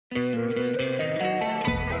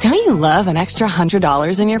Don't you love an extra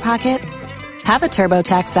 $100 in your pocket? Have a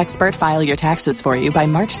TurboTax expert file your taxes for you by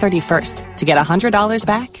March 31st to get $100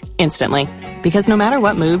 back instantly. Because no matter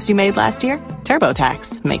what moves you made last year,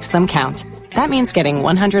 TurboTax makes them count. That means getting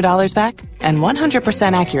 $100 back and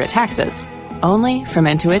 100% accurate taxes only from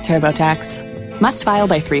Intuit TurboTax. Must file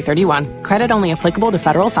by 3/31. Credit only applicable to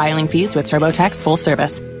federal filing fees with TurboTax full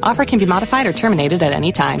service. Offer can be modified or terminated at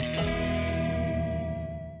any time.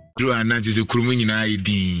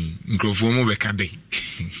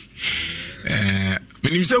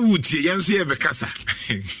 Menimsa wutie yanso ye bekasa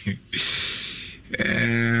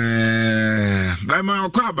ba ma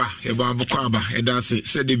kwaba e ba kwaba e da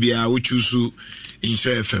se de bia wo chusu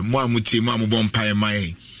insure FM mo amutie mo amobon pae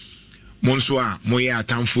mai monso a mo ye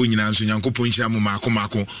atamfo nyina nso nyankopon nhyira mo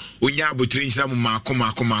maako onya abotire nhyira mo maako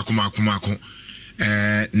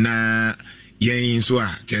na yen so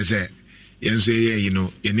a chese yenso ye you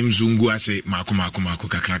know yenim zungu ase maako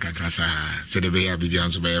kakra sa se de be ya bibia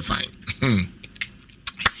nso be fine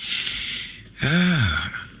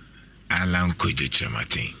Alan Kojo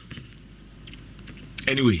Chamatin.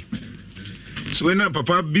 Anyway, so when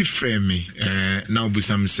papa be frame me, now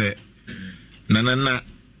busam say, na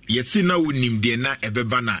yetsi na wunim de na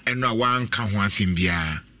ebeba na eno a wanka ho asem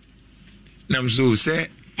bia. Nam so say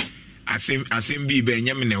asem bi be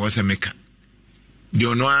nyame na wasa meka. De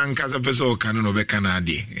ono anka za pese o kan no be kan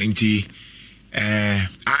ade. Enti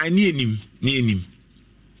ni enim.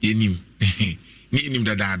 Ni enim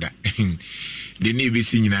dada. De ne be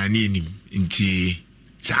si nyina ni enim. Nti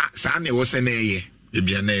sa na wo se na eye e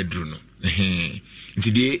bia na edru no.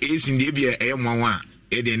 Nti de esi de bia eye nwanwa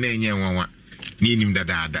e de na enye nwanwa. Ni enim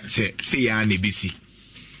dada. Se ya na be si.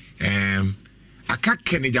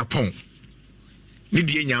 Akake ne Japan. Ni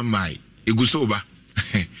de nya mai eguso ba.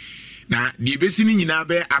 Na the besi ni nyina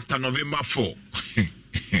be after November 4.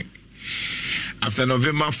 After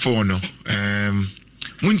November 4 no.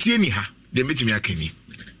 Muntie ni ha de metimi akani.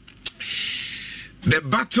 The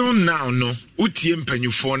battle now no utie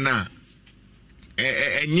mpanyufo na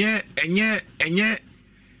enye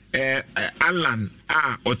Alan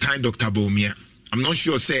or time Dr. Baumia. I'm not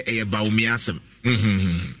sure say Baumia asem.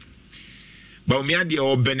 Baumia they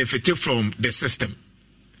all benefited from the system.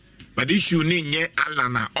 But the issue ni nye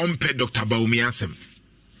Alana onpe Dr. Baumia asem.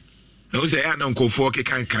 No say ya na nkofo ke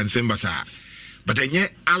kan sembasa. But enye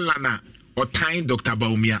Alana or time Dr.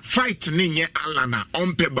 Baumia fight ni nye Alana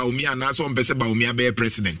onpe Baumia na so onpe se Baumia be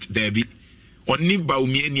president. Debi oni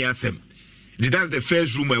Baumia ni asem. That's the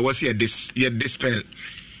first rumor was here dispel.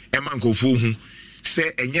 Eman nkofo hu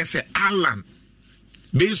say enye se Alan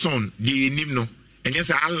based on the nimno enye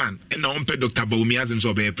se Alan na onpe Dr. Baumia asem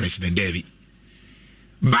so be president Debi.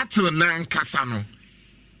 Battle na nkasa no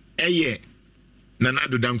eye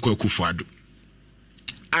Nanado Danko Akufo-Addo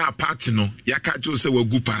party no yaka jo se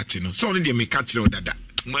wagu party no so on dey me catch re odada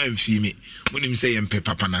mo amfi me monim se yempe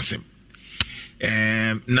papa nasem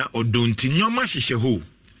na odonti nyoma hihye ho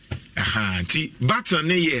nti battle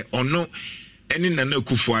ne ye ono ene Nana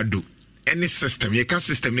Akufo-Addo any system ye ka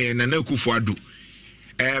system ne Nana Akufo-Addo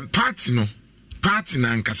party na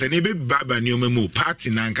nkasa ne be baba ne omemo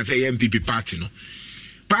party na nkasa ye MPP party no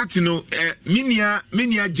minia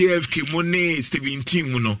JFK mo ne 17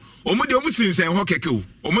 mu no omo de omo sinsen ho keke o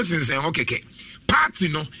omo sinsen ho keke party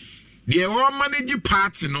no de o manage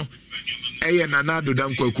party no eye Nanado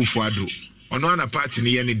Danko Akufo-Addo ono ana party ne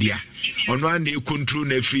ye ne dia ono ana e control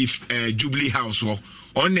na free Jubilee House wo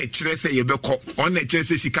on na kire se ye beko on na kire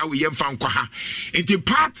se sika we ye mfa nkwa ha enti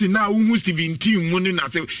party na wo hu 17 mu ne na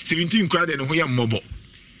 17 kra de ne ho ye mmobo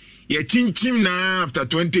ye chinchim na after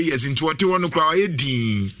 20 years into what you want to cry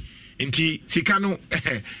din enti sika no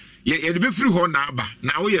ye be free ho na aba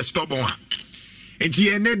na we stubborn ha enti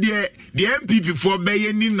ye ne de MPP for be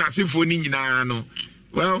ye ni nasefo ni nyina no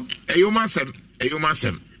well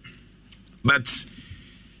eyoma but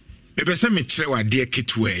me pese me kire wa de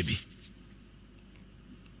ketwa bi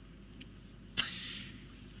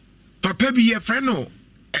papa bi ye friend no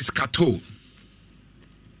escato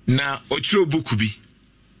na ochiro buku bi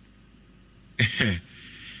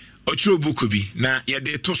ochiro buku bi na ye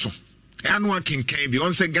de to so anu akenkan bi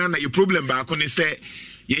on se Ghana your problem ba ko ne se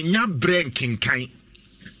ye nya brain kenkan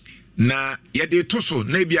na ye de to so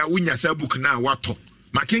na bia wunya sa book na wato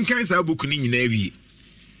ma kenkan sa book ni nyina wi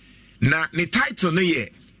na ne title ne ye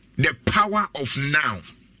the power of now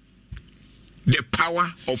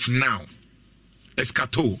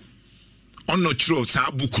escato on no chiro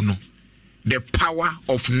sa book no the power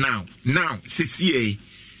of now cca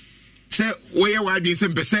say where wadin say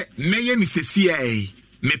pese meye ni cca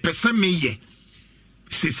me pese meye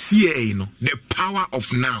cca no the power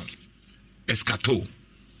of now escato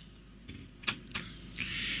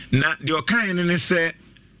Now, the kind say,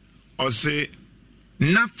 or say,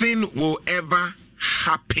 nothing will ever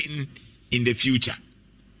happen in the future,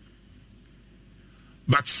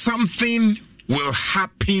 but something will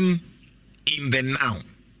happen in the now.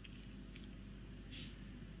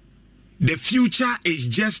 The future is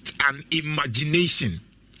just an imagination.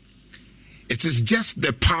 It is just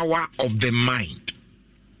the power of the mind.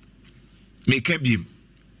 Mekebim,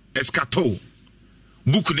 eskato,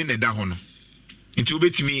 buku ni neda hono. Inti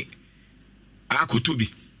ubetimi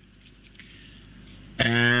akutubi.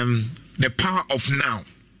 The power of now.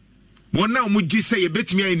 One now muji say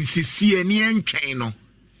yebetimi a insisi eni entwen no.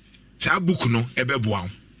 Sa buku no ebeboa.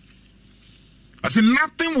 I say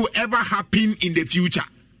nothing will ever happen in the future,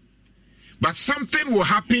 but something will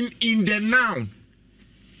happen in the now.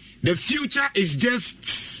 The future is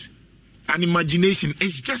just an imagination.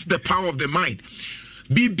 It's just the power of the mind.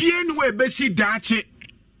 Bibien we besi dache.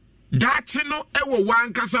 Dache no ewo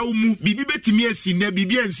wankasa umu. Bibi betimi esi ne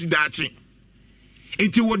bibi ensi dache.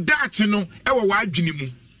 Inti wo dache no ewo wadwini mu.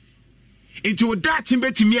 Inti wo dache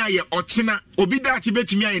betimi aye ochina. Obi dache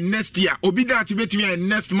betimi aye next year. Obi dache betimi aye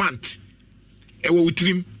next month. Ewo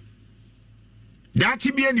utrim.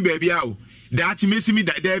 Dache bi eni baby awo. Dache mesimi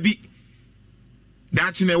dabi.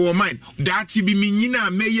 Dache na ewo mind. Dache bi minyina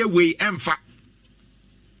meye we emfa.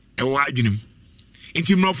 Ewo adwunim.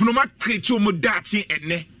 Inti mrofuno ma krecho mo dache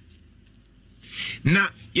enne. Now,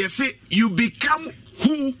 you say you become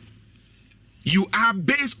who you are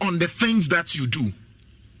based on the things that you do.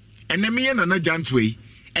 And then me and another gentway,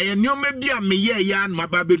 and you may be a meye yan my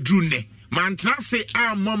baby drune. Man say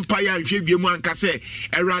I'm mumpire and shave you man can say,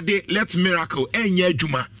 Erade, let's miracle, and ye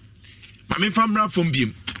juma. Mammy famra from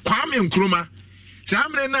beam. Kwame Nkrumah.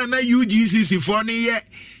 Samre na UGCC for ne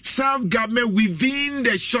self-government within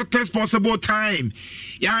the shortest possible time.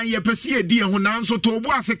 Ya ye pesi edi ho nanso to obo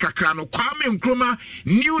ase kakra no. Kwame Nkrumah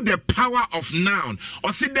knew the power of noun.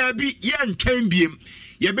 O se da bi ye ntwen biem.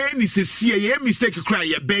 Ye be ni sesie ye mistake kra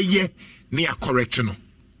ye be ye ne ya correct no.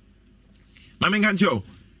 Na me ngan jo.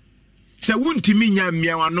 Se wuntimi nya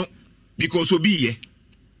miawa no because obi ye.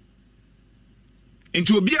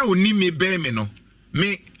 Enti obi a oni me be me no.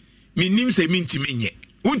 Me nim se mintimi nye.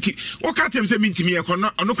 Unti o ka tem se mintimi ye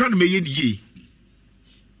kono ono kra no meye ni ye.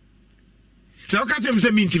 Se o ka tem se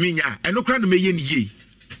mintimi nya, eno kra no meye ni ye.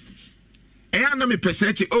 E na me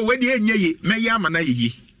peseche oh we de enye ye, meye amana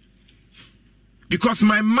ye. Because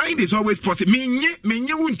my mind is always positive.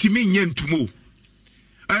 Menye untimi nye ntumo.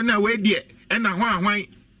 Ana we de ena hwan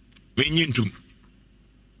menye ntum.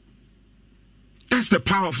 That's the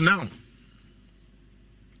power of now.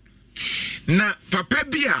 Na papa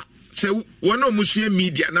bia se one of musua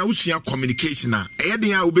media na usua communication na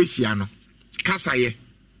eyeden a obesia no kasa ye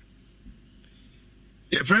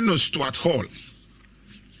friend no Stuart Hall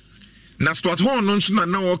na Stuart Hall no nso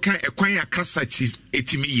na woka ekwan akasa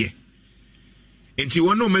etimi ye enti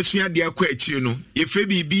one of musua de akwa akire no ye fe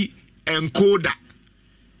bibi encoder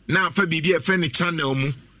na afa bibi e friend channel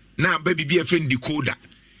mu na ba bibi e friend decoder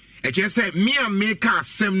e che se me a make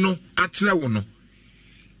asem no akire wo no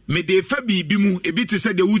me de fa bibi mu ebi te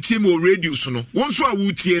se de wutie mo radio so no wonso a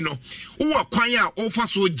wutie no wo kwan a ofa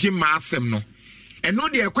so gima asem no eno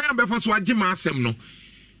de kwan a befa so agima asem no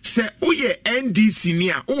se uye NDC ni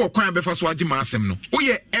a wo kwan a befa so agima asem no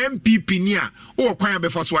uye MPP ni a wo kwan a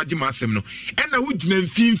befa so agima asem no ena wo gina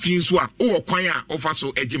mfimfin so a wo kwan a ofa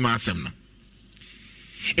so agima asem no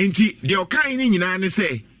enti de okan ni nyina ne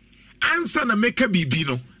se ansa na meka bibi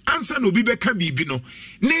no ansa na obi beka bibi no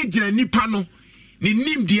na gina nipa no ni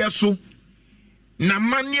nim dia so na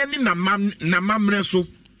mane ni na mamre so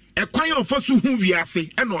ekwan ofa so hu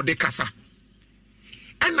wiase e na ode kasa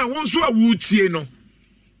e na wonso a wutie no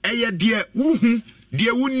eye de wuhu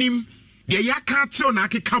de wunim de yaka tro na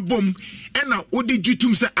akeka bom e na ode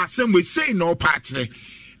jutum se asem we sei na opa akere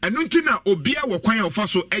enu nti na obia wo kwan ofa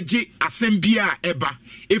so eje asem bia eba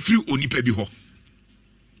efri onipa bi ho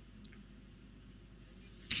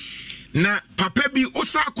na papa bi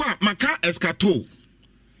osakwa maka eskato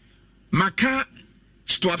maka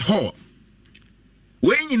Stuart Hall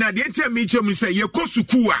we nyina de ntia mi chem say ye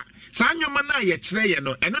kosuku a sa nwoma na ye kire ye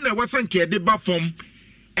no eno na wasanke de ba fom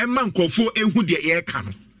emma nkofo ehu de ye ka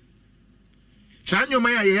no sa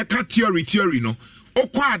nwoma ya ye ka theory no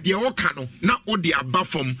okwa ade o ka no na o de aba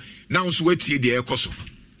fom na nso watie de ye koso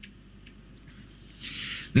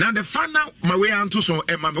na the final my way anto so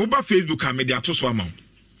emma me oba Facebook a me de ato so ama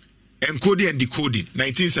encoding and decoding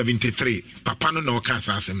 1973 papa no na o ka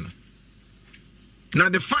asem no. Now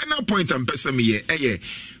the final point I'm person me here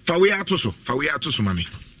fa we ato so mami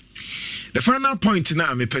the final point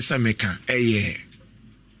na me person me kan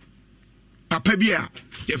papa bia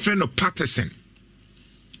your friend of Patterson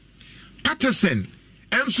partisan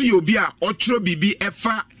enso ye obi a otro bibi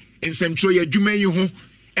efa nsɛmtwerɛ yɛ adwuma yi ho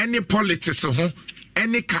any politics ho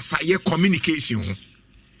any kasaye communication ho.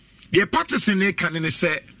 The partisan can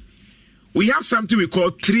say we have something we call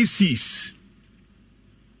 3 C's.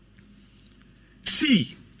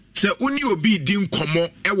 C say uni obi din komo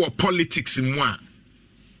ewo politics mu a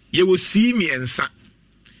ye wo see miensa.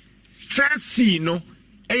 First C no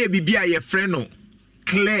eye bibia ye friend no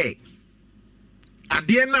clear.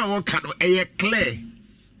 Ade na o ka no eye clear.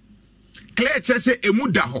 Clear che say emu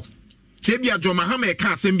da ho. Che bia Jomahama e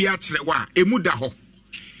ka asem bia kire wa emu da ho.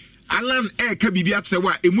 Alan ka bibi akyerɛ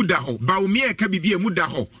wa emu da ho. Baumia ka bibi emu da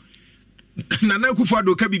ho. Nana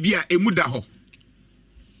Akufo-Addo ka bibi a emu da ho.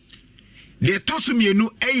 De tosumienu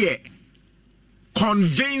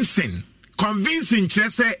convincing kyerɛ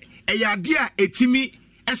sɛ ɛyɛ ade a etimi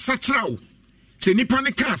ɛsakyerɛ wo. Sɛ nipa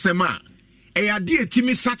ne ka asɛm a ɛyɛ ade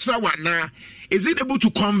etimi sakyerɛ wa na is it able to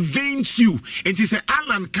convince you? And he said,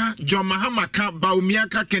 Alan ka, John Mahama ka, Baumia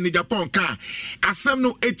ka, Kenny Japan ka. Asem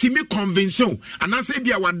no etimi convince you. And I say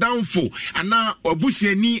be our downfall. And now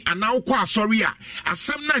Obusieni and now kwa sorry.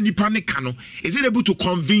 Asem na nipa ne kano. Is it able to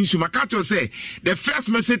convince you? Makato say the first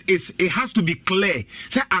message is it has to be clear.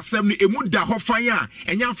 Say asem no emu da ho fire.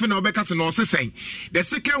 And yan fena obeka se no se saying. The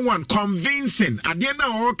second one convincing. Adienda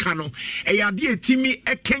o kano. E yadi etimi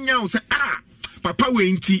e Kenya say papa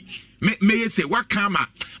we inti. Me say wakama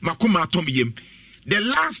makuma atomiyem. The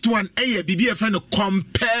last one bibi a friend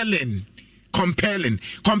compelling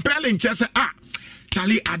just say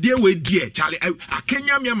Charlie ade we dear Charlie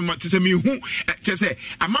Kenya me mama say me hu just say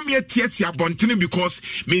amame tiesi abontene because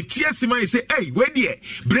me tiesi man say hey we dear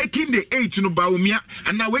breaking the 8 no Baumia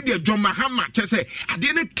and now we dear John Mahama just say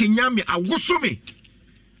ade ne Kenya me awoso me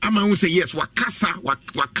ama hu say yes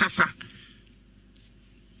wakasa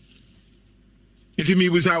iti mi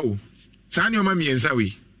buzawo Sanyo mami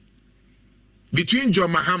ensawi. Between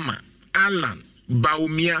John Mahama, Alan,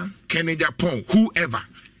 Baumia, Kenny Japan, whoever.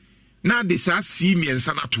 Now this are see me and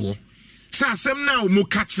Sanato. Sa sem na umu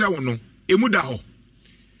kachra wono, emuda ho.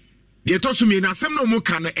 De tosu mi na sem na umu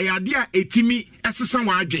kana e adia etimi esesan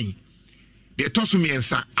wa adwen. De tosu mi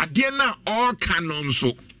ensa, adia na all canon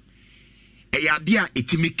so. E adia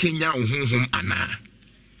etimi Kenya honhom ana.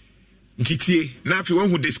 Ntitie, na afi won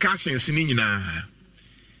hu discussions ni nyina.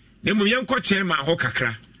 Nemu yenko chairman ho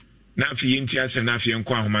kakra na afi yenti asem na afi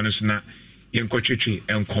yenko ahoma no so na yenko twetwe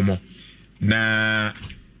enkomo na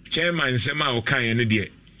chairman sema o kan ye no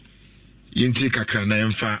de yenti kakra na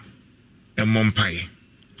yemfa emmompae.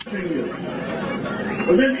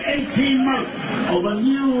 Within 18 months of a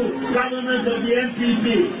new government of the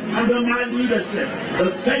NPP under my leadership,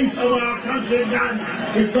 the face of our country,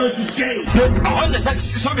 Ghana, is going to change.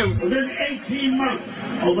 Within 18 months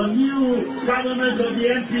of a new government of the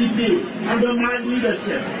NPP under my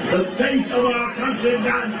leadership, the face of our country,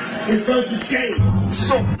 Ghana, is going to change.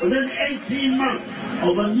 Within 18 months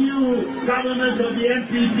of a new government of the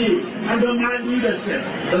NPP under my leadership,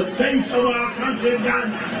 the face of our country,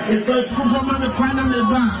 Ghana, is going to change.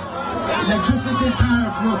 Electricity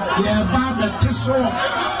tariff, no, yeah, bad the tissue.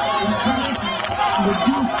 We're coming to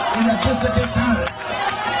reduce electricity tariffs.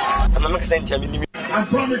 I'm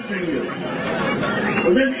promising you,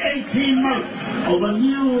 within 18 months of a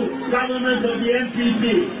new government of the NPP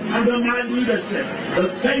under my leadership, the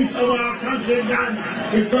face of our country,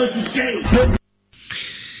 Ghana, is going to change.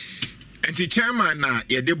 And the chairman na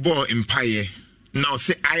the ball empire now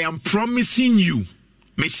say I am promising you,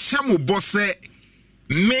 me shamu bosse.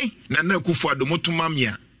 Me Nana Akufo-Addo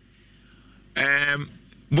motumamia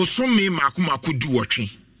bosome maku du wotwe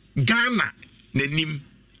Ghana nanim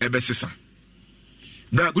ebesesa.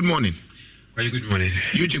 Bra, good morning. Why good morning?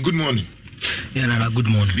 Eugene, good morning. Yeah, Nana, good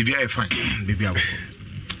morning. Bibi I fine. Bibi I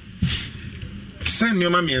send your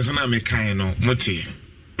mommy and sana me kind no mote.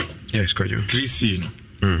 Yes, could you? 3C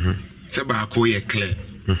no. Se ba ko ye clear.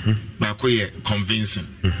 Ba ko ye convincing.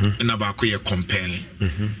 Na ba ko ye compelling.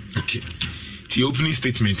 Okay. The opening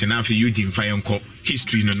statement and after Eugene Fayonko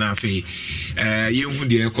history no na after you hu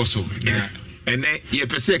de ekoso and ye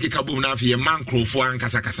pese ke kabum na after ye man krofo an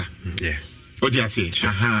kasa yeah what do you say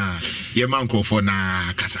ye man krofo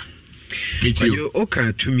na kasa me too you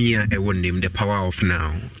okay to me e won name the power of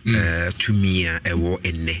now to me e wo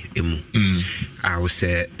enne emu I will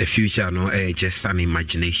say the future no just an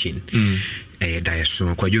imagination die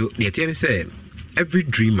so kwajo the thing say every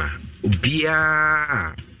dreamer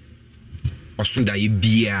obia osunda ye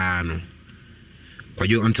bia no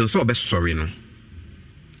kwajo until so be sorry no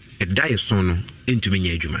e die so no entumi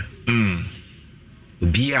nya adwuma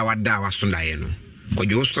bia wada wasunda ye no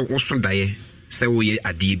kwajo osunda ye sɛ woyɛ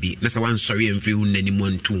adeɛ bi na sɛ wansɔre amfiri ho n'anim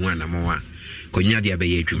antu ho anamɔ a kɔnya deɛ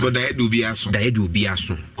bɛyɛ adwuma daeɛ de obi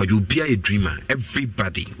aso kɔdwe obiara yɛ dreamer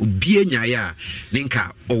everybody obiara nyaeɛ a ne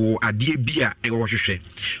nka ɔwɔ adeɛ bi a ɛwɔ hwehwɛ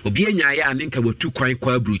obiara nyaeɛ a ne nka watu kwan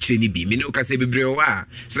kɔ aburokyire ne bi mene woka sɛ bebree wɔ a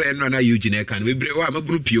sɛ ɛno ana yɛ gyina ɛka no bebree wɔ a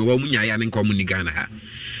mabunu pii wɔ mu nyaeɛ a ne nka ɔmo ni Ghana ha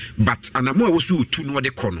but anamɔ a wɔ so otu no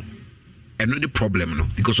wɔde kɔ no ɛno ne problem no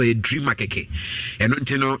because ɔyɛ dreamer kɛkɛ ɛno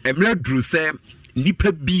nti no ɛmmerɛ duru sɛ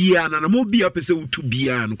nipa biara nanamɔ biara pɛ sɛ wotu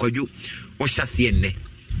biara no kɔdwo ɔhyɛ aseɛ nnɛ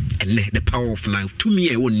the power of now to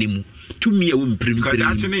me won nemu to me won primary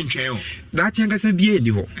dachi nkasa bia ni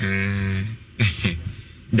ho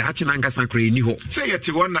dachi nkasa kra ni ho say yet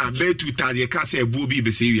one na be 2000 ka say ebu bi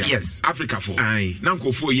be say yes Africa for na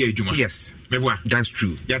nkofo ye adwuma yes meboa that's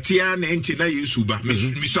true yatia na enchi na yesu ba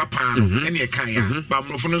miso pa no ene kan ya ba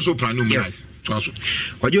mrofo no so plan no yes so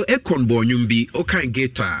ojo ekon bo nyum bi o kan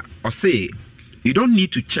geta o say you don't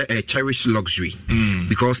need to cherish luxury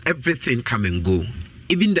because everything come and go.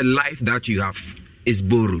 Even the life that you have is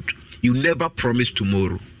borrowed. You never promise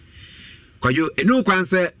tomorrow. Because you know, can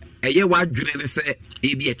say a year what you say,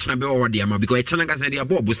 maybe a channel or the amount because a channel can say the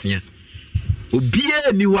above Bosnia.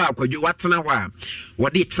 Obie ni wa kwa jo watena wa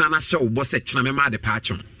wode tena show boss channel ma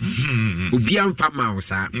departure. Obie amfa ma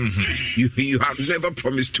usa. You have never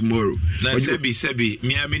promised tomorrow. Na sebi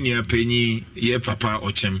miami ni apenyi ye papa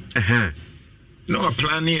ochem. No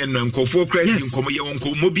planning and nkofo credit nkomo ye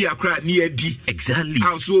nkomo bi akra na adi exactly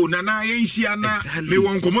also nana yenhia na me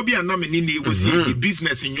nkomo bi ana me ni wo see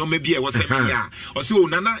business nyoma bi e wo se me ya o se o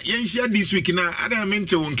nana yenhia this week na ada me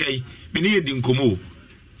nte won kai me ni edi nkomo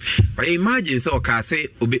but imagine so ka say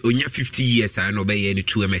onya 50 years and obey any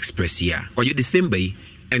 2M Express here or you the same way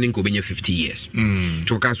and in Kobenya 50 years.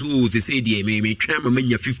 To Kasu, they say, dear, me tram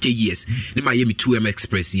a 50 years. Ni my 2M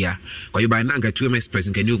Express here. Or you buy Nanga 2M Express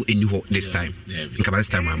and can you in this time? In Kabas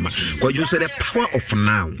time, because you said the power of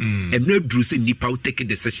now and no Druce Nipa take a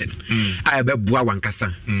decision. I bet Buawan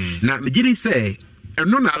Kasa. Now, me didn't say. And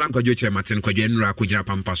no, Alan Kojo Martin Kojenra Kujra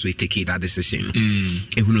Pampas will take that decision.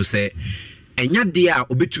 And who say, enya dia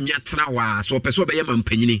obetumi atena wa so pese obeye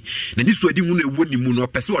mampanyini na ni so adi mu na ewo ni mu no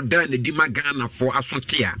pese odan na di magana for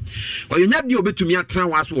asonte a oyenya dia obetumi atena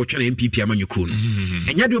wa so wotwe na MPP amanyuku no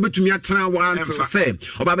enya dia obetumi atena wa until say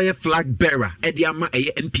obabeye flag bearer e dia ama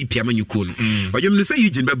eye NPP amanyuku no oyem no say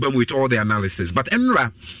Eugene bebam with all the analysis but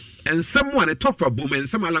enra and someone a tougher boom and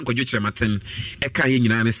some alan Kojo Chematin e kan ye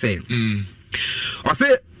nyina ne say o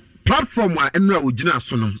say platform wa enra ogina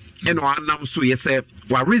so no and anam so yes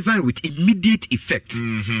we resign with immediate effect.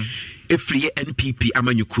 Free NPP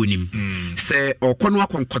amanyukunim say or konwa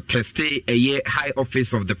contest a high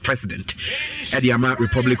office of the president at the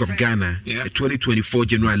Republic of Ghana 2024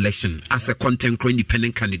 general election as a contemporary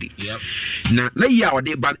independent candidate. Na ya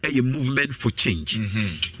ode ban a movement for change.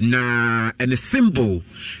 Na and a symbol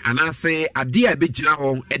and I say adia bejina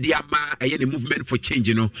ho e de ama a movement for change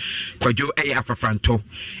you know kwajo e afafanto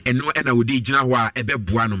eno e na wodi gina ho a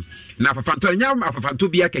ebeboa no na afafanto nyam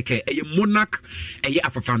afafanto bia keke e monarch e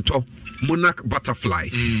afafanto monarch butterfly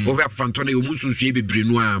over fantone yo munsunsu bebre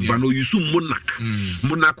no a ba no yusu monarch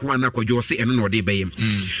wana kwajo se eno no de beyem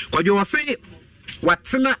kwajo se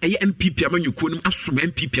watena eye MPP amanyuko no asom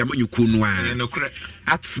MPP amanyuko no a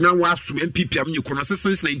atena wa asom MPP amanyuko no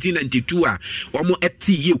since 1992 a omo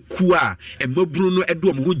eti ye ku a emaburu no edo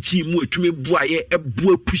omo ho gi mu atumi bua ye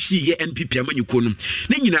ebu apushi ye MPP amanyuko no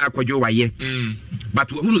ne nyina kwajo waye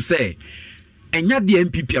but we hunu say enya de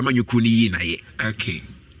MPP amanyuko no yi na ye okay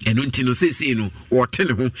eno ntino sese no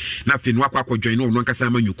wotene ho na fe no akwa join no nkasa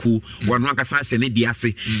amanyuku wono nkasa hye ne di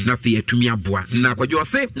ase na fe atumi aboa na akwajo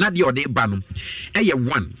se na de ode ba no eye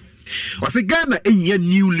one wase Ghana a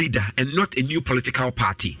new leader and not a new political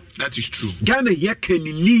party. That is true. Ghana ye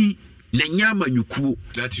kenini na nyama nyuku.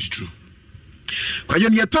 That is true. Kwajo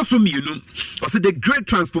ne toso mi no wase the great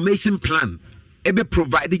transformation plan ebe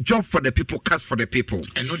provide a job for the people, cash for the people.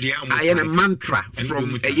 And no the I am a mantra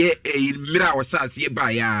from a mira was as ye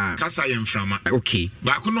by Kasa yam from okay.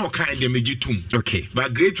 But I no kind the mejitum. Okay.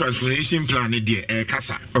 But great transformation plan dear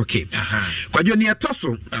Kasa. Okay. Kwajo ne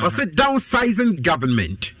toso wase downsizing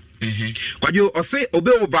government. Kwajo o say obe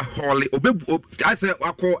overhaul obe I say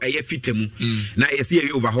akọ eye fitemu na ese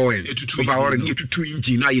ye overhaul ye tutu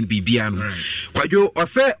engine na ye bibia no kwajo o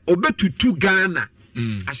say obe tutu Ghana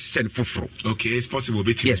ashen foforo okay it's possible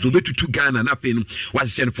betimi yes obe tutu Ghana na fe no wa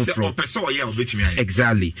ashen foforo o person o ye obetimi aye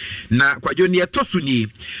exactly na kwajo ne etoso ni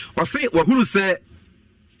o say wa huru say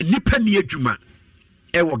nipa ni adwuma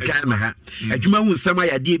ewo Ghana ha adwuma hu nsɛm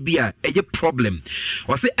ayade bi a eye problem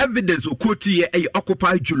or say evidence o quote here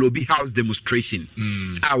Occupy Julobi House demonstration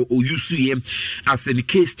o use here as in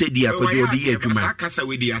case study akɔde odi adwuma akasa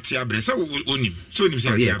we di ate abre sɛ onim so onim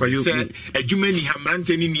sɛ ate abre sɛ adwuma ni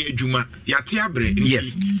hamrante ni adwuma yate abre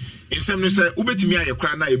yes nsɛm no sɛ wobetimi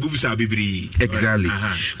ayekra na ebubusa bibiri exactly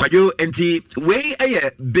kwajo enti we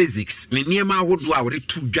basics ne niema ahodo a wode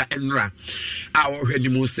to dwa enra a wo hwɛ ni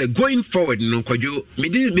mu sɛ going forward no kwajo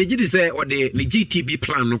megidi sɛ ɔde ne GTB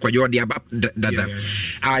plan no kwajo ɔde aba dada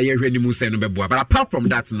a ye hwɛ ni mu sɛ no bɛboa but apart from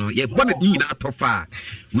that no ye bɔ ne nyina tofa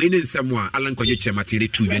we ne nsɛm a alan kwajo chematere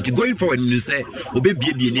to dwa enti going forward no sɛ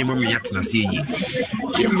obebie niema me atena se yi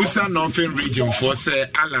yembusa Northern region for sɛ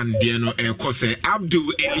Alan deɛ no ɛkɔ sɛ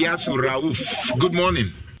Abdul Elias Rauf. Good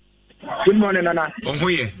morning. Good morning, Nana.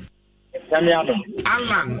 Ohoye.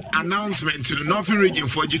 Alan announcement to the Northern region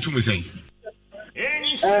for Jitum say.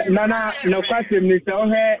 Nana, no question, Mr.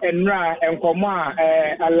 Ohe and Ra and Koma,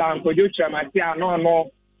 Alan Kojucha, Matia,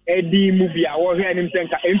 no, Eddie Mubia, or here in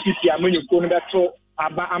MPP, when you go that so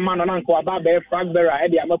about a man and uncle about the Fragbera,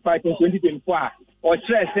 Eddie, I'm a fight in 2024. Or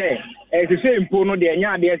stress, as the same Pono, the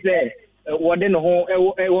Anya, they say. What then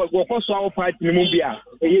was our fight in Mubia,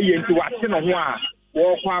 a year into what ten of one,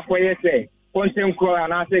 war quite say, constant call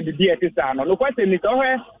and I said the dear sister. No question is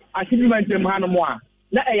over, I see you mention Hanamoa.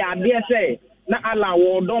 Now I dare say, not allow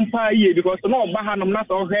war don't pay you because no Bahanum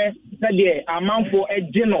not over, said the amount for a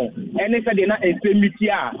general, and they said not a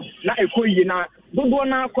semitia, not a coyina, do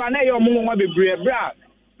not quane your mumma be bra.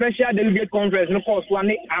 Special delegate conference, no course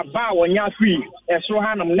one about 1 year free, as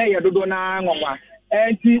Rohanum, nay, do not.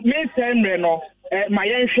 Me semre no ma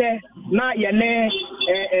yenhwe na ye ne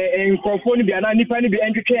nkofo ni bia na nipa ni bi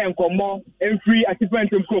entwetwe enkomo emfiri atipa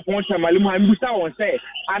ntemko pon chamalum ha mbusa won se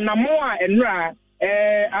anamo a enra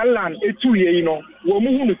Alan etu ye no wo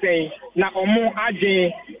mu hunu sen na omo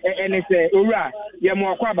agye ene se owura ye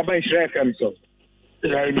mo akwa baba nhire fm so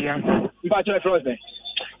ya bia mpa chere frozen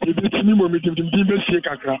bi mi mo mi tim be sie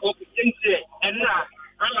kakra o tim sie enra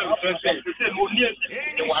Alan President, they say,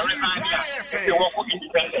 they were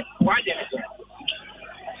independent. Why did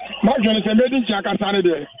my generation made Chakasani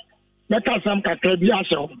there? Make us some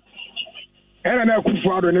Kakrabiaso. And I could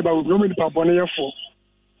follow the neighborhood, no many Pabonia for.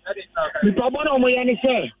 The Pabono Moyani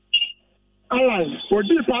say, Alan, for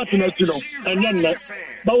this partner, you know, and then,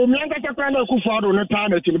 but we make a kind of Kufado on the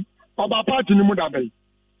time about party in Mudabe.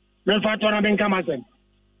 When Fatana then come as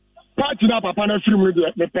party na papa na film with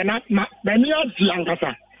the penat many of the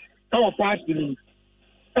ankasa our party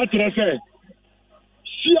say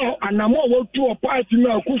see anamo wo to a party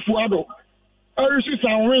na Kufuado erisi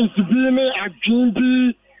san wins bi ne adwin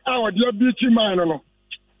bi our dear beauty man no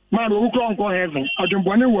man wo kron ko heaven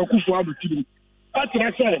adwinbone wo Kufuado tirim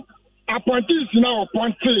say appointees na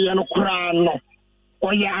appointee no kra no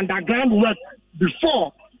or your underground work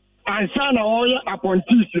before and sign all your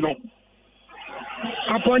appointees no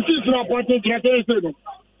appointees no appointed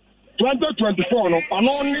 2024 no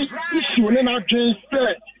only issue na change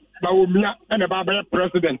Bawumia and the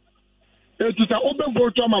president. It is an open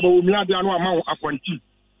vote on Bawumia de no amount appointee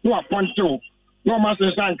no appointee no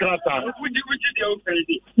master san krata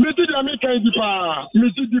meti de me kan di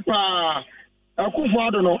pa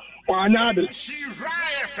Akufo-Addo no anya de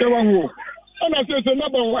se wa hu and I say na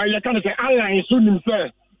ba ya kan say alliance so nim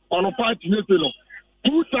say on party no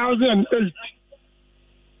 2008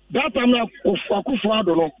 that time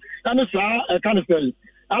Akufo-Addo no and say kan say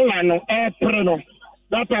alliance no pre no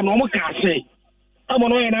that time no ka say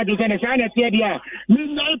amono ya na de say na tie dia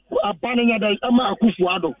mi na abanya da ama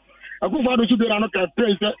Akufo-Addo so be na no ka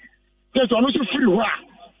pray say so no so free ho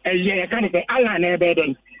a ya kan say alliance na be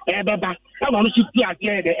den ebeba amono so tie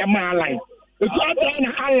ade de ema alliance it's not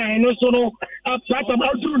alliance no so no that time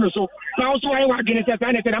outru no so now so I wa gene say na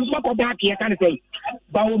I'm so back here kan say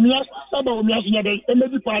Bawumia so dey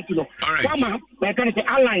emeji party no come na kan say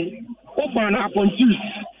alliance open appointees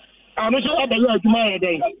ano so abayo aduma e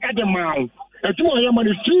dey edema etumo ye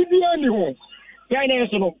mani fidi ani ho ya na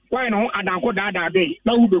so no why no adanko dada dey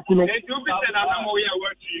na wu beku no etu bi se na na mo ye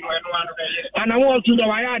wati no eno anu dey ana wo tu da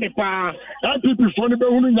wa ya de pa MPP fo ni be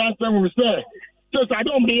hunu nyansa hu se so I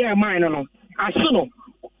don't be here mine no aso no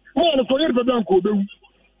mo no ko yer be dan ko be wu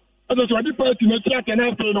aso so adi party na tia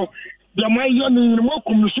kana fe no de mai yo ni mo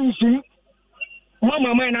kum sunsun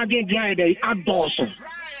mama mai na ge dia dey adoso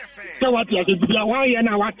so what you do why you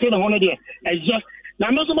na what no hono dey just na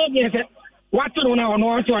no so mo be say what no na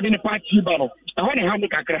ono so ade ne party ba no e ho ne ha ni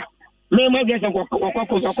kakra me ma ge say ko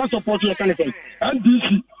support you kan say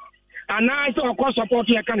NDC ana so ko support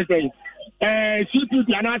you kan say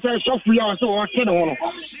CPP and I say software so or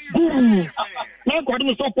boom. Now got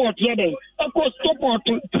me support here then. Of course support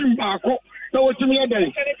to team back. So what's me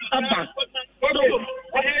then? Abba.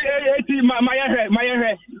 My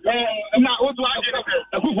hair. Now what do I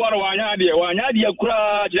do for one idea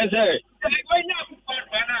cry just say. So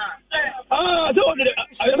I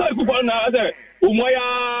don't know for now say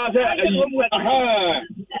Umaya say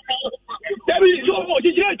there is so much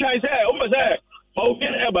I say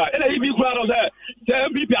okay, ever. And I be crowd of that. Tell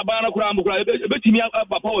people about a crown, but me up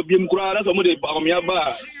a power beam crowd, and somebody bomb me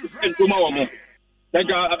about and tomorrow. Like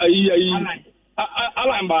a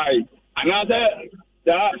line by another.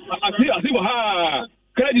 I see ha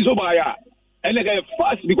credit so by and like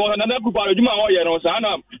fast because another group of Juma or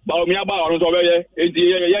Sana, about me about so very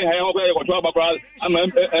I'm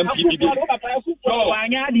MPP. So I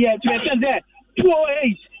had the expression there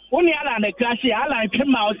 208. Only Alan the class, Alan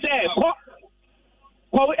came out there.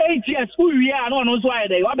 8 years, we are no why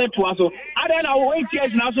they were better. So I don't know 8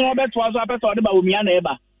 years now, so better was a better about me and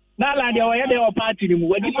neighbor. Now, like they were party,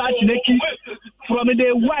 when you party from the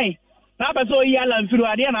day why. Now, so yell and through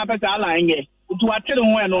idea and I bet Alan to attend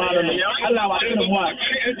one or other. Allow one.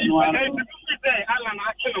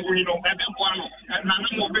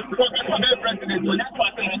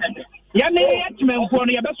 Yanni, for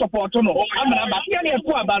your best support. I'm a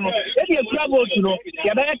poor banner. If you travel to know,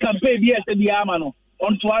 you better campaign yes and the Amano.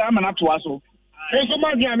 On to I'm an actual. And some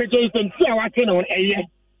of the Americans see our tin on a year.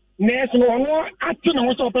 National acting on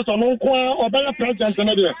also person or better president and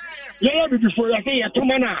idea. Yeah, before you say a 2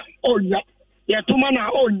 mana, oh, yeah, 2 mana,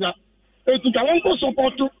 oh, yeah. It's a one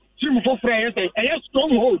support to team for Friday, a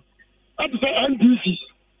stronghold. That's the NDC.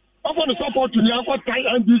 I want to support to the what kind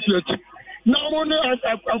NDC. Now, only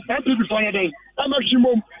I've party before a day. I'm a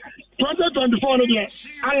Shimon. 2024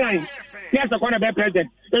 align. Yes, I want to be president.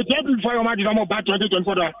 It's every before your margin about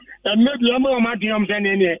 2024. And maybe I'm more margin than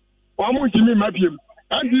any. I'm going to my team.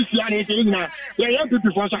 And this year, now, yeah,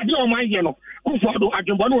 before I do my yellow. Who follow I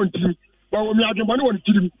can one team. But when I can one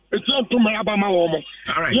team, it's not to my Abama Homo.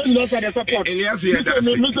 All right. You know, the support. Elias, yeah, that's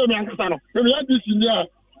it. Mr. Yankasano. We have this in here.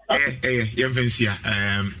 Yemvensia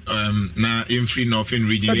na Free Northern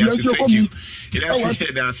region. Yes, thank you.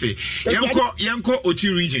 That's it. Yanko Oti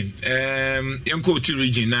region. Yanko Oti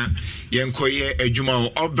region na Yanko ye ejuma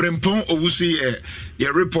Obrempon Owusu ye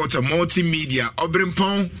reporter multimedia.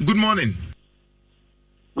 Obrempon, good morning.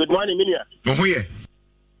 Good morning, Minia. Oh yeah.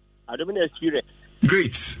 I don't mean experience.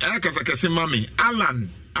 Great. Akasakase mami. Alan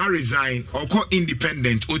I resign or call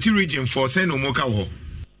independent Oti region for Seno Moka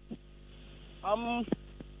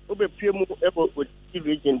Obe Piemu Ebo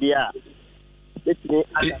region there.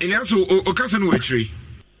 Elias Okasan Wetri.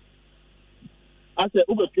 I said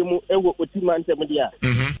Obe Piemu Ebo Otiman Temedia.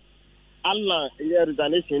 Allah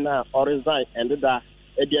resignation now or resign and that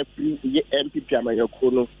free MPP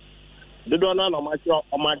Amayokono. The donor no much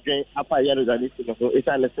on my drain after resignation. It's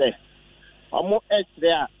an essay. I'm more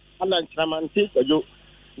extra. Allah Traman take a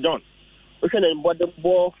John. We can embody the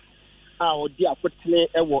ball. Our dear putting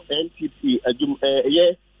a NPP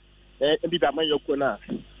yeah. Mbiba Mayokona.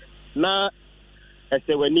 Na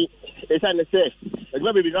ese weni esa ne se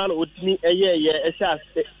eduma bebi na otimi eye e sha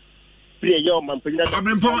pre ye o man panyina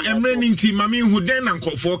Abempo emre ni nti mami hu den na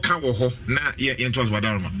nkofo ka wo ho na ye ntos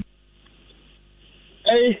wadaroma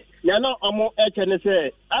ya no omo ne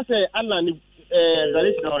se ase ana ni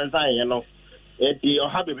relation or resign ye no di o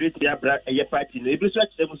ha bebriti abra ye party no ebi so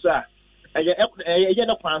akire mu so a ye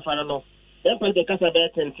no kwanfa no e pe de kasa be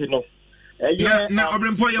tenti no na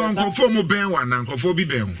Obrempo ya nkofo mu ben wa na nkofo bi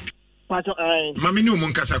ben pato ai mami ni o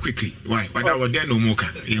mun kasa quickly why wada wo den no mu ka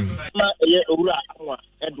ma ye owura anwa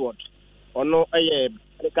Edward ono eye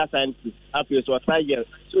kasa anti afi so try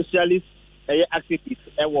socialist activist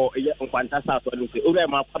ewo nkwanta south no se owura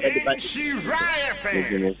ma pa be ba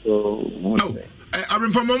so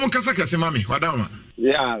Obrempo mu kasa kase mami wada ma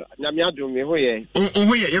ya nyame adum me hoye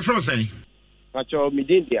ye fro say pato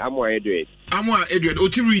midindi Amwa Edward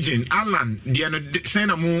Oti region Alan dia no say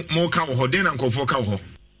na mo ka wo ho den na nkofo ka wo ho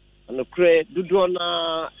no kre dudu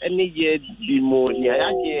na eni ye di mo ni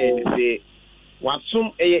ayaje se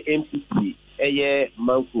wasum MPP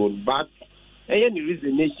manfo but ni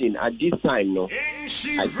resignation at this time no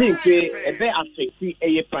I think e be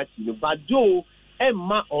affect party no but do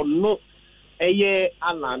emma ono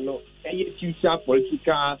Alan no future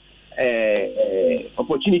political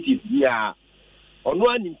opportunities here. Ono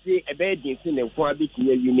ani say ebe dey say na kwa be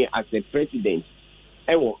kinya uni as a president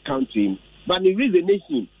country but the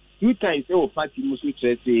resignation 2 times party musu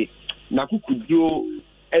say na kukudio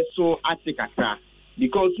eso atikata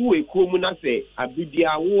because we ekromu na say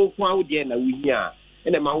abidia wo kwa wo de na wuhia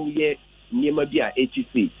na ma wo ye niema bi a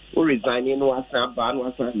HC o resign no asan ba no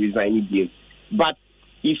asan resign bi but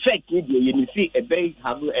effect dey you see a big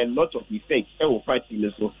have a lot of effect e wo party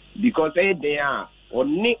no so because they are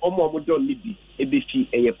oni omo don ni bi e be fi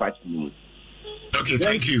e party no. Okay,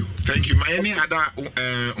 thank you. My any other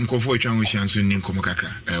unkofo etwa ho hyanso ni nkomo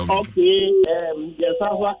kakra. Okay, yes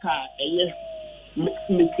awaka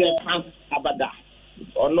Mr. Pam Abada.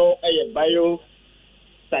 Ono bio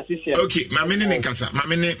statistician. Okay, mamene nkasa.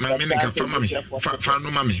 Mamene ka fa mami. Fa no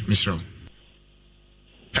mami, Mr.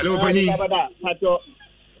 Hello, Pani. Abada, pato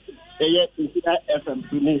FM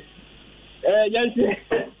tuni. Yansi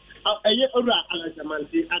ora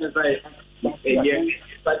alasamanti anasai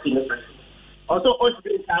party. Also,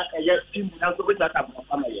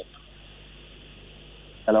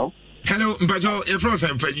 hello. Hello, Mbajo. You're from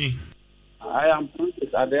Sampani. I am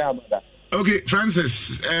Francis Adeabada. Okay,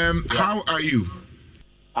 Francis. How are you?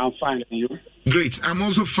 I'm fine. And you? Great. I'm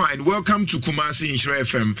also fine. Welcome to Kumasi Insure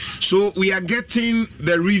FM. So we are getting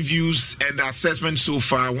the reviews and the assessment so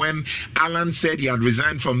far when Alan said he had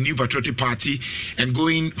resigned from New Patriotic Party and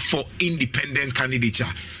going for independent candidature.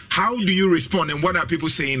 How do you respond and what are people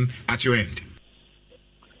saying at your end?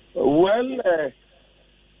 Well,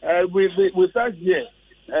 with us here,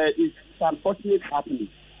 it's unfortunate happening.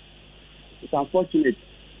 It's unfortunate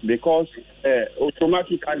because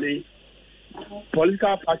automatically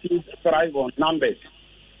political parties thrive on numbers.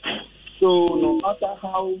 So no matter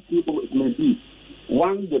how people it may be,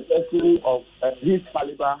 once the person of his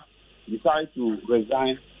caliber decides to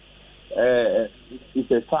resign,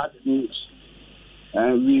 it's a sad news.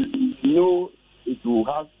 And we know it will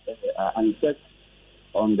have an effect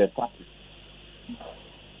on the party.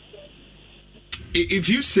 If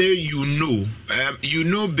you say you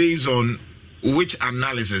know based on which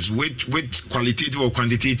analysis, which qualitative or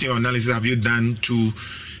quantitative analysis have you done to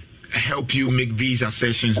help you make these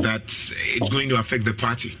assertions that it's going to affect the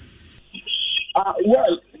party?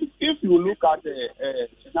 Well, if you look at the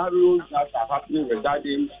scenarios that are happening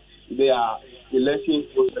regarding their election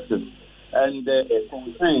processes and the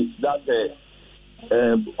concerns that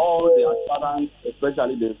all the aspirants,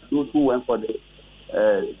 especially those who went for the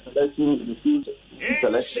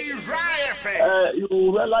selection, you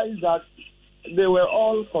realize that they were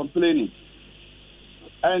all complaining.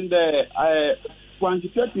 And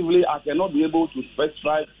quantitatively, I cannot be able to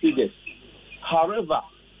specify figures. However,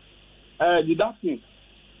 deducting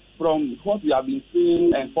from what we have been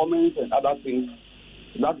seeing and comments and other things,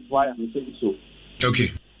 that's why I'm saying so.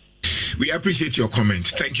 Okay. We appreciate your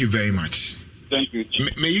comment. Thank you very much. Thank you.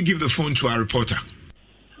 May you give the phone to our reporter?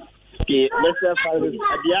 Okay, Mr.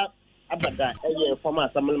 former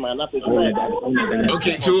assemblyman.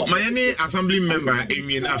 Okay, so my assembly member,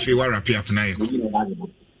 Amy Afi Warapi Apnaiko.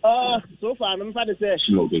 So far, I'm going to say,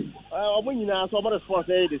 when you know, so about the response,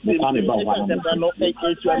 the same not take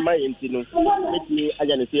my intino. Let me, I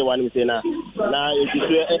can say one say now. Now, if you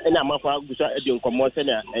say, and I'm a Gusa commotion,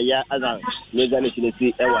 and ya as a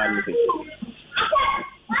Meganity,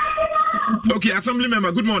 okay, assembly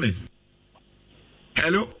member, good morning.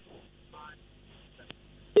 Hello.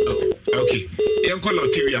 Oh, okay.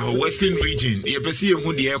 Loteria, Western region. You perceive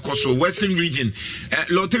who the air cost Western region.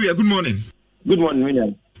 Loteria, good morning. Good morning,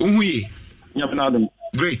 William. Oui.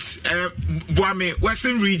 Great. Boame,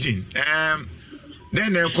 Western region.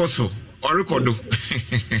 Then air cost or record.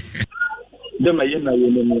 The Mayena,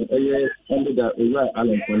 under the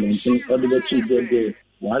Alan Collins, under the chief of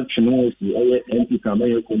one MP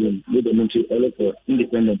Kamaya, with the military for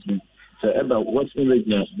independence. About Western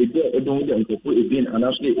region, the girl don't put it in and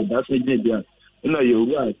actually that's a good idea. You know, you're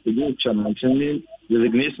right, the good chairman,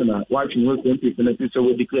 resignation, watching work when people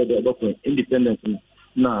will declare their independence.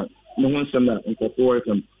 Now, no one's not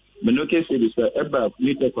incorporating. But no case it is about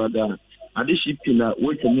meter quadra. Addition,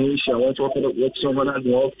 what can you share what someone has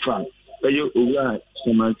no fun. But you're right,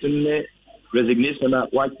 someone resignation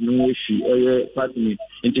at what no issue, partly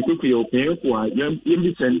into quickly open for young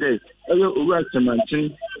independent. Right,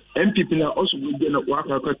 Samantin, and people are also within a work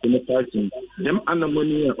in the party. Them and the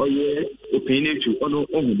money or your opinion to honor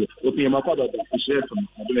only opinion my father to share from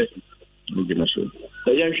the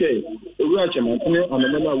the young shade, right, Samantin, on the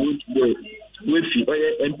number which they will see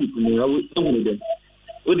and people are with them.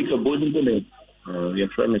 What is a boarding to them? Your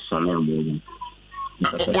friend is son.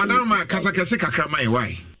 One of my Kazakaseka Kramai,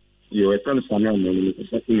 why? You are from Samuel,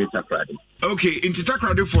 okay, in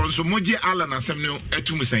Titakrade for so Moji Alan Asemno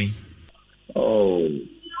Etumusay. Oh,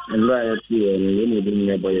 and right here, and when you bring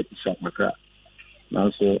me about it, Sapaka.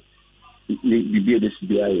 Now, so the beard is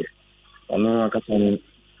the eye. I know I can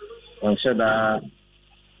say that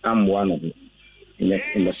I'm one of them.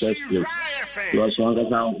 in the first place. You also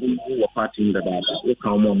understand who party in the data. We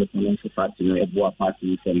come on the financial party, a board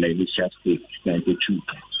party from the initial state 92.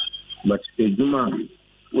 But the Juma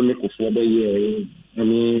only for the year,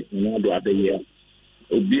 any other year.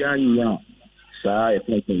 Obianya, sir, a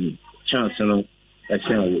chance, a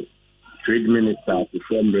trade minister to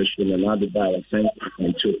form relation and other by a cent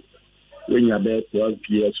and two. When you're there 12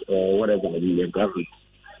 years or whatever in the government.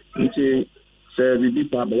 So we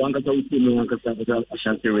did have one that we put on a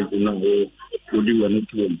shanty region now, we do an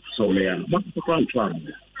interim. So, what's the front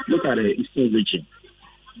one? Look at the Eastern region.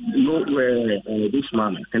 Nowhere this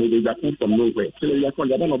man can be that come from nowhere. So, we are going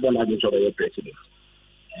to have a president.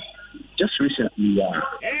 Just recently,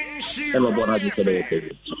 I'm about to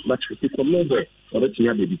president. But from nowhere, or it's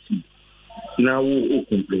near the DC. Now, we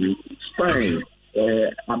complain. Fine.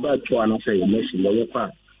 About to answer your message, lower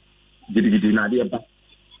part. Did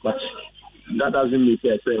but that doesn't mean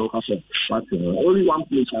say okay, but only one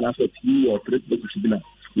place and after 2 or 3 places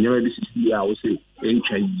you know this is I would say in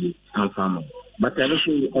China and farmer. But I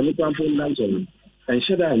also only one point answer and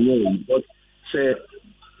should I know but say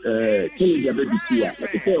can you get baby here so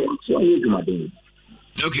I need my day.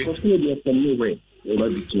 Okay. So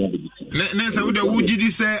would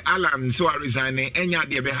you say Alan so I resign any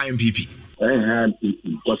idea behind PP?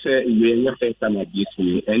 Because you are first time at this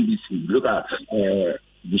NDC. Look at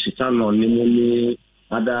Bushitan on Nimoni,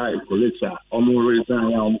 other colleagues are almost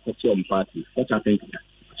resigning on party. What I think.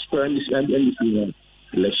 So NDC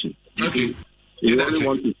election. Okay. You only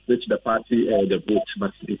want to switch the party, the vote,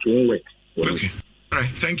 but it won't work. Okay. All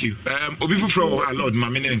right. Thank you. Obifu from Lord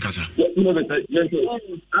Mamine and Kasa.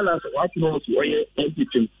 Alas, what you know to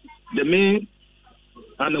NDC. The main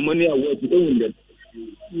and the money are worth it.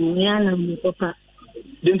 Yeah, Papa.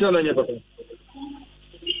 Didn't tell any Papa.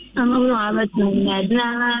 I'm not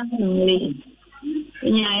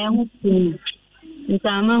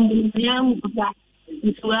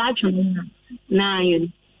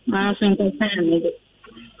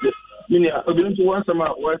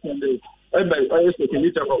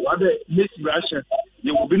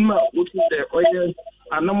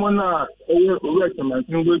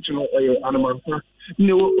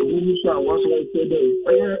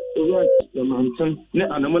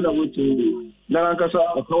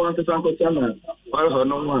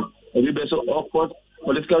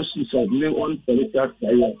political suicide, one political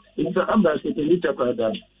career. It's an ambassador to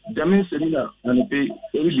Little Jamin Selina and pay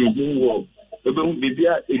every war. Maybe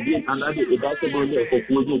again another basketball for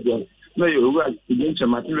Kujo. No, you're right. Against a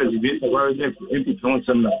material debate about MP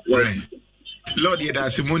Johnson. Right. Lord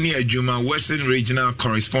Yadasimoni Ajuma, Western Regional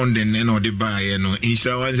Correspondent, and or the buy,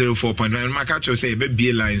 Insha 104.9. Makacho say,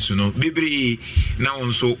 baby lines, Bibri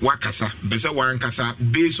now so Wakasa, Besa Wankasa,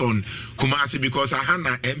 based on Kumasi because I had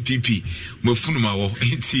an MPP, Mofunumao,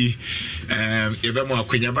 Iti, Ebemo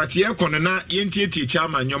Quenya, but here, Konana, Yenti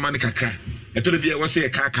Chairman, Yoman Kakra. I told you, I was a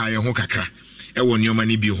Kaka, Kakra, I won your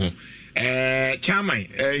money be home. Chairman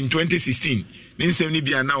in 2016, Ninsem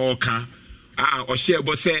Nibia now Oka, or share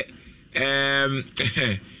Bosse. Ne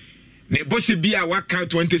bosse bia waka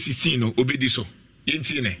 2016 obediso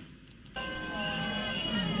yentine.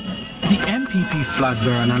 The MPP flag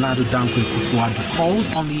bearer Nanado Dankwe Kufuor called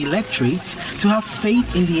on the electorates to have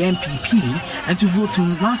faith in the MPP and to vote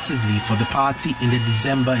massively for the party in the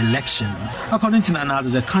December elections. According to Nanado,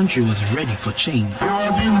 the country was ready for change. You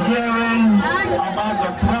have been hearing about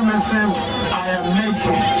the promises I am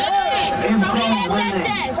making in front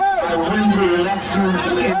winning. I win the election in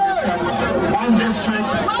December. One district,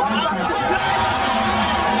 one country.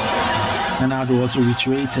 Nanado also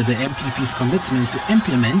reiterated the MPP's commitment to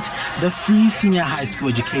implement the free senior high school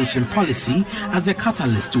education policy as a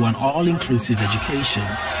catalyst to an all-inclusive education.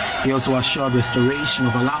 He also assured restoration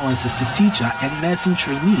of allowances to teacher and nursing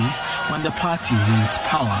trainees when the party wins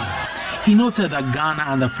power. He noted that Ghana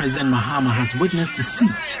under President Mahama has witnessed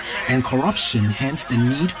deceit and corruption, hence the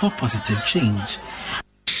need for positive change.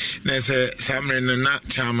 Samren na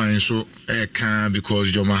chairman so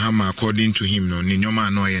because John Mahama, according to him, no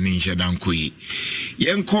Ninyoma no ye ni Dankwe.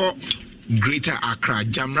 Yenko Greater Accra,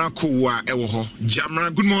 Jamra Kowa Ewoho.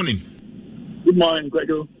 Jamra, good morning. Good morning,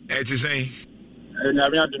 Gredo. It is saying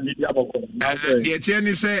the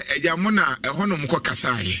attorney say Jamuna a honum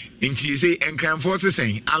Kokasai. Inti say enkranfo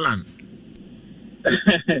saying Alan.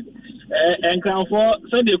 Enkranfo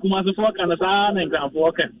so de Kumasi for kan sa na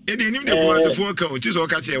enkranfo kan. E de nim de Kumasi for kan, which is o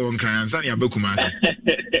ka che won kran sa na Kumasi.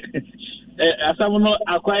 Asamono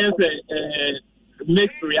acquire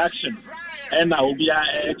mixed reaction and I will be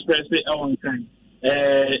express it on kan.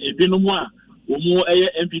 Ebinu mu a omo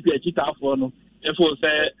MPP akita for no. Therefore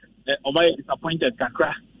say Omai disappointed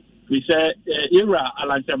kakra. We say era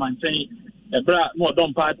Alan Chairman saying ebra no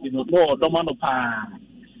don party no dom no pa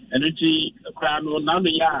enunti kra no na no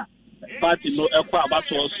ya party no ekwa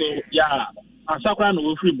abato so ya asakra no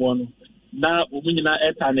ofri mo no na omunyina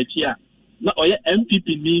eta na chi a na oye MPP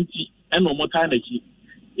ninti eno mota na chi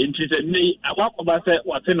enti se nei akwakoba se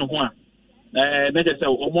wate no ho a na je se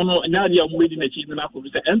omo no nya dia omo di na chi na ko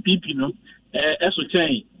se MPP no eso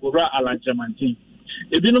chen ora alanchamantin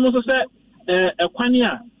ebi no so se ekwani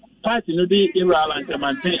a party no dey ira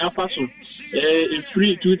alanchamantin afaso in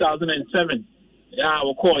 2007 ya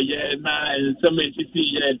we call ye na some city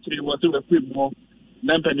ye 3 what we free more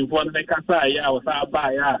na mpanimfo no kasa ya we sa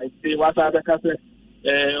ba ya e wa sa be kasa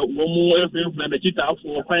wo mu every na chita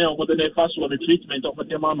afọ kwan o mo dey faso the treatment of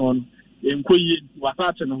the man on enkoyi wa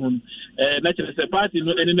sa te no ho na chere se party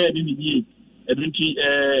no eni na eni ni edunti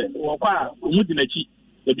wo kwa omu di na chi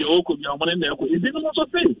e bi o ko bi o mo na ko e bi no so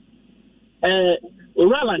say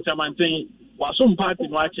Oral Chamantin was some party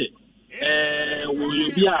no ache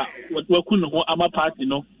will be a what couldn't go ama party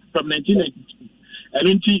no from 1992 and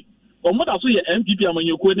unti omo da so ye MPP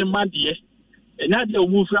amanyoko ne madie enya de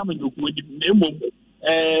omu fra amanyoko ni nemom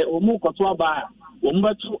omu koto aba omu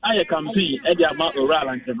batu aye campaign e de ama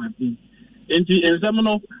Oral Chamantin enti ensem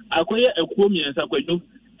no akoye ekuo miensa kwadwo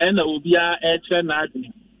na obi a etre na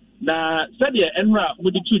ade na sade enra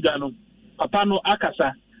mudi tuda no papa no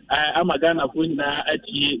akasa amagana ko nyina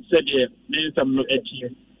atie sede nensam no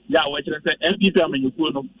atie ya wo kire se MPP amanyoko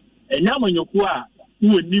no enya amanyoko a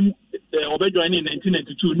wonim obejoin in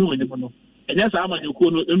 1992 no wonim no enya sa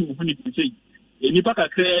amanyoko no enu hu ni tisi enipa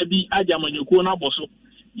kakra bi aja amanyoko no aboso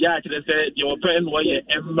ya kire se de ope no ye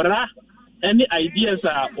emra any ideas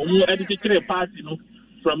a omo edit party no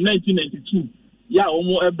from 1992 ya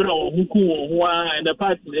omo ebra ohuku ho a and the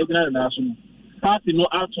party egna na so party no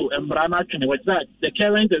ato embrana twene which that the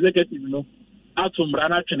current executive no ato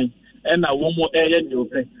embrana twene and na womo eye ni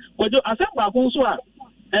ope kojo asamba ko so a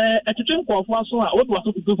etwetwe nkofo aso a odo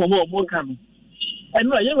aso tutu for more kan and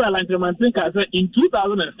no ye real Chamantin ka say in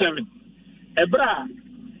 2007 ebra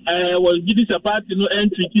was gidi sa party no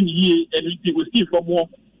entry kin ye and it was still for more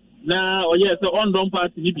na oye so on don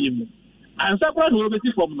party ni bi mu ansakwa no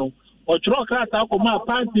obeti from no o chro krata ko ma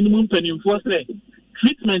party ni mu mpanimfo say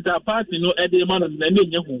treatment a party no man na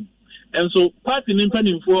nye ho and so party ni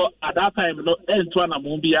mpanimfo at that time no ento na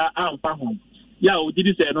mo bia amfa ho ya o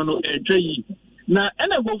didi say no entwe yi na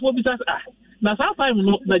ena gofo bi sa na sa time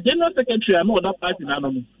no na general secretary na other party na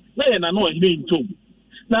no na ye na no hiri nto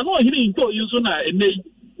na no hiri nto yuso na enei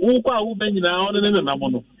wo kwa wo banyina ono ne na mo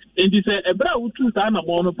no enti say ebra wo tu sa na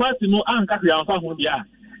mo no party no anka hia amfa ho dia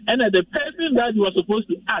and the person that you were supposed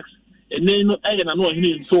to ask and then no na no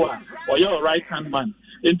hini nto a or your right hand man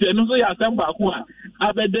enti eno so ya samba ko a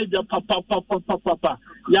abede ja papa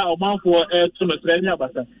ya o man for to no treni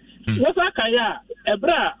abasa what aka ya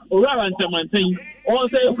ebra Oral Chamantin o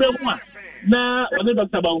say ebremu a na one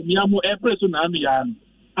Dr. Bawumiamu preso na anu ya no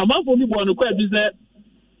amanfo ni bo no kwa bi se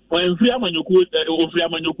o enfri amanyoko ofri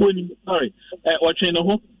amanyoko ni sorry o twen no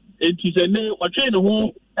ho enti se ne o twen no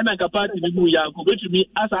ho na ka party ni mu ya ko betumi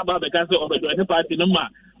asa ba be ka se obedo ne party no ma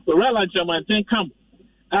Oral Chamantin camp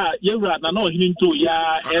yewra na no hini nto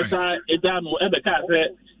ya esa no ebe ka se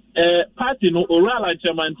party no Oral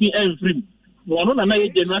Chamantin enfrim no na ye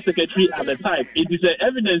general secretary at the time it is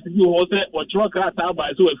evidence you ho se o chro krata ba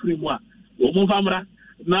so afrim mu a o mu famra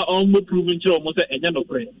na on mo prove nche o mo se enye no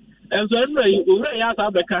pre and so anyway owura ya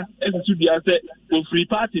asa be ka esu bia se o free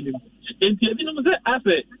party ni enti ebi no se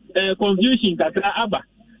ase confusion kakra aba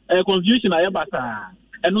confusion ayabasa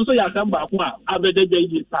and also ya samba ko a abedeje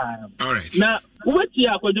yi pa na woti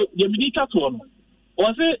akwajo ye midi twato no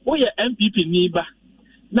o se wo ye MPP ni ba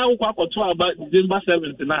na wo kwakoto aba December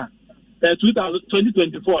 7th na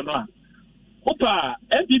 2024 no a opa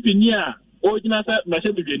MPP ni a o jina sa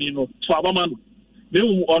mase bidwani no to abama no me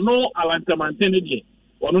ono Chamantin ni de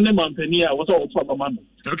ono ne mampani a wo so to abama no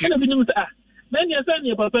na bi ni sa na ni asa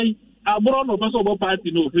ni papa yi abro no person obo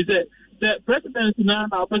party no fi say the president na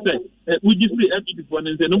person we give free MPP for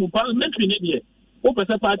nze no parliamentary ni de o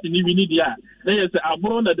person party ni we need ya na yes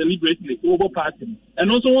abro na deliberately obo party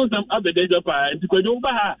and also want some abedejo pa ntikwajo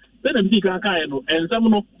ba ha se na mbi kan kan no ensam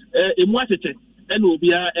no emu acheche and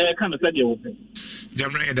obi a kan say de wo pe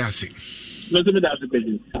Jamra Edasi.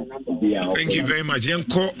 Thank you very much.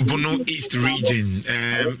 Yanko Bono East Region.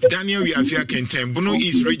 Daniel, we have here Kenten. Bono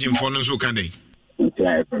East Region for no so can they?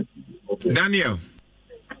 Daniel.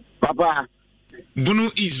 Papa.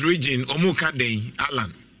 Bono East Region, Omuka Day,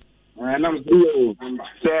 Alan.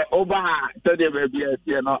 Say Obaha, study baby,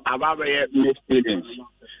 you know, about your students.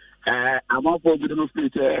 I'm up for the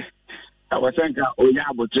future. I was thinking, oh,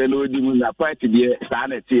 yeah, but tell you, the party, the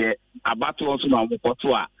sanity, about to also know what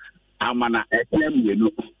amana ekem yenu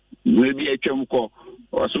maybe etwem ko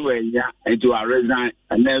also enya into a resign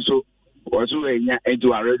and then so also enya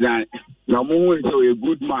into a resign na mo so a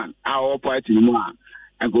good man our party mu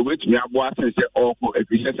and go bet me abo say all for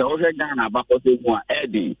efficient so we Ghana abakote mu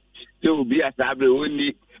edi so be asabe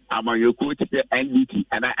only amanyoku ti NDT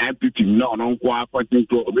and MPP no nko according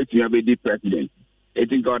to bet me be the president I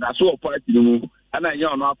think God so party mu and I no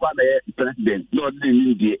akwa the president no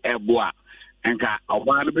need the ebo enka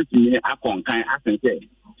oba no betumi akonkan asenke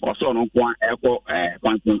also no kwa eko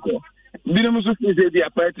kwantinko binom so fi say dia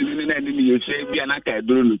party ni na ni you say bia na ka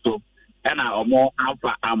eduru no to na omo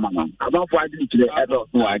alpha amano abafo adi kire edo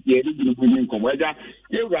so ake ni binom ni nkomo eja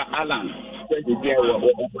Ewra Alan say dia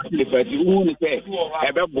wo the party who ni say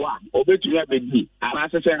ebeboa obetumi abedi ana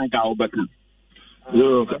sese nka obeka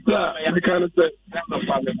yo kata ya kan say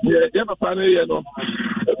ya papa ne ye no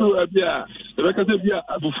edu bia ebeka say bia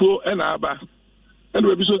abufo na aba and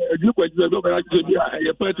we so you quite the go back to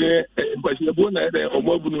your party question na e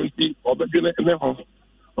omabunu nti obedwene ne ho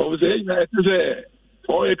o say na say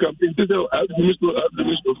o e campaign to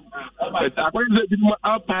administration but according to the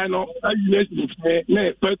alpine university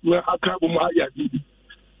na party na akabu ma ya di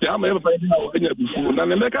ya ma e find out enya before na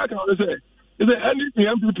me ka say is anything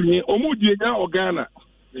MPP ni omudie nya organa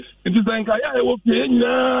it is like ya e wo pie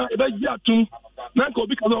nya e ba ji atun na ko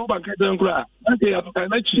bi ka so banka den kura na ke ya ta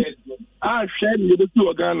na chi share ni de tu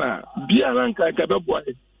organa bia na nka ka be boy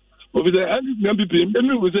o bi say anything MPP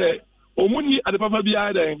me we say omuni adepapa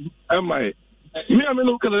bia den amai me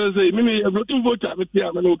no ka say me voting voter me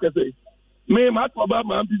tia me no ka say me ma to ba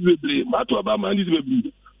ma MPP ma to ba ma ndis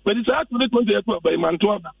bebi but it's actually 20 years by man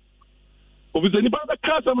to ba o bi say ni ba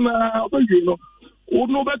ka sam na o yi no o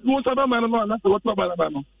no bet mo sa ba man no na so to ba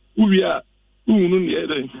no uwi a unu ni e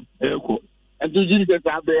den e ko and to Jesus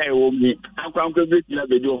have there me am go be na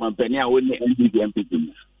be do man pani a woni MPP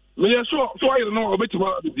me so I don't know obeti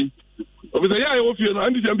ma be obeti ya e wo fie no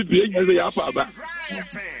MPP e nya say ya fa ba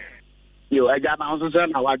yo I got na so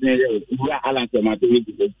na wa den ye ura Alan Temante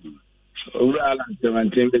be ura Alan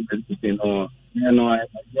Temante be no no e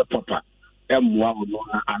papa e mo no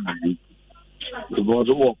anan because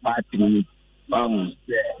wo party ni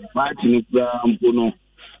party ni no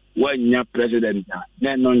wanya president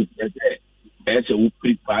na no as a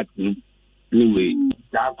free party anyway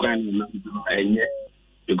that kind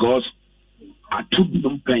because I took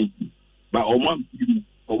them pain but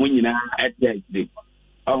nyina at that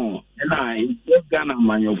and I Ghana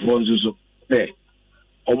man your phones so say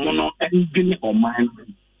omono engine o man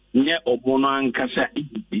nye omono ankasa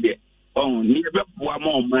ide ni be boa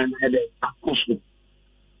mo man e de akoso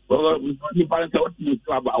ni parent what you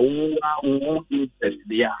talk about who interest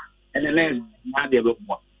there and then na de be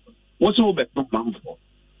boa what's all back to man for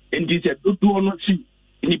and this do not see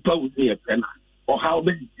any power here or how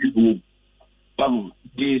many people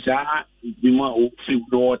these are the more free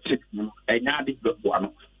water and now the one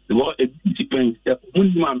the world depends that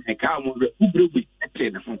minimum and come on the who will be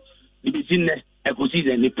it is in the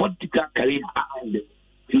ecosystem and the political career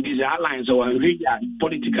in these alliance or really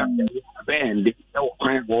political band they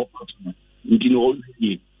kind of work you know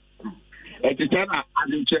at the time I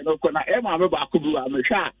said no kuna Emma me ba kubu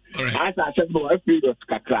amesha as I said no period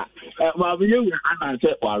kakra ma be you and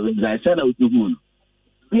say or I said no to who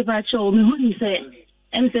me ba show me who you say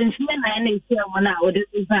em sense na na say one na o de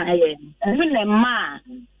san aye even the ma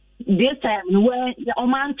this time where o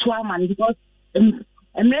man to man because em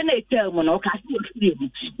na tell mo no ka see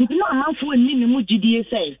you know amanfo ni mu gidie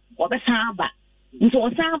say o be san ba nso o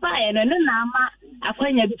san ba e no na ama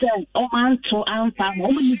akwanya bi say o man to anfa mo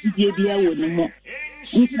ni gidie bia wo ni mo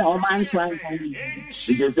nso o man to anfa ni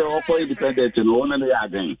because o ko independent no na ya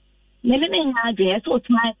gan ne nya gan so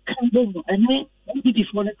try kan do ene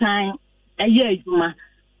before the time a year juma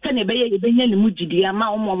kan e be ye be nya ni mu gidie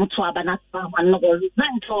ama o mo to aba na fa no go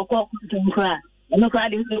resign to ko nkra no kra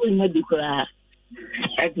de so nya bi kra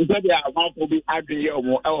and to say that amount will be adding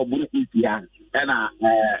our Burundi and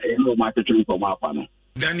my teaching from our panel.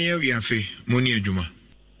 Daniel Yafe, Moni Juma.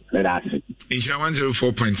 Let us in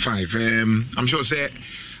 104.5. I'm sure say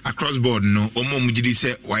across board no Omo Mujidi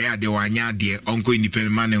say why de wanya de onko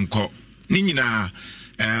independent man enko. Ninina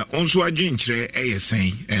onso adwen kire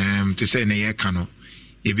eyesen to say na ye ka no.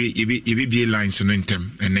 Ebi be lines no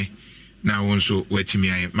ntem ene. Now also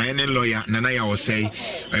wetimi aye my lawyer nana ya was say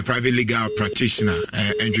a private legal practitioner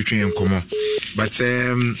entry and come on but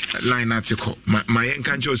line article my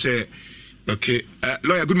enkancho say okay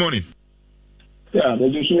lawyer good morning yeah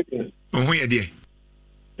they just make who you there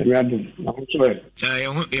all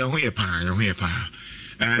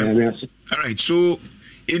right so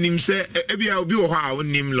enim se ebia obi wo ha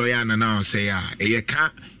onim lawyer na na say a e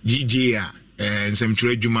ka GJ a nsem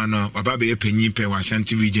twerɛ adwuma no baba be panyin pɛ wa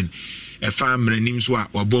Ashanti region e fa mranim so a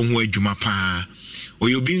wabɔ ho adwuma pa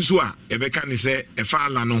oyobi nso a ebeka ne se e fa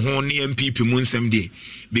ala no ho ne MPP mu nsem de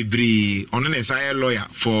bebre ono ne say lawyer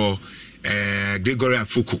for Gregory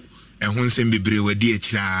Afuku ho nsem bebre wadi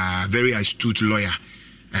akira very astute lawyer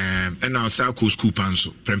and now Sako school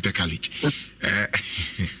panso Prempeh College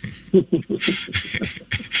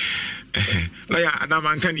lawyer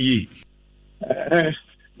anaman kan yi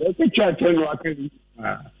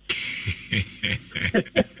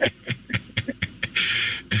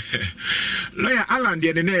lawyer Alan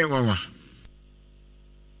de ne nwa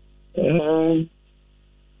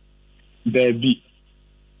baby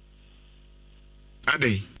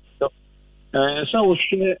ade so we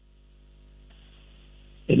share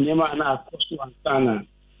enyema na akoso antana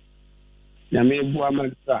na mebu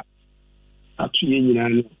amanta atu ye nyina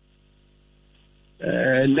no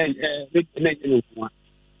ne kwa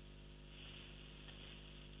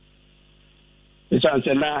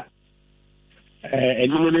esanse na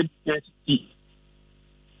enyema ne density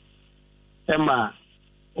ema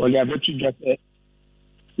oli abetu jate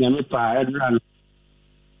nyame pa edran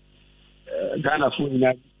Ghana fu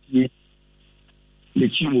ina le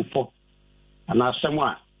chimu po ana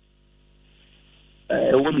semwa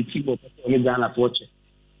woni tibo ko ni Ghana poche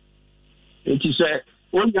enti se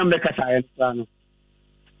onya mbekata ya no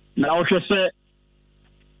na o hwese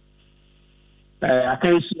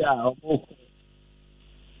akansi a oboko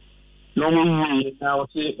no mu na o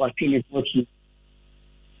se wa twini poche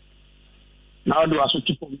na o do aso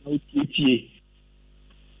tipo na tie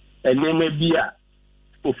enema bia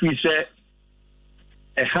ofi se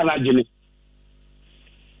hala jene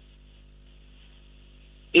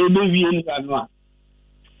ebe wie ni anwa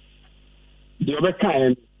de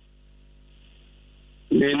obeka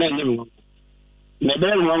ne na nyem na be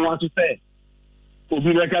nwa to say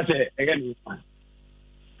obi beka say again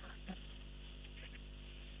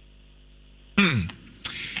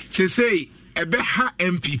say ebe ha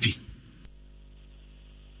MPP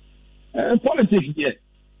politics yes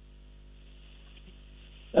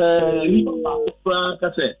ni ba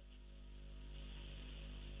ka say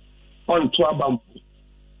on to abampu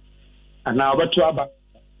ana abatu aba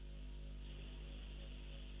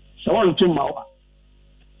so on to mawa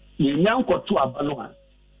ni nyankoto aba no a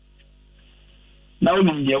na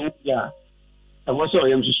oni yewu ya abo so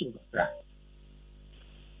yem susu ba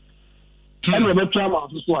ana abatu aba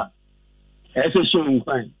so a ese so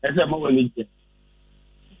nkwan ese ma woni je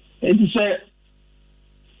enti se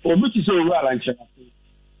obi ti so ru ala nche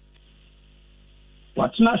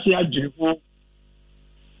watna se adwirefo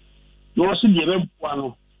no so de be bua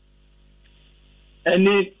no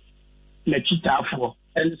ene na chitafo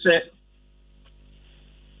ene se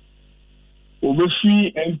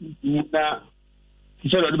obefi MPP na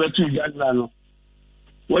se do be tu gagla no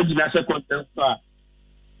wajina se contest a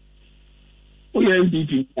o ye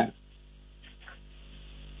MPP na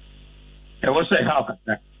e wo se how ka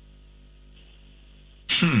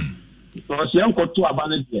so se an ko to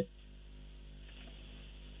abane de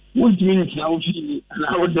what do you mean now fi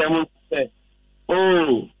na wo dem say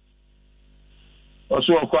oh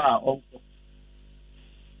also kwa o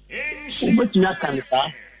but na kan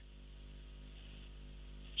ta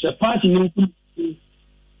se party ni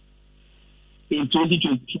in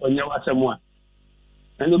 2022 nya wasemo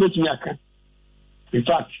and but na kan in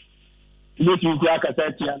fact let you go aka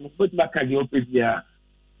tia no but na kan the opia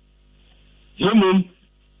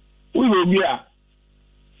we will be a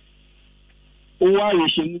why you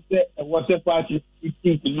should say a water party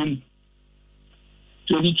 15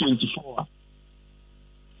 2024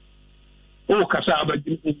 o kasa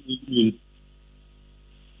abadi ni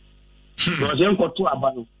so je nko to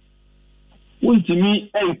abano wontimi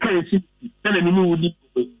enkansi tele ni wudi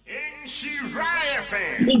Inshira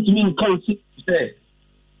FM wontimi enkansi say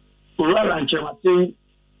ora nchema tin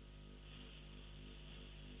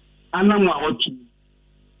anamwa otu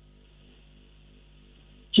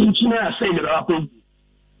chinchina say the rapper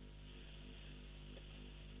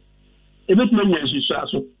ebet me nyansu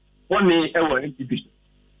so one ewo MPP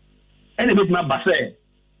ene bit ma base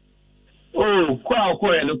oh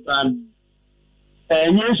kwa ya no plan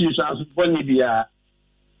nyansu so boni bia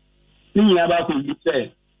ni ya ba ko bi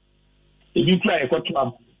say ebi kwa e ko to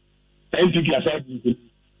am MPP aside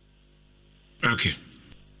okay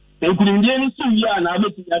enkundi ni si ya na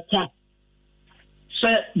abeti ya ka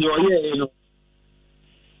say yo ye no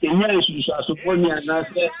nyansu so boni na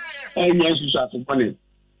say nyansu so boni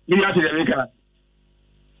mi ya ti de ka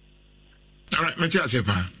all right me tia se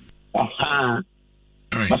pa aha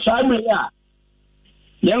all right masami ya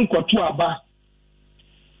Young Kotuaba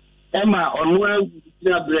Emma on where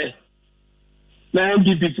Bre na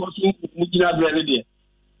MPP for some Mujina Bre.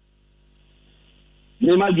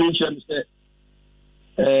 Nema Junction said,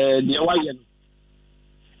 the Hawaiian,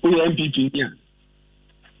 who MPP here.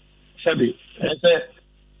 Sabi, I said,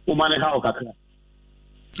 Woman, how Kakra.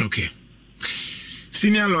 Okay.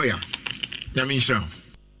 Senior lawyer, Yamisha.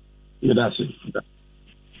 That's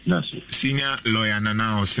it. Senior lawyer,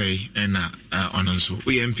 Nana, say, and Ononso,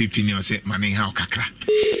 we MPP, near say, Manning, how Kakra.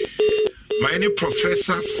 My name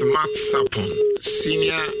Professor Smart Sapon,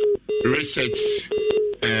 Senior Research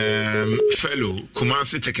Fellow,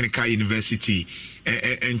 Kumasi Technical University,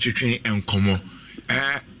 and Komo.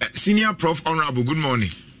 Senior Prof. Honorable, good morning.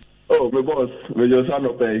 Oh, my boss, Major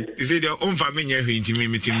Sanope. Is it your own family who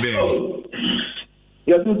intimidating there?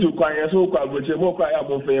 Yes, too quiet, so quiet, but you're more quiet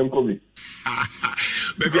about Fayam Kobe.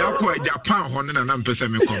 Maybe I'll call Japan,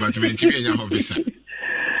 100% but to maintain your officer.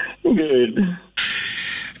 Good.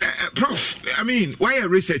 Prof, I mean, why a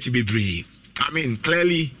research be brief? I mean,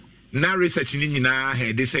 clearly, now research in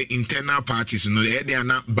they say internal parties, they are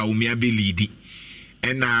not Baumia be leading.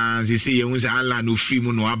 And as they say, you say, Allah no free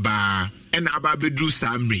mono aba, and Abba Bedru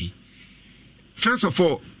Samri. First of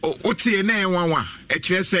all, what's your name?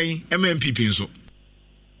 HSA MMPP. So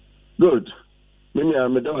good. Many are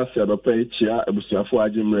Madame Sadope, Chia, Abusiafo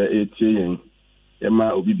Ajimre, 18, Emma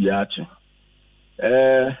Obibiache.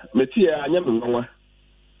 Metia, I never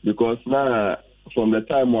because now, from the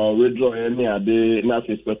time I withdraw any day, now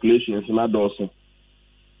speculations, not also.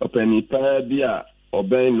 Open Ipa Bia,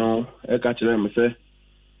 Obey no, I catch them, say.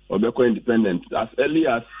 Obeko independent as early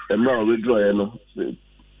as now withdraw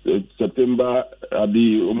September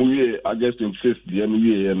August 25th the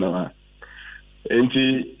year now. And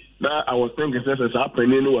now I was thinking as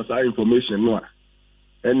happening was our information no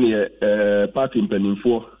any party penning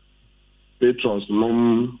for patrons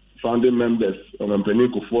founding members on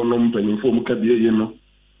penning for penning for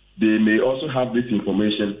they may also have this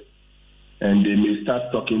information and they may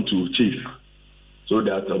start talking to chief so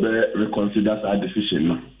that they reconsider our decision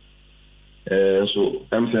now. So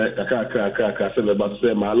I'm saying,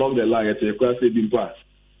 say my along the line, it's a class A pass.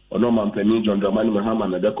 Or no man penny John Dramani Mahama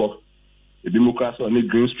and Ebeko, a Bimukras on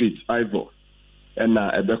Green Street, Ivor, and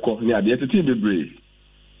Ebeko near the entity brave.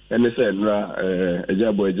 And they said, a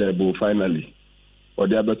jabo finally. Or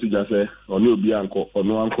the other to just say, or no Bianco, or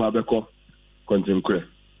no Uncle Abeko, contemporary.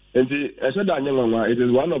 And I said, it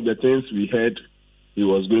is one of the things we heard he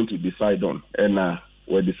was going to decide on, and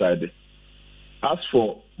we decided. As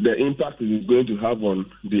for the impact it is going to have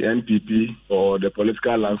on the NPP or the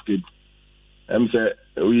political landscape, I'm saying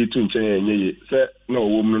we say no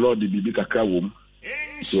woman not the BB Kakra womb,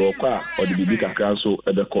 so or the BB Kakra so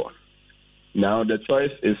at the court. Now the choice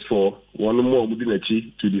is for one more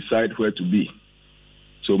Mudinachi to decide where to be.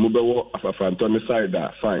 So Mubawo Afafantone side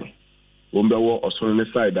are fine. Mumbawo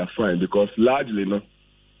Osone side are fine because largely no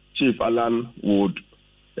Chief Alan would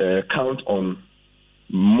count on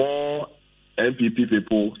more MPP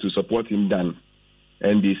people to support him than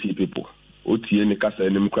NDC people. Otie ne kasa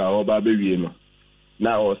enim kwa oba bewie no.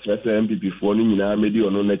 Na o stress MPP for ni nyina medi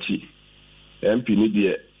ono na chi. MP ni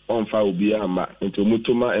de onfa obi ama into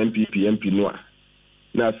mutoma MP no a.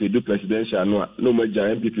 Na se do presidential no a. No maja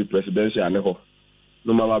MPP presidential ne ho.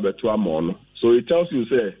 No ma ba beto amo no. So it tells you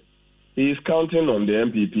say he is counting on the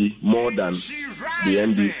MPP more than the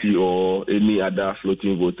NDC or any other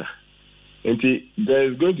floating voter. And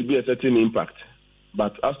there is going to be a certain impact,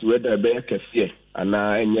 but as to whether be kesiye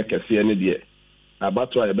ana enye kesiye ne de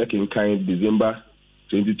abatwa e back in kind December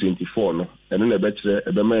 2024 no and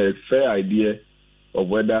then a fair idea of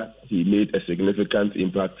whether he made a significant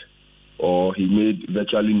impact or he made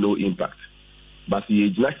virtually no impact. But the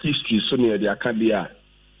age history so near the Acadia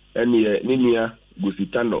and Ninia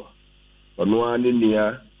Gusitano Onwa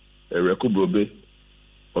Ninia Rekubrobe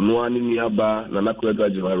Onwa Ninia Ba Nanakweda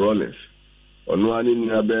Jiva Rollins Onwani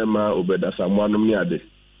Niabema Obeda Samwanum Niade,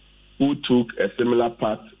 who took a similar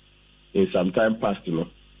path in some time past,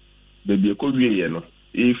 Baby Kobe,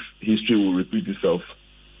 if history will repeat itself,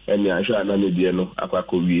 and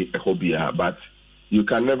but you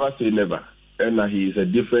can never say never. And he is a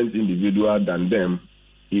different individual than them.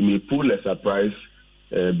 He may pull a surprise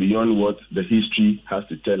beyond what the history has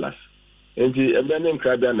to tell us. And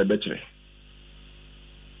the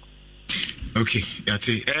okay, that's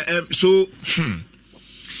it. So,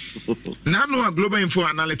 now no global info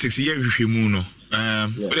analytics here with Muno.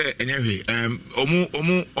 Anyway,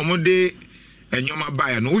 omo de enyoma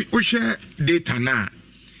buy no we share data now.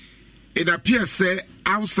 It appears say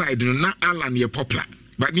outside na Alan ye popular,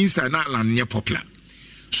 but inside na Alan ye popular.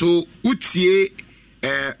 So utie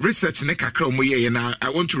research ne kakra omo ye na I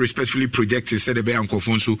want to respectfully project said the be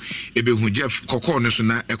ankofo so ebe hu Jeff kokko no so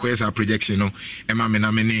na ekoyesa projection no e ma me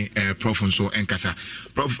na me ne prof so enkasa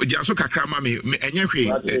prof janso kakra ma me enye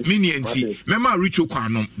hwe mini enti mema richo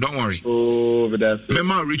kwanom don't worry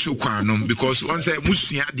mema richo kwanom because once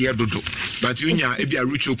musua de dodo but unya e bia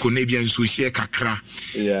richo ko na bia nso share kakra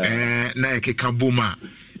na ekeka boma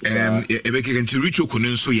ebeke nti richo ko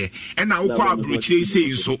nso ye e na wokọ abrochire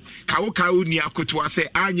sei nso kawo ni akoto ase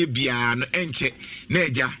anye bia no enche na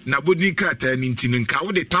eja na bodin krata ni nti nka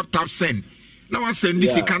wo de tap send na wa send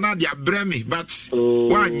this Canada bremi but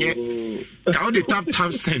wanye kawo de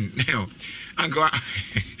tap send ango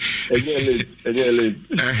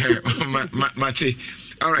mate.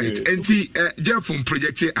 All right. Enti Jeff from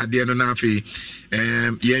project at the end na afi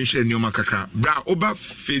yenhwe ni omakakra bra oba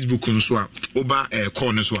Facebook nso a oba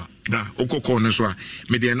call nso a bra okoko nso a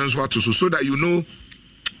me de nso ato so that you know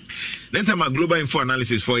then time a global info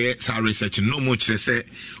analysis for your research no more say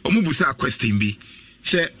omubusa question bi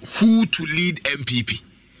say who to lead MPP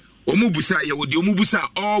omubusa ye wo de omubusa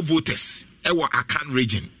all voters e wo Akan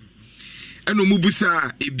region and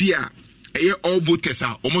omubusa ebia all voters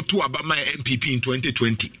are omoto abama MPP in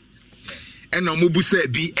 2020 and omobusa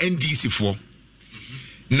bi NDC for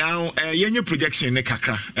now yenye projection ne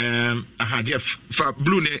kakra Jeff for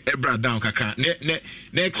blue ne ebra down kakra ne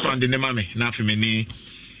expand ne mame na afeme ne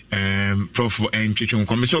prof twetwe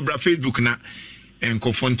nkom so bra Facebook na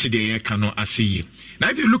enkofonti de kano asiye.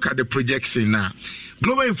 Now if you look at the projection now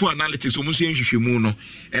global info analytics omuso yenhwehwemu no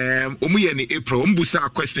omuye ne April ombusa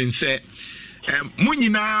question say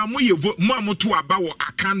munyina moye mo amoto aba wo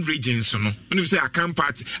Akan regions no when say Akan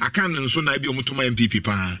party Akan nso na bi omoto ma MPP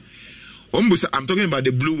pa ombusa. I'm talking about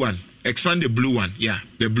the blue one, expand the blue one,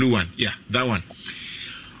 the blue one, that one.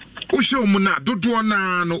 Usho muna dodo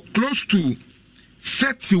na no close to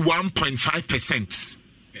 31.5%.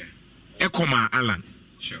 Ekoma Alan.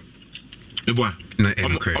 Sure. Eboa.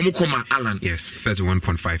 Omukoma Alan. Yes,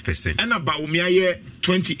 31.5%. And about Umiaye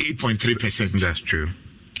 28.3%. That's true.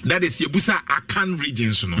 That is Yebusa Akan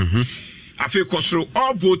regions no. I feel control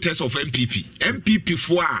all voters of MPP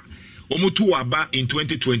for Omutu Aba in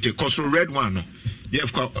 2020 control red one no. You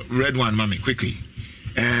have got red one mommy quickly.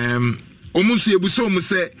 Omusu Yebusa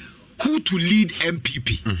say who to lead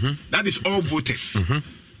MPP. That is all voters.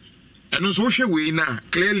 And also we now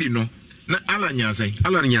clearly no na Alan say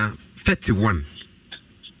Alan 31.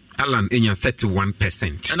 Alan enya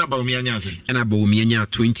 31%. And about me say and about me enya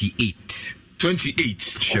 28. 28.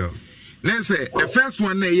 Sure. Then say the first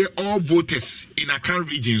one na all voters in Akan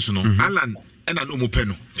regions no. Alan and an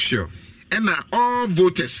omupeno. Sure. And all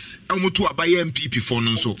voters omutu abaye MPP for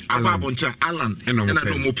no so ababoncha Alan and an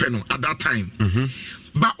omupeno at that time.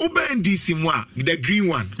 But over NDC mwa the green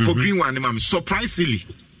one for green one ma'am surprisingly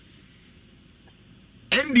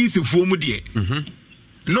NDC for mu de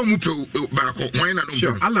no mu back why na no.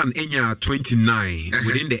 Sure. Alan enya 29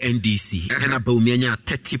 within the NDC and Baumia enya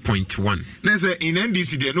 30.1. Na say in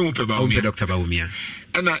NDC there no mu pe Baumia Dr. Baumia.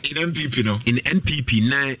 And in MPP no. In NPP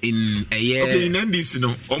na in a year. Okay, in NDC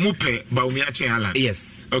no omu pe Baumia che Alan.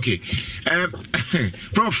 Yes. Okay.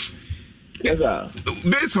 Prof. Yes, sir.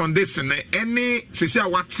 Based on this any say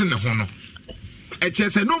what's in the hono. E che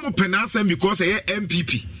say no mu pe na asem because e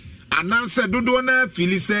MPP. And answer dodo na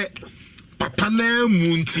feel say papa na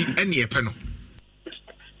munti ene epe no.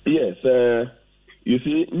 Yes, you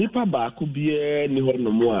see nipa ba ku bia ni ho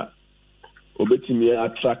no mo a obetimi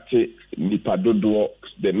attract nipa dodo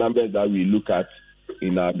the numbers that we look at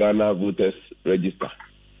in our Ghana voters register.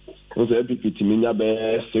 So MPP timinya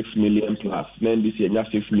be 6 million plus, then this year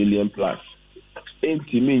 6 million plus.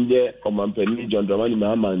 Entimi nye omampani John Dramani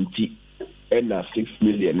Mahama nti ena 6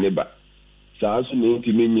 million neba. Sa asu ni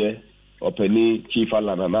entimi nye openi Chief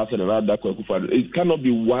Alan and another Kwekufado. It cannot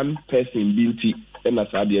be one person binti ena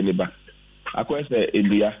saadi neba. Akwese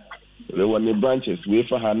India, there were the branches. We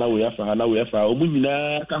for Hana, we have for Hana, we have for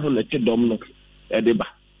Omuna Kahonete Domino Edeba.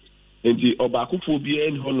 Enti Obakuphobia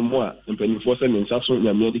and Honomoa and Pennyforsen and Sasson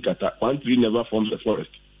Yamedicata. 1 tree never forms a forest.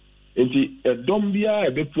 Enti a Dombia,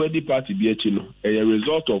 a Bepuedi party Biachino, a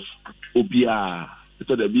result of Obia,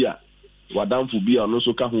 the Bia, Wadam Fubia, and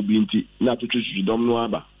also Kahu Binti, not to choose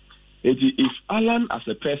Domnoaba. Enti if Alan as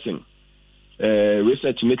a person,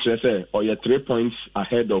 research nature say, or you're 3 points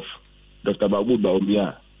ahead of Dr. Babu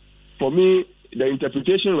Baumia. For me, the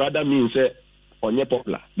interpretation rather means onye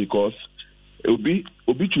popular because obi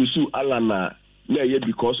chusu Alana na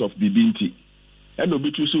because of Bibinti, and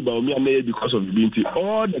obi chusu Baumia na because of Bibinti.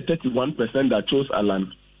 All the 31% that chose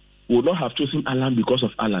Alan would not have chosen Alan because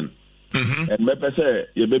of Alan. And Mepe say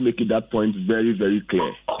you be making that point very, very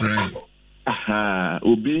clear. Right. aha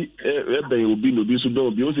obi ebe obi no bi so do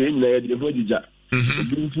obi o se nyina ye de ho dija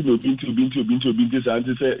obi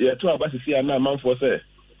santi say ye to abasisi ana manfo say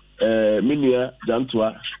Minia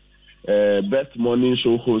Jantua, best morning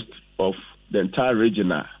show host of the entire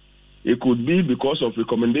region. It could be because of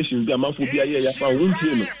recommendations. The amount of the year,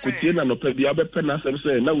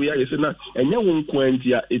 now we are saying, and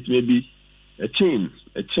it may be a chain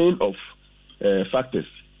of factors.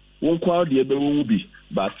 One quality will be,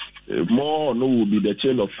 but more no will be the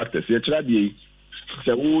chain of factors. You try the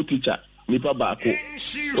teacher, Nipa Bako,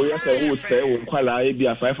 or yes, I would say, one quality be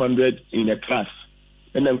a 500 in a class.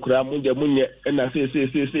 And then kura munye and I say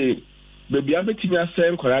baby abetinya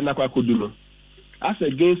say kura na kwa koduno as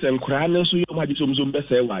against kura na so yom hadi somzom be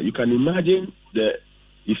say wa you can imagine the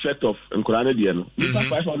effect of kura na de no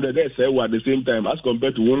 500 there say wa at the same time as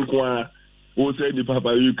compared to one kwa who say the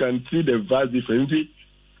papa you can see the vast difference.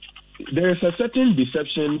 There is a certain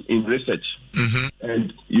deception in research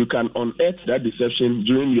and you can unearth that deception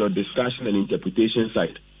during your discussion and interpretation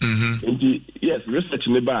side. Yes, research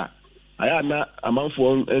never I am not among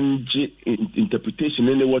for interpretation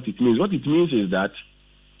in what it means. What it means is that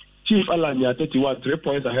Chief Alanya 31 3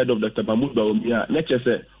 points ahead of Dr. Mahmoud Bawumia. Let's just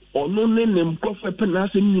say, put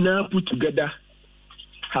together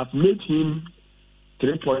have made him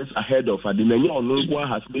 3 points ahead of Adinanya Onongwa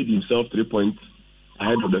has made himself 3 points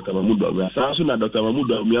ahead of Dr. Mahmoud Bawumia. So now Dr. Mahmoud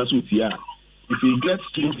Bawumia if he gets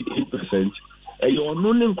 28%. Your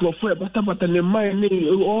non croffer, but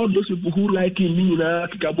all those people who like him,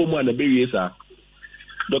 Kikabomo and the babies are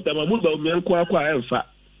Dr. Mahmoud Bawumia Kwa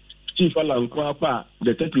Chief Alan Kwapa,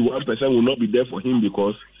 the 31% will not be there for him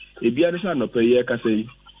because if you understand no pay year, say,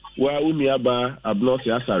 well, Umiaba Abnos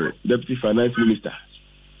Yasare, Deputy Finance Minister,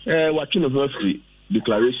 watching of free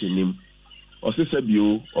declaration him, or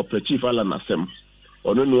Sisabio, or Chief Alan Asem,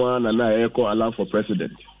 or no one and I echo allow for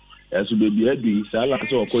president. As we be ready, Salah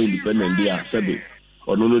so independent there, Sabe,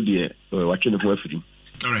 or no dear, watching of free.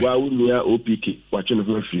 While we are OPK, watching of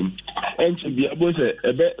free. And to be able to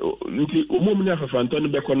a bit, Umumina for Antoni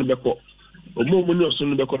Becon Beco, Umumina of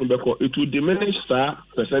Sun Becon Beco, it will diminish that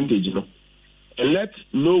percentage, you know. And let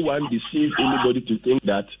no one deceive anybody to think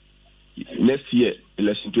that next year,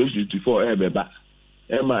 election 2024, Emma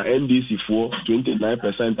NDC for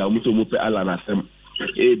 29%, Amutomupe Alan Asem.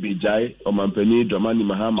 ABJ or Mampeni Domani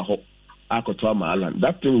Mahama Akotwama Alan.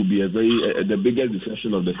 That thing will be a very the biggest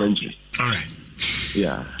deception of the century. All right.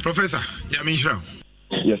 Yeah. Professor Yamin Shrow.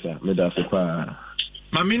 Yes, sir.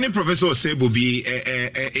 My mini professor Sebo be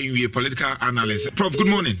a political analyst. Prof, good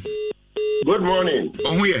morning. Good morning.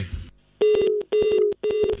 Oh, here.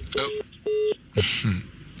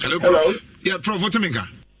 Hello, Prof. Hello. Yeah, Prof, what's your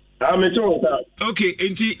okay,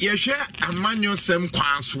 enti yehwe amanyo sem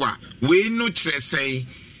kwanswa we no kyerese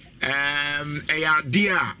ade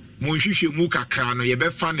a monhwehwe mu kakra no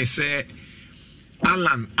yebefa ne se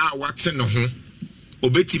Alan a wate no ho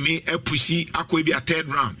obetimi apusi akwa bi a third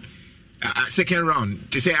round second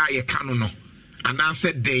round to say aye kanu no ana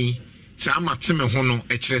se den sa amate me ho no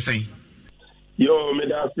kyerese yo me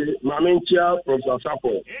da se mamentia Professor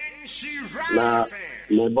Sapo na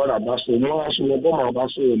me bora baso no aso me boma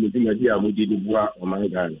baso me dimadi amudi dibua o my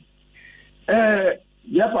God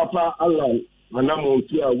ya papa Alan manamo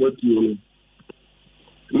tu a watu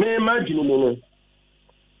no me imagine mo no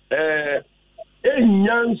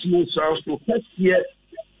enyansu so kese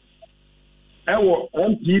ewo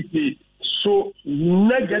MPP so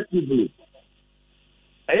negatively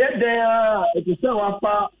there it is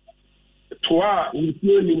wafa toa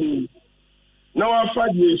ntieni na wafa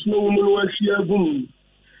de snow mu no ahia gum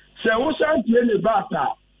se wo santie ne bata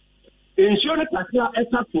ensure ne kakra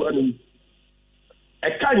etato ani e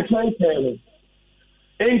kan kan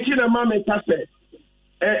enti na ma me kase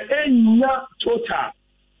enya total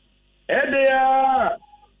there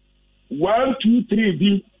 1 2 3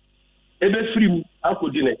 bi ebe free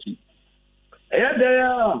akodi naki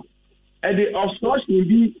there and the obstruction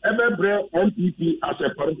be ever bring MPP as a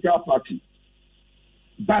political party.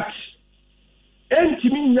 But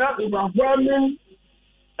NTM overwhelming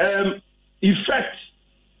effect,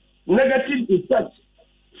 negative effect,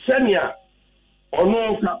 senior or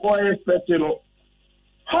no or expecting.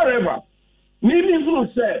 However, maybe who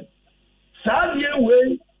said, Sadia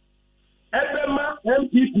way, Ebema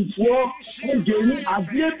MPP for gaining a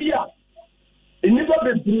beer. In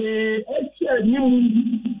never be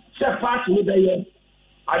a party with the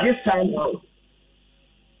at this time now.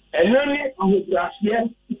 And only on the last year,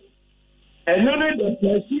 and only the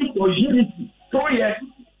perceived for unity. So, yes,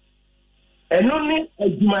 and only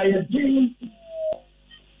as my dream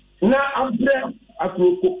now after I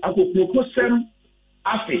could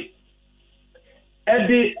Afi. And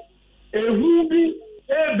the who be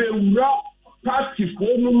ebe party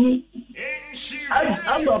for me.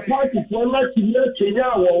 I'm a party for my Kenya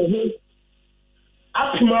or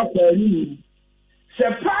Apima for me. Se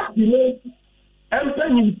party no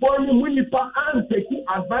empany for me munipa and taking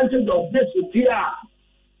advantage of this here.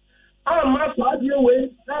 I'm not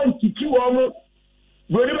way and kiki woman.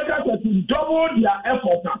 But to double their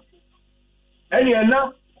effort. And you're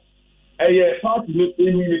not a party.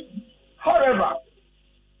 However,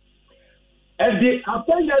 as the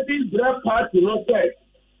appointed draft party no said,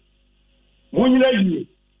 Munyi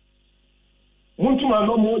Muntuma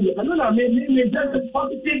no more. I don't know, maybe just a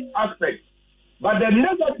positive aspect. But the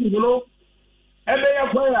negative,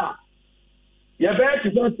 every player, you're better to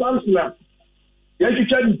say Chancellor. You have to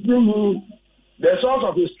try to bring the source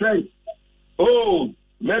of his strength. Oh,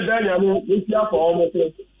 maybe I know this year for almost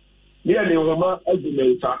nearly Roma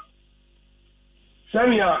Edulator.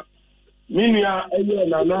 Samia, Minia,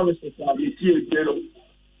 and analysis of the TLO.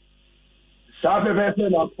 South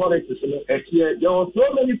of politics, there were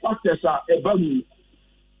so many factors above me.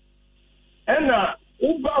 And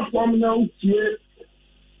Uber from now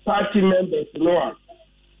party members, no.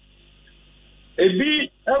 A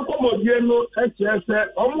be Elcomodiano, HSS,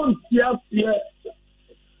 almost here,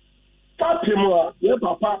 Fatima, your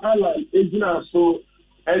papa ally, Agina, so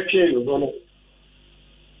HSS,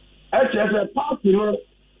 HSS, Fatima,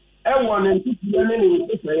 everyone in 2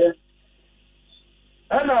 million.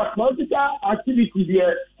 And our political activity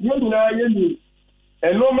there, you know,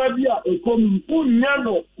 and normally a come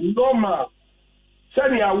normal.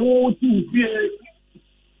 Send a war to be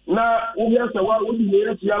now. We have to what we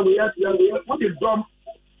have what is done.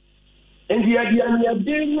 And the idea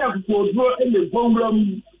being to go in the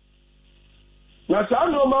program. Now,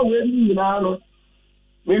 some normal way now.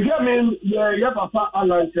 We have your papa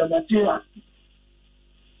alliance and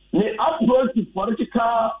the approach to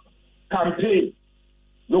political campaign.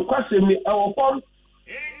 No question me our form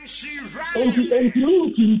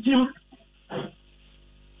team.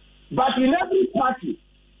 But in every party,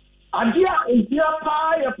 and here is their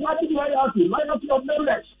party loyalty of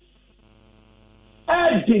members.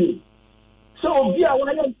 Everything. So we are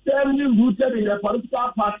firmly rooted in a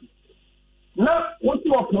political party. Now, what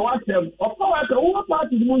you approach them, of course, all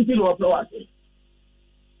parties won't do approach them.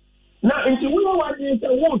 Now, if you want to say,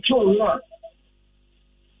 won't show one.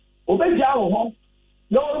 Obey Jao.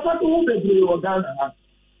 No, what do they do or dance?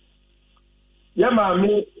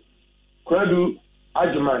 Yamami, Cradu,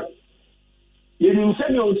 Ajamai. You didn't say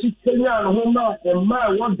you sit Kenya and Homa and my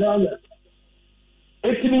 $1.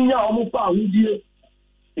 18 years almost with you.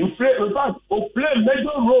 In fact, or play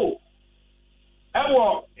major role.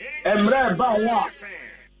 Ewo, Emre Baya,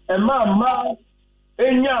 and my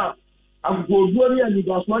Enya, and Goldoni and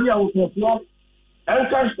Gaswani out of floor, and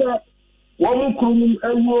Castor, Woman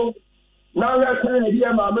and now we're telling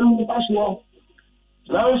you, my member password.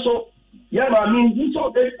 Now, so, I mean, so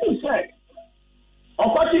they say, of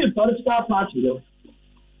course, it's political party, though.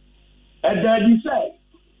 And then you say,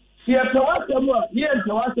 see, if you want them, yes,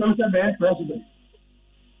 you want them to be president.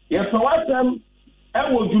 If you want them,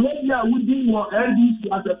 and would you let me out with you or NDC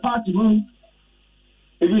as a party room?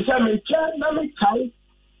 If you say, me, chair, let me type,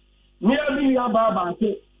 me, Baba,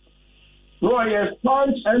 no, yes,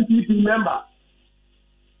 punch NPP member.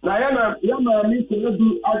 Now, Yama, me to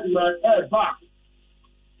do argument back.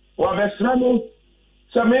 Or the Sramo,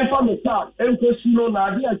 some from the top, and Cosino,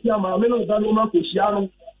 Nadia, Yama, Melo, Danoma, Cosiano.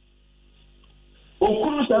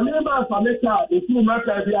 Okuru, the member of Ameta, the two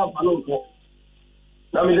matters we have Palonco.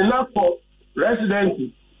 Now, we did not for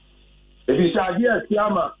residency. If you shall hear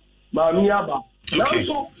Yama, Mamiaba. Now,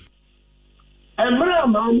 so, and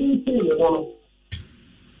Mami,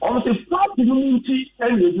 on the top community,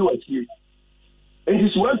 and you do achieve. And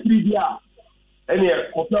this one 3 years, and you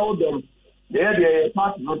compare them, they're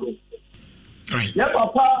party model. Right. Yeah,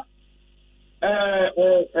 Papa,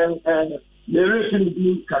 the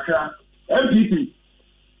refugee Kaka, MPP.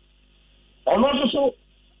 On also,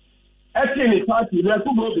 any party,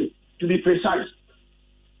 Rekubobe, to be precise.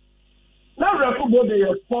 Now, Rekubobe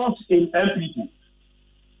is forced in MPP.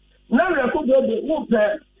 Now, Rekubobe will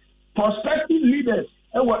pay prospective leaders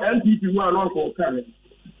over MPP who are not for current.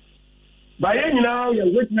 By any now,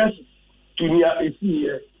 your witness to me is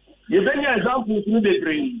here. You bring examples to the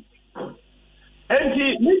brain. And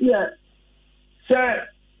the media said,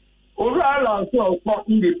 overall, also for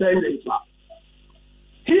independence.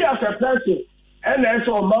 He as a person, and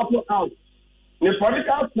also market out the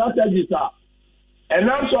political strategies are, and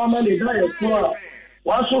now so many guys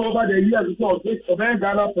once over the years before the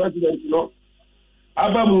Ghana president,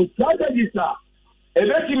 about strategies are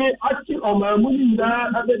eventually acting on my money now,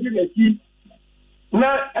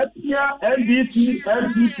 na etia NDC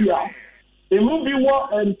NPP a movie war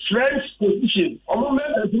entrenched position.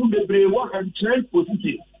 Members who be war entrenched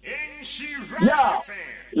position. Yeah,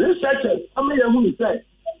 researchers. I mean, who said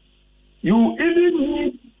you even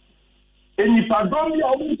need any pardon me. I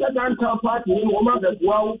will say that party in woman that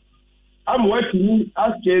wow. I'm working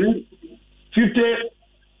as Jerry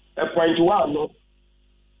 50.1 no.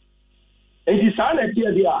 And the silent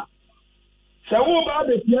here there. So about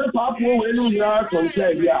the young people when we are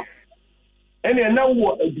concerned here. And then now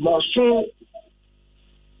what a demonstration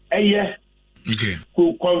okay.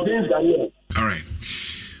 To convince Daniel. All right.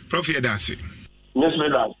 Prof. That's it. Yes,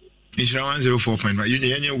 madam. It's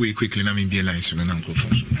 104.5. You way quickly. I mean, be a line soon. I'm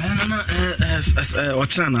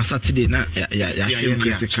on Saturday. Na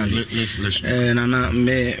critically.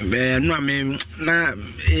 Na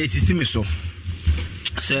it's so.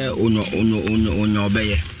 Say onyo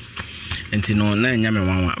obeye. And no na nyame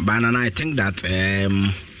wanwa. But I think that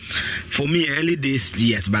for me early days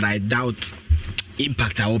yet, but I doubt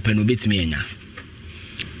impact I open a bit me enya.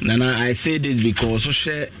 Nana, I say this because so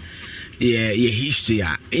share history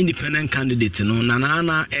independent candidate no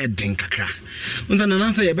nana edin kakra. Unza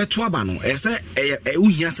nana say beto aba no e say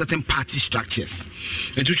we hear certain party structures.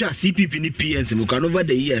 And to CPP ni PNC we can over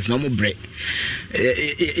the years no mo break.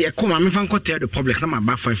 E come am fan tell the public na ma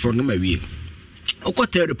ba 5 for no ma wie.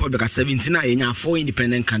 Okotel Republic at 17 na 4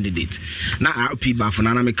 independent candidates. Na RP bafo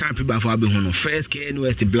na me kan RP bafo abehu no first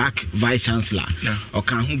KNUST black vice chancellor. O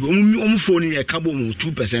kan hu omu phone ni e kabo mu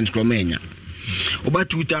 2% kromenya. Oba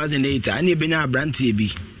 2008 ani benya abrantie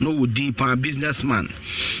bi no wo deep businessman.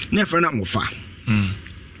 Na friend amofa.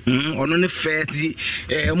 On the first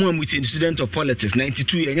student of politics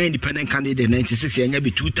 92 independent candidate 96 year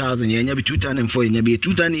be 2000 year be 2004 year be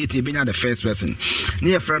 2008 being the first person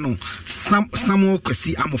near friend some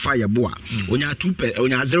kwasi amofa yeboa onya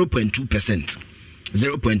 0.2%.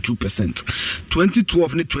 0.2%.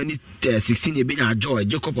 2012 ni 2016 e benya joy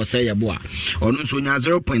Jacob Osayeboa ono so nya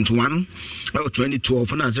 0.1 or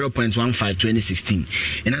 2012 na 0.15 2016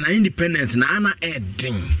 and an independent na ana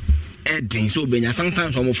edding so benya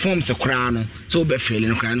sometimes we form se kra no so be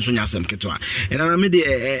failing kra no so nya sam ketwa and ana me de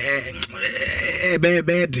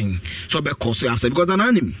bedding so be cause after because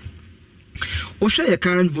ananim o share your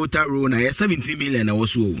current voter roll na 17 million na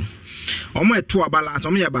woso omo eto abala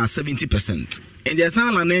omo ya ba 70%. And there's a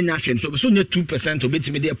land in Nation, so only 2% of it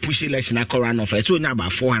may push election at Koran of so only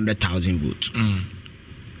about 400,000 votes.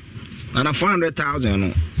 And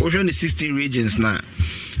 400,000, only 16 regions now.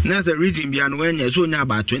 There's a region beyond when there's only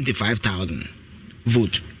about 25,000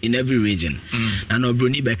 votes in every region. And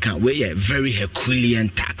Bruni Becca, where a very Herculean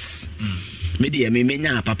tax. Media may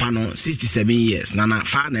menya papa no 67 years, Nana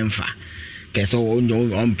far and far. So on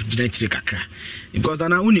kakra because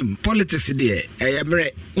ana unim politics there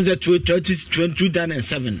emre unza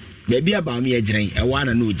 2007 baby about me agran e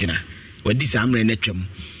wana no gina we this amre netwam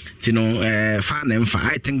tino fa na mfa.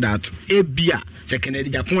 I think that ebia secondary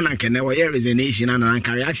Japan and can never resignation and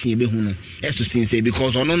reaction be hu no eso since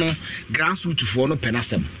because ono no grassroots for no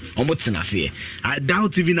penasem omotina say I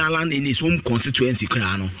doubt even Alan in his home constituency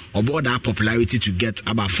kra no about that popularity to get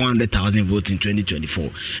about 400,000 votes in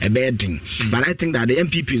 2024 a bad thing. But I think that the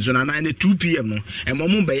MPP so na 2 p.m. no e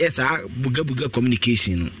momo be yes buga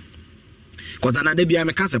communication because another be am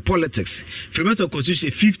case politics from constitution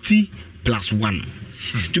 50+1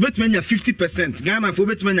 to bet many 50%. Ghana for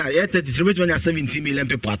bet many 33 bet many 17 million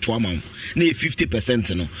people at 2 months. Na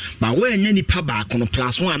 50% no. But when any paba kono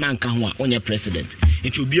 +1 anka ho on your president.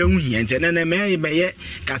 It will be a hu and na me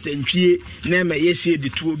kasentwie na me ye share the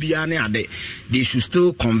two bia na ade. They should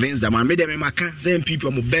still convince them and make them maka same people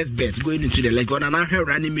mo best bet going into the like on na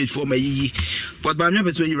running mate for me. But by me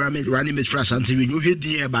person you running mate for Ashanti we no head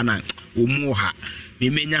here bana omo ha.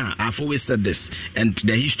 Menya, I've always said this, and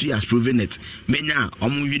the history has proven it. Menya,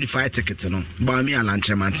 unified tickets, no. By me, a lunch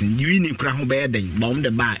mountain. You need crown bedding, bomb the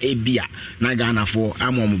bar, a beer, Nagana for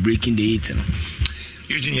I'm breaking the 8.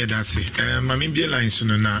 Eugene Yadasi, Mammy be line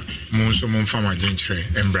soon na Monso Monfama Gentry,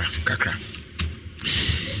 Embra, Kakra.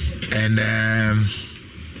 And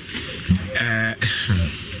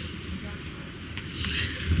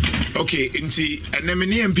okay, inti, and then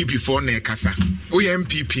many MPP for ne Casa. We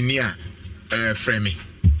MPP near. Frame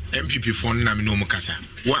MPP phone na me no mukasa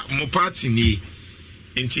wa mo party ni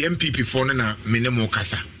enti MPP phone na me ne mo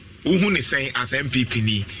kasa uhu ne sen as MPP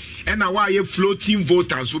ni e na wa ye floating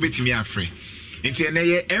voters wo betimi afre enti ene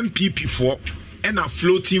ye MPP for e na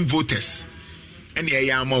floating voters ene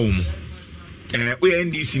ye ama wo mu we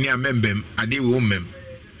NDC ni amembem ade wo mem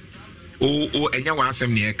o enya wa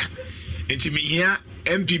asem ne eka enti me hia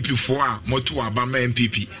MPP for moto abama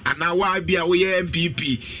MPP and now why be a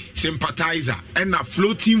MPP sympathizer and a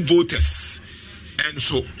floating voters and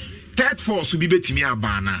so third force will be betimi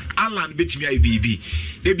abana Alan betimi IBB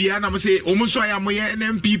they be na say almost I am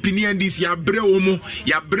MPP ni and this ya bre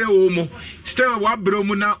omo still wa bre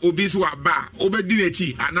omo na obi so aba obedi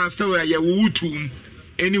nechi and still ya wutum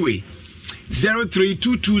anyway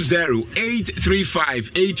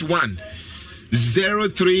 03220-835-81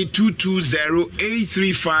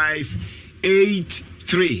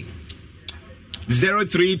 03220-835-83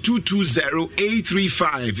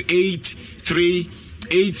 03220-835-83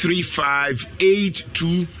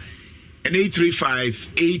 835-82 and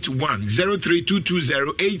 835-81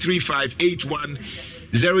 03220-835-81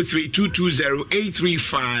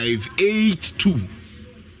 03220-835-82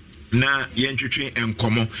 na yentwetwe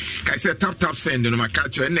enkomo kai say tap send no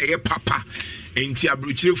makacho na ye papa enti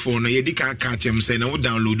abrochire phone no ye di ka chem say na wo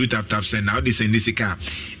download tap send na wo dey send sika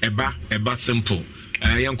eba simple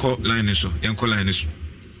yenko line so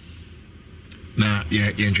na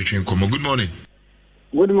yentwetwe enkomo. Good morning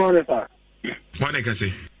sir. Morning ka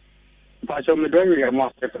say Pacho me do we am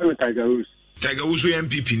after Tiger Woods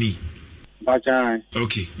MPP ni Pacha.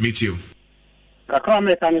 Okay, meet you kakra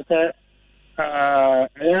me kan say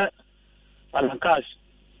Alakash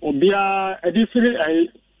obia edifiri ai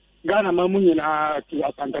Ghana mamu nyina ti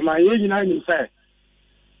asantama ye nyina ni say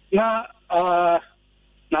na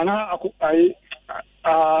nana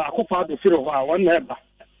akupa do firo ho a won na eba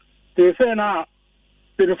te say na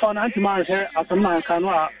telephone antima he asama kan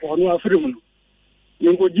wa onu afiri mu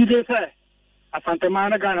no ngo jide say asantama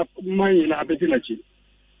na Ghana mamu nyina abedi na chi.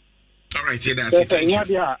 All right, yeah, that's it. Thank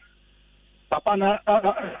you. Papa na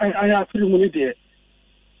aya afiri mu ni de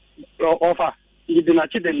offer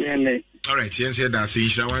all right, yes, that's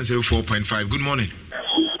Isha 104.5. Good morning.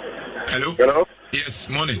 Hello? Yes,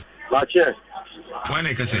 morning. Chair. Why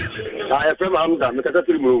not say? I am from Hamza,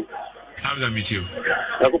 Hamza, meet you.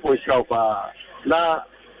 Now,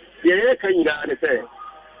 yeah, can you say?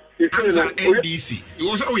 Hamza, NDC. It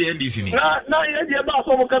was all NDC.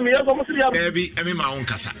 Baby, I mean my own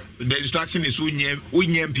casa. The instruction is we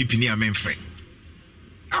MPP near Memphis.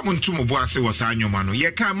 I want to boss was annual man. Ye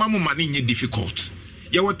can't mamu money difficult.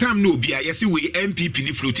 Your time no be I see we MPP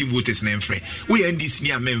ni floating voters name free. We end this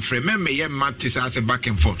near Memphis. Membe ye matis as a back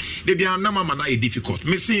and forth. They be an nama mana difficult.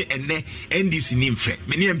 Me say ene NDC name free.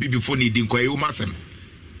 Many MPP for needing kwa you masem.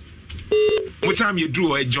 What time you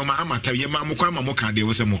drew a Joma Amata ye mamuka mamuka de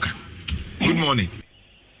was a muka. Good morning.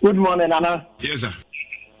 Good morning, Anna. Yes, sir.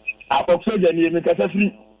 I prefer the name because I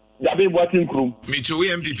free the big working room. Me too, we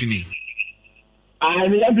MPP ni. I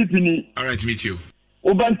am MPP. All right, meet you.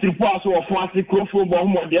 Oban tripo aso of Fancy Crofo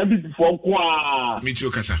Bomo, the MPP for Qua. Meet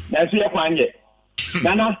you, Casa. That's your quanye.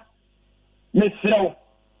 Nana, Miss Srow,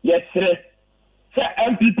 yes, sir. Sir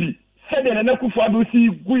MPP, said that Nakufa see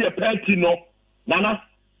we a petino. Nana,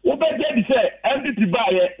 Oban Debbie said MPP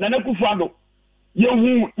buyer, Nanakufado.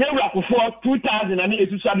 You for 2008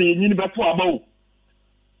 to Sunday in Universal Abo.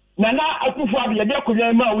 Nana, Akufa, the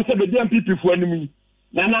Yakuya, we said the MPP for enemy.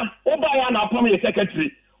 Nana, Obayana Pommy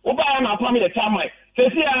secretary, Obayana Pommy chairman.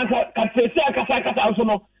 Kasa also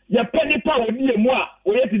no. Your penny power be more.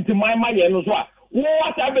 Wait into my money and so.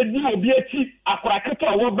 What I will do be a cheap. A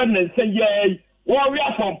cracker woman and say, yay. What we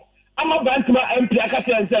are from? I'm a band to my MP. I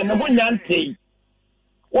can say, no one yanty.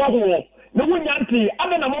 Oh, no one yanty. I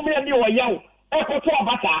don't know how you are young. Echo to a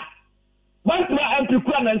bata. Band to my MP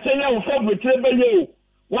crown and say, you will with you.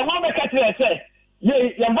 One other catcher say.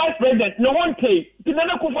 Yea, your vice president, no one take.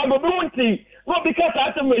 Pinana Kufa, no one take. Not because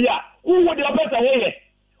I tell you, who would have better way?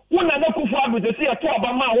 One another Kufa with the sea of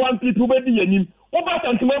Obama, one people will be in him. What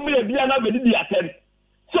and to me be another idiot.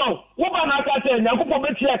 So, what about I say, Nakupa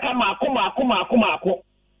Betia, come.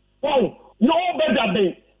 Oh, no better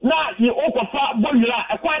be. Now, you offer far Bola,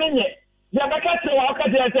 acquiring it. You have a catch or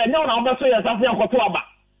no, I'm not saying something for Toba.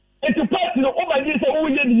 It's a person over this, oh,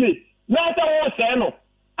 ye. Not a war, Sano.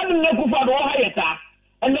 I don't know who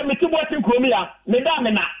and then me two watching Crimea,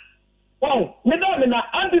 Medamina. Oh, Medamina,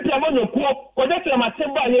 anti-Piamano, or that's my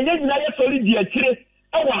timber, and you're solid, dear Chile.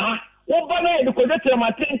 Oh, what banner because that's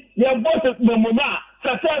my thing, you have bought the Mama,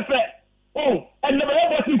 oh, and never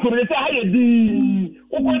watching Crimea, higher D.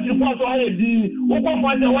 Who wants to pass higher D? Who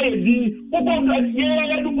wants to higher D? Who wants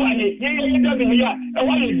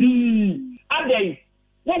to, D? And they.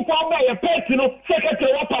 One pound by a personal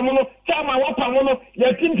secretary Wapamono, Chama Wapamono,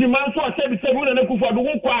 your team demands for 77 and a coup for the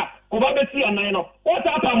Wupa, Kobabesi and Nino. What's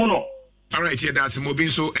up, Pamono? All right, here that's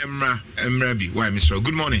Mobinso Emrabi. Why, Mr.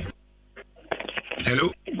 Good morning.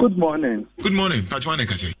 Hello. Good morning. Good morning. Patwane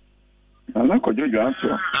Kase. I'm not going to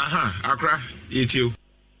answer. Accra, it's you.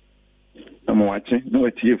 I'm watching. No,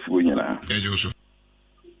 it's here for you now.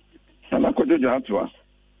 And I could do that to us.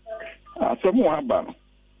 Someone about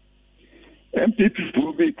MPP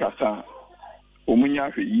will be Kasa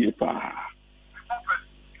Omunya Yepa.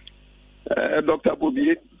 Dr.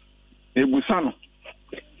 Bobby Ebusano.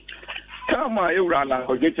 Come on, you run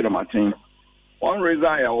and get to the Martin. One reason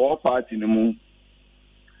I war party in the moon.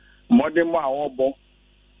 Modern Obo.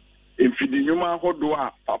 If you do not hold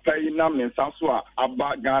Papa Nam and Sasua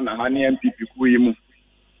about Ghana, Honey MPP Kuro Yi Mu.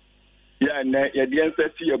 Yeah, and the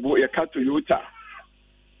answer see about a cat Toyota,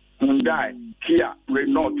 Hyundai, Kia,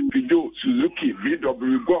 Renault, Peugeot, Suzuki,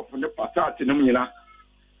 VW, Golf, and the Passat in Umina.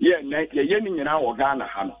 Yeah, Yenning in our Ghana,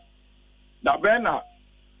 Hannah. The Bena,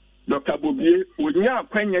 Dr. Bobby, would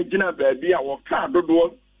not pay a dinner baby our car,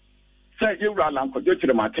 do say you run and go to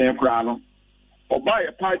the Martin Crano. Or buy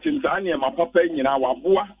a party in Zania, my papa in our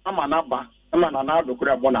boa, Amanaba, Amanado could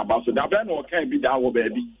have won about so that Beno can't be down,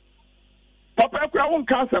 baby. Papa Crown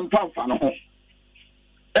cast and pump on home.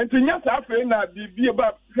 And to yes, I feel that be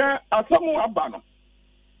about her as someone abano.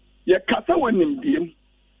 Ye Casa winning him.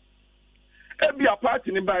 Every a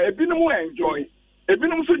party by a binum enjoy, a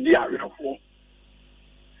binum so dear of war.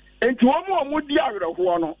 And to one more would dear of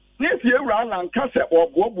one, next year round and Casa or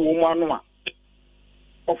Bobo one.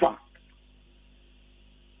 Offer.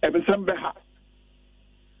 Ebesembeha.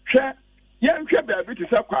 Share, young baby to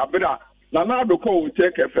say Quabra. Now the call will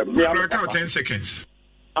take FM. We are out 10 seconds.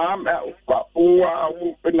 Now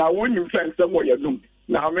when you find somewhere you do.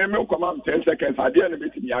 Now may come out 10 seconds. I didn't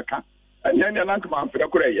bit in Yaka. And then you come out for the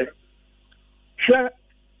Korea. Share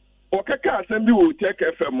Okaka assembly will take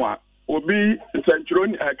FM will be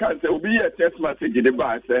central. I can't say will be a text message in the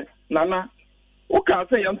bar. Say Nana. Oka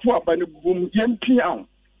say young to a bunny boom yen pian.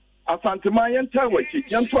 Asantema yen tawachi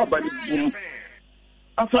yen to a bunny boom.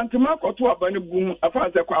 Asantema koto abani boom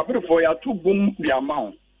afanse kwa for ya two boom the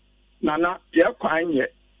amount nana ye kwan ye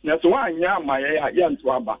na so anya amaye ya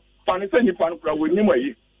nto aba fane se ni fan kura woni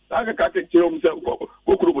mayi aka ka te kire se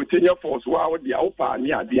kokuru botinya force wa wo dia wo pa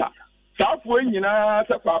ni ade a safo nyina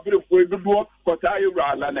se kwa for dodo kota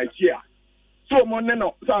yura la na kia so mo ne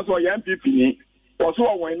no sanso ya MPP ni wo so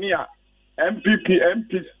wo ni a MP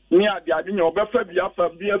ni ade nya obefa bia fa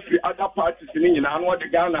bia free other parties ni nyina no de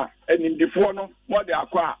Ghana enindifo no mo de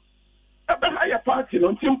akwa ebe ha ya party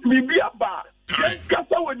no ntim bia ba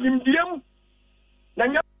kasa wonim diem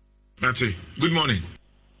na Mate, good morning.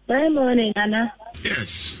 Good morning, Anna.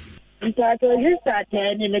 Yes. Sister, you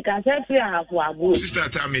started in the Cafe Abu. Sister,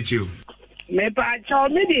 I meet you. Me pa cho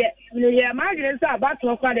me de magre sa ba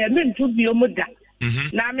to kwa de me ntu bi omuda.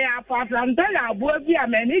 Na me afa from tell Abu bi a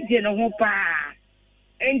me ni je no ho pa.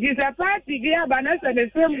 Enji sa party bi aba na se the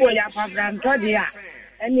symbol ya pa from to dia.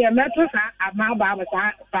 Eni e meto sa ama ba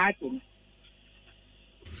sa party.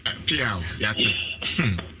 Piao, yate.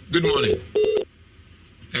 Good morning.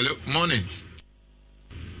 Hello, morning.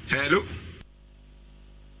 Hello.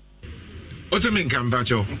 What's your name,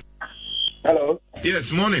 Bacho? Hello.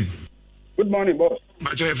 Yes, morning. Good morning, boss.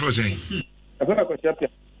 Bacho, how are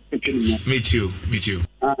you? Meet you.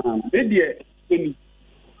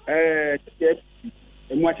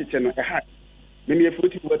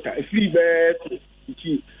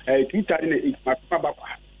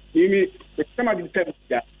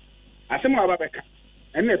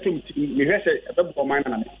 And let him me has a double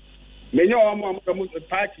mine. Many of them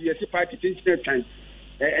party, yes, party, time.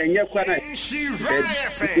 And yet, when I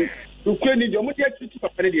you couldn't do much to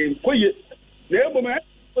Papa. Quiet. The other man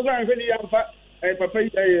was very young, and Papa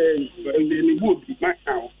would be my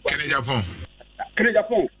now. Japan.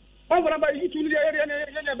 What about you to the area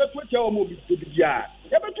and never put your movie to the yard?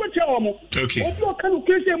 Never put your home. Okay. What you can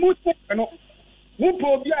kiss a mood?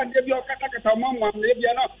 Mupo bia de bia kata mama na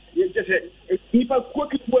bia no je se nipa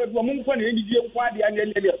koki bo e mo mfa na edi die kwa de anya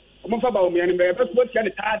le mo mfa ba o me ne be so tia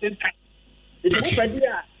de ta de ta e mo fa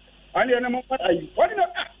dia ani na mo fa ayi woni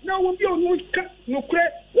na wo bi o no kure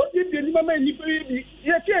wo bi de ni mama ni pe bi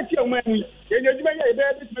ye tie o ma mu ye je ba ye be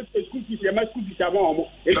be school fees ye ma school fees aba mo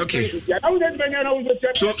okay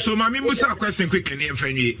so mami musa question quickly ni mfa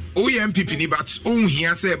nwie o ye MPP ni but o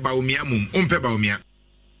hia se ba o mia mum o mpe ba o mia.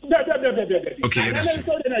 Okay, that's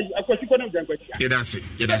it.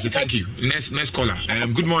 Yeah, that's it. Thank you. Next caller.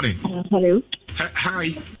 Good morning. Hello. Hi.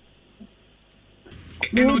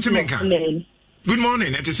 Good morning. Good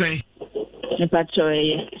morning. Let us say.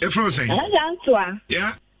 Frozen.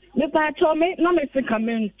 Yeah. Me pacho me no me se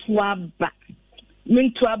come to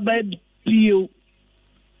aba bio.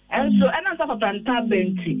 And so ana sa papa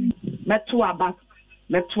benti. Me to aba.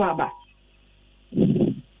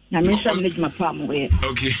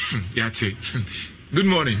 Okay, that's it. Good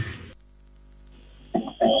morning.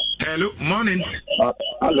 Hello, morning.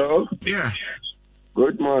 Hello. Yeah.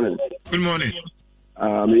 Good morning. Good morning.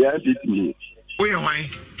 Yeah, MPP. Where am I?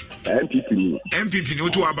 MPP. MPP,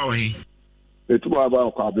 what about him? It's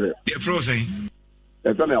about Cabre. Yeah, frozen.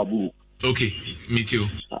 That's an Abu. Okay, me too.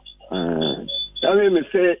 I mean,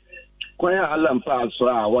 say, Quaya Alam Pass,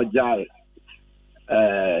 what Jai,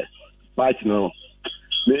 Patino,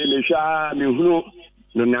 me Sha, me who,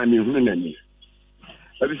 no Nami Hunani.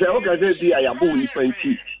 But say, okay, say, I am only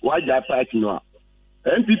 20, why Jai Patino?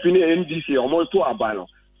 MPP NDC almost to Abano.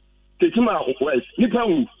 Tetima West,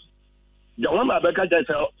 Nippon. The one my Becca just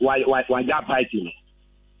why Jai Patino.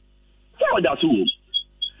 So that's who.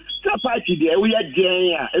 So party there, we are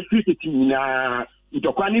there, a pretty na.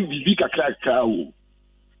 Itokwani bibi kakra o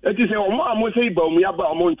eti se omo amose ba omo ya ba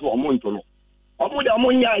omo nto no omo de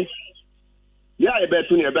omo nyai ya e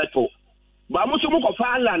beto ne beto ba mo so mo ko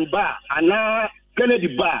fa land ba ana Kennedy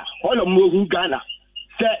ba all mo hu Ghana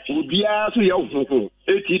se obia so ya huhu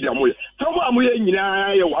eti de mo so mo amu ye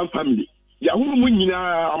nyina ye one family ya hu mu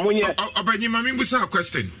nyina amonye obanyima mi busa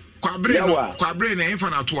question kwabre na enfa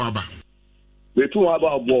na to aba beto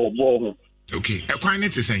aba bo okay ekwan ne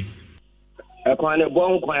te sen ekwane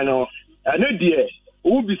bon kwan no ene die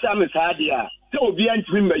wo bisa me saade a se obi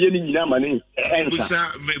antimi mbaye ni nyina mane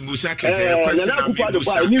ensa busa keke question na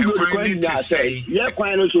busa ekwan ne te sen ye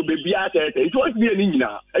kwan no so bebi atete it was be ni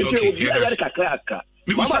nyina ese obi ya kakaka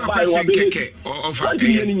busa question keke ofa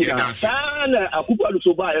sana akupa lu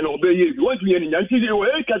so ba ye no obeye bi want me ni nyina nti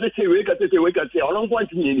we ka se olon kwa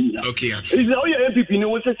nti ni nyina okay is o ye MPP ni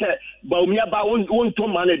wo se ba omia ba won to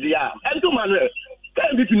man dia ento man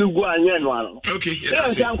can't be to go and one. Okay,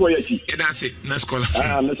 that's it. Let's call it.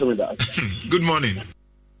 Good morning.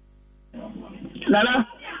 Nana?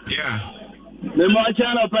 Yeah. The more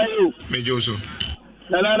channel pay you. Mejoso.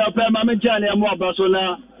 Nana, pay my channel more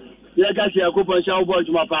Basona. Yakasi, a coupon shall watch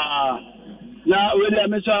my pa. Now, when I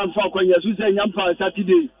mention for when you say Yampa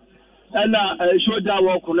Saturday, and show that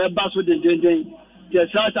walk on a bus with the day. The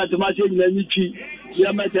South at the machine, Nichi,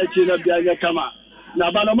 Yamata China, Biagama. Na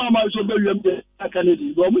bana mama so be wiem de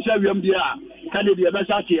Kennedy bo mu sha wiem de a Kennedy e be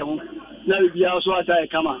sa tie ho na bia so ata e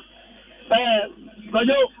kama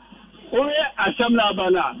kojo owe asem na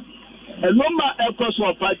bana e no ma e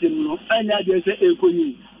koso party no anya de se e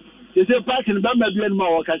konyi de se party no ba ma bia no ma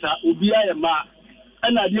wakasa obi aye ma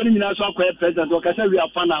ana de ni nyina so akoye president wakasa wi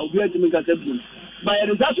afa na obi atimi kasa bi ba ye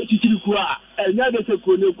de sa so titiri ku a anya de se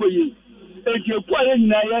ko ne koyi e je ku a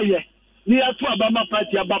nyina ye ni ato abama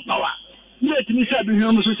party aba power yet me said to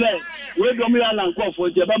him, so say, we do me a land call for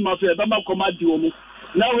Jabama, Bama command you.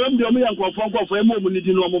 Now, when do me and call for a moment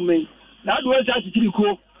in normal me. Now, do I say to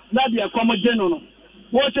cool? Not be a common general.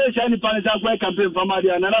 What says any panic campaign from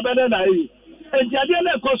Maria and another than I? And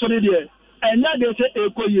Jadiana cost on it, and now they say,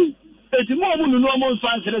 Echo you. It's more than normal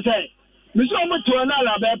fans to say. Miss Omo to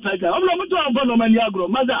another bad packer. I'm not to have one on Yagro,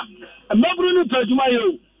 mother. I'm not going to pay to my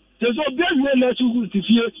own. There's no big way less to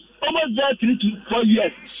fear. Almost there 3 to 4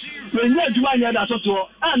 years. When you're doing that,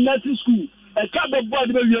 I'm nursing school. A couple of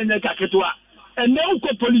body baby in the Kakatoa. And no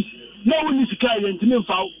police, no one is carrying to me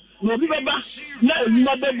foul. No, we go back. Now,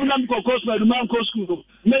 not the Bunam Cocos, my Manco school.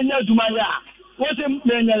 Many to my yard. What's a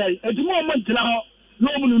man at the moment now?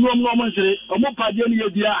 No one say, or more pardon you,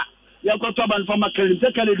 dear. You got to ban from a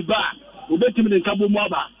second bar. We bet him in Cabo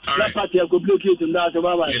Maba. That party I could block you to that.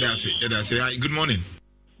 That's it. Good morning.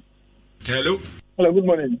 Hello. Hello, good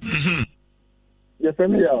morning. Mm-hmm. Yes,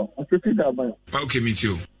 I'm here. I'm pretty that man. Okay, me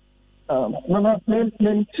too. Nana, men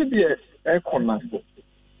TBS air corner.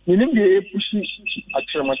 You need to push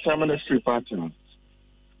a ministry party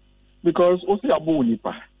because also a bull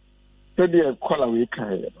nipa. So they call away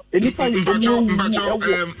carrier.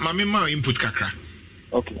 Mami ma input kakra.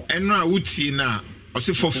 Okay. And now would see now. I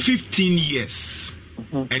say for 15 years.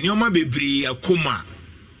 And your ma bebre akoma.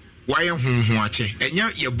 Why huache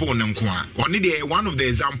enya ye born nko a one dey one of the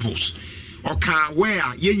examples oka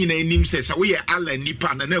where ye nyina nim says we ala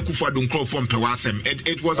nipa na Akufo do nkro from pewasem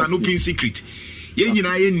it was an open secret ye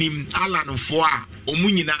nyina ye nim ala no fo a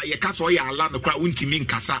omu nyina ye kasa o ye ala no kra untimi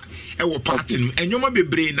nkasa e wo party no enyoma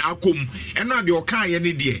bebre na akom ena de oka ye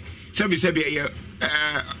ne de sebi ye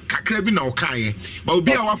kakra bi na okaye ba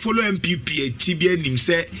obi a wa follow MPP tibia nim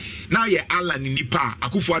se na ye ala ni nipa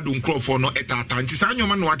Akufo ado nkrofo no etata nti sa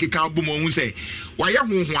nyoma no akeka bo mo hu se wa ye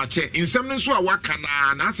honho ache nsem no so a waka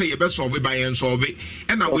na se ye be solve by en solve e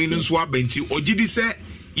na we no so abanti ogidi se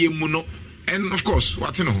ye mu no and of course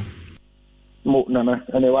what no mo nana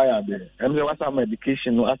and why are there am there was some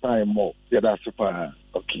education no after more yeah that's super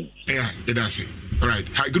okay yeah that's it all right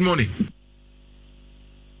hi good morning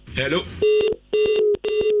hello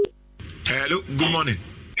good morning.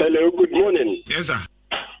 Hello, good morning. Yes, sir.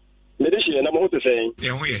 Medicine, I'm out to say,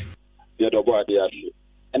 you're the body.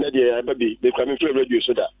 And then the baby, they come in for radio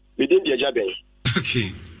so that we didn't get jabbing.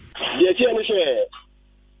 Okay. The attorney say,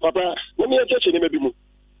 Papa, when you're touching him, maybe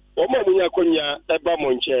Oma munya konya eba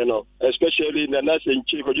monche no, especially na nase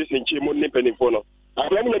nchi ko just nchi mo nimpeni fono.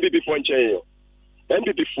 Abra mu na bibi fo nche yo.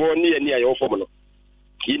 MPP fo ni ani ayo fo mo no.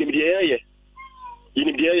 Yini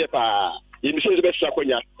biye pa. Yini so be sa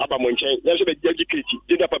konya aba monche. Ya so be jaji kriti,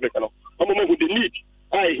 dinda public no. Omo mo the need.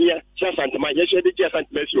 I here chance and my yes dey chance and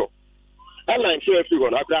mesio. Allah in fair figure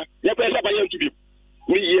abra. Ya pa sa ba yam tibi.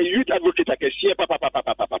 Me youth advocate akesie papa.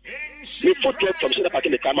 Me photo from say pa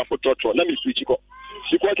ke kama photo na me switch ko.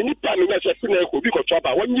 Because any time we say fina ko bi ko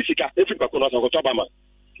toba when you fika every back on ko toba ma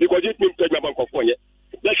because it means pay bank of fonye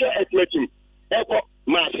let's say estimating eko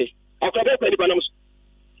masse akabe ko ni banam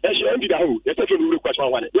e so mbi da hu e se funu request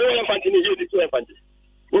one we want fanti ni ye di to fanti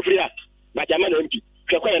wo free at ba jama na mbi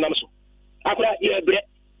hwe ko nam so akura ye bre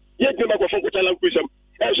ye di ma ko fon ko talan kusam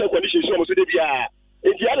e so condition so mo so de bia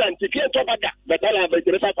e di ala nti ke to bada but ala ba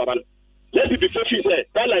interesa ta ban let be before fee say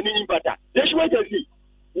ala ni impata they should wait and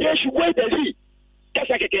see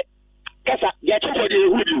Kasa ya chimfo de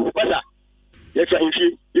ehuru kasa ya fa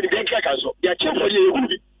infi ni ganka kaso ya chimfo de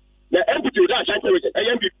ehuru na empty da asante we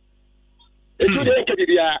ayambi etu de nke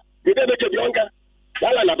bibia be be bionga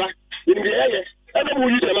wala laba ni yeye ebe mu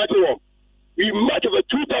use matter one we match over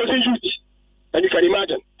 2,000 youths and you can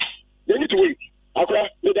imagine they need to wait akura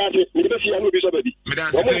me da se me be fi anu bi so baby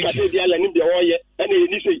wo mo ka te dia la ni de oye and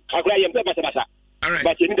ni say akura yem pe basa all right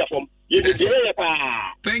but you need that form you need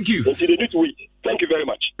thank you so they need to wait. Thank you very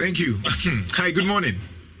much. Thank you. Hi, good morning.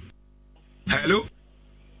 Hello?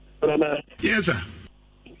 Yes, sir.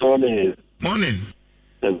 Morning. Morning.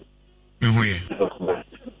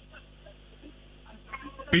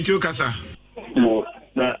 Pichu Kasa.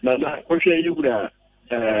 Na, question you na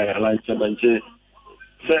like Samanche.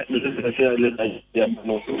 Say, Mrs. Say,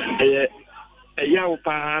 no. Ya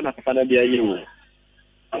pa na papa na bia yewu.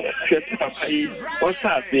 Hwete papa yi, what's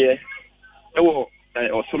up there? Ewo,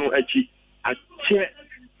 osono achi. Ache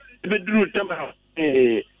bedru tama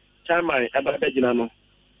chama ababa gina no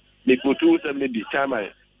me kotu se me bi chama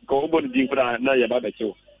ko obo ndi kura na ya baba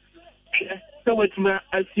chewo se wetima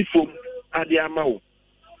asifom ade amawo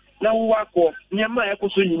na wo akọ nyama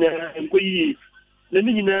ekoso nyina enkoyi na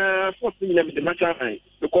ni nyina force nyina me de chama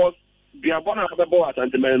because biabo na baba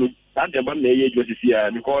atante manu that de ba na ye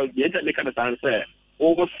josisia because the internet can answer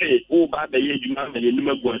o go say o ba ba ye juma me ni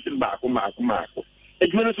magu asim ba ko mako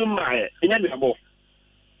ejumene so maaye enya bi abo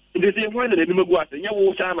ndese ho na ni magu ase nya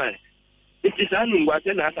wo chama iti sa nu ngwa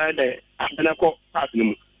na asa de abena ko pass ni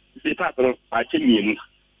mu se pass no a chenye mu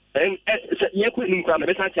ye ko ni kwa na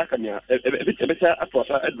beta cha kamia beta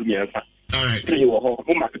afosa adumia fa all right ni wo ho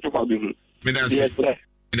mo market ko bi hu Medasi.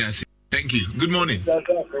 Thank you. Good morning.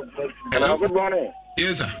 Hello, good morning.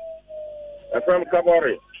 Yes, sir. From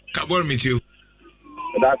Kabore. Kabore meet you.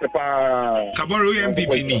 That's pa Kabore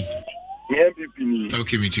MPP ni. MPP ni.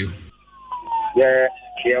 Okay, meet you. Yeah,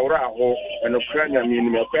 ura ho and Ukraine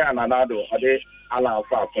mean me kwa anado ade ala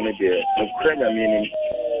fa so ne de Ukraine mean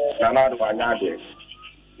nanado anyade.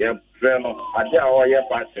 Yeah, breno ade a o ye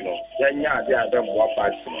party no. Ya nya ade ade mo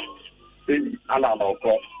party no. Ala no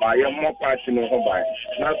ko ba ye mo party no ho ba.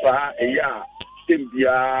 Na so ha eya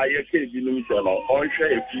tembia ye ke bi no mi no. On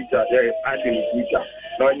share a future there adding future.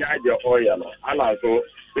 No nya de oya no. Ala so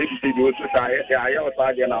baby do so sa ya o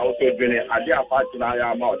sa de na o so dwene ade a party na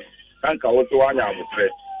ya mouth. Kanka oto anya abutre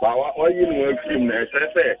ba wa oyi no film na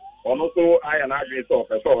ese ono so aya na adwe so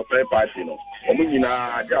so party no omo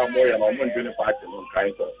nyina ade amo ya no omo ndwene party no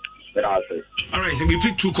kind of all right, so we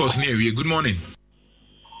pick two calls near you. Good morning.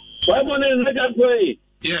 Good morning, Nagatoy.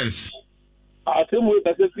 Yes. Asemu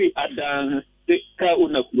tasefi adan ka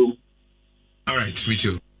unakrum. All right, meet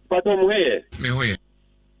you. Pato muhe. Me hoye.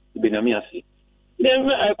 Benami asi.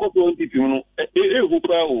 Neme akoko on tipi no hu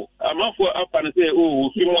pra o amafo apa na say o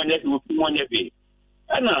fi mo anya fi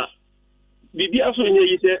ana bibi aso nye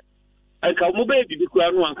yi se aka mo be bibi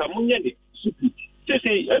kura no anka mo nye de supi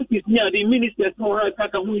say MP nya the ministers no ha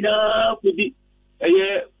ka hu ya kudi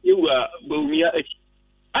eye yewa bawumia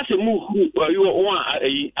ase mu hu yo won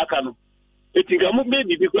ayi aka no etinga mo be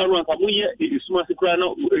bibi kura no anka mo nye de suma se kura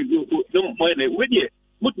no mo ne wedi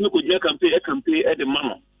mutumi ko gina campaign e de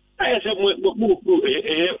mama I said,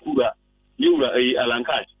 Kura, you are a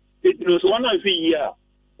Alankai. It was 1 year.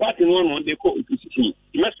 What in one they call it? You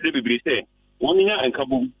must be saying, 1 year and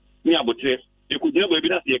Kabum, near Botre. You could never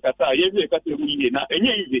be a Kata, yes, a Kata, and easy,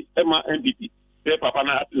 Emma MVP. Their papa,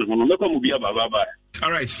 no be about.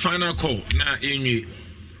 All right, final call. Now, in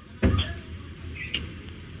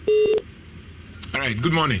all right,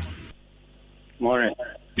 good morning. Morning.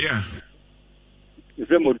 Yeah.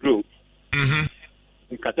 Ife Modro.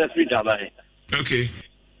 Nkata free dabai. Okay.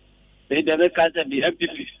 They never can't be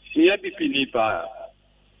MPP nipa.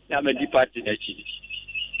 I'm a party that she.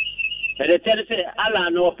 And they tell say Allah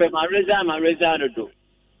no pay my reza no do.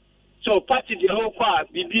 So party the whole kwa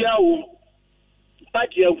bibia wo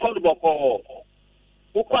party e ko do ko.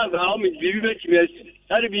 Wo kwa ga o me bibi betimi.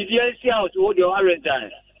 That be the see out wo the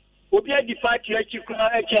reza. Obi a di party e chikura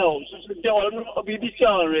e che o so de wo bibi see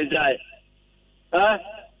on reza.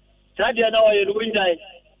 Sadia na o ye winjai.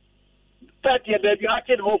 Party baby I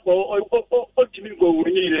can hope o to go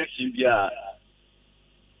win election bia.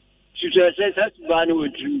 She says that's ban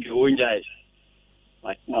with drink winjai.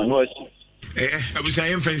 Like no. I was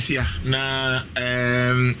saying fancy na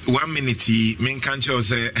 1 minute men can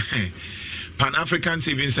say Pan-African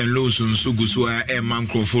Savings and Loans so go so a man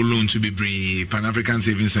for loan to be brave. Pan-African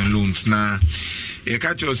Savings and Loans na you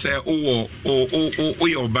catch you say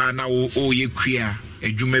your ba na ye queer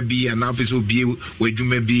edwuma bi na person bi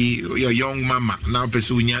edwuma bi your young mama na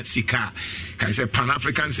person nya sika kai say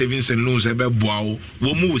Pan-African Savings and Loans e be boa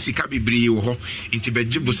wo mu sika bebre wo ho nti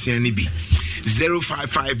beje bosia ni bi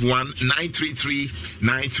 0551 933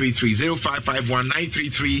 933 0551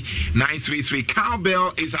 933 933.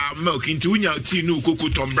 Cowbell is our milk into unya tinu kuku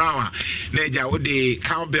Tom Brown na ja wo de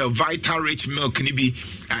Cowbell Vital Rich milk ni bi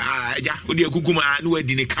ja wo de kukuma no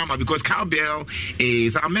adi ne kama because Cowbell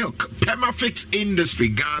is our milk. Permafix Industry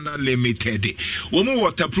Ghana Limited wo mu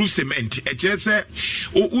waterproof cement e kire se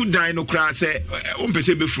o udan no kra se o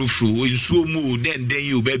mpese be frufru nsuo mu den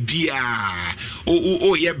you be bia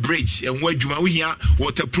o ye bridge and wadwuma wo hia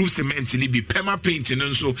waterproof cement ni bi perma paint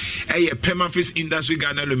no so Permafix Industry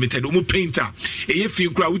Ghana Limited o mu painter ye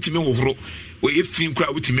fin kra wutime hohoro we fin kra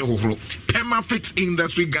wutime hohoro. Permafix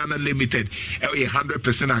Industry Ghana Limited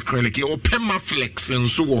 100% acrylic or Permaflex and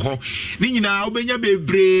so ho ni nyina obenya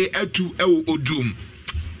bebre atu odum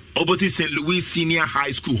Oboti St. Louis Senior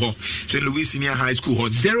High School ho St. Louis Senior High School ho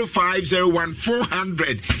 0501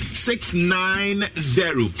 400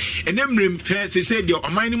 690 and them say say the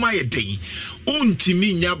omani my day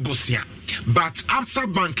untimi nya bosia but Absa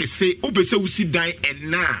Bank say obese usi dan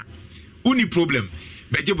na uni problem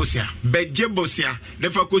beje bosia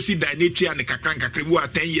never go see dan nature and kakran wo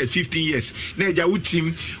 10 years 15 years na eja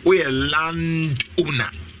wutim we a land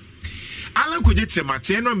owner Alan Kojetse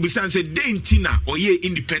Martin no mbisa say dentina oye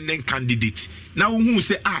independent candidate na who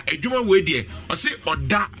say adwuma we de o say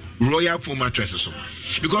oda royal foam mattress so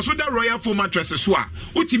because with that royal foam mattress so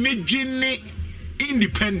utimi dwene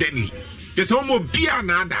independently there's almost bia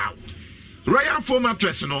na ada royal foam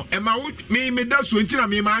mattress no e ma me da so ntina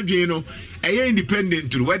me ma adwen no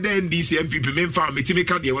independent to whether NDC MPP men found me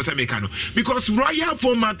timika de was a mekano because royal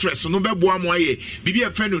foam mattress no be boa mo aye bibi a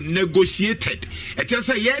friend negotiated e just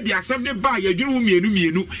say yeah the assembly ba ye dwunu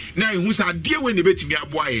mienu na ehu sa de we ne betimi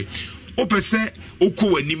aboa ye opese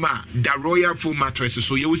okwo anima da royal foam mattress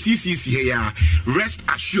so ye will CCC here rest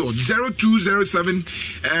assured 0207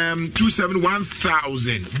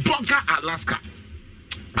 271,000 Boga Alaska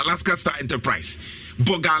Star Enterprise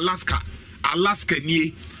Boga Alaska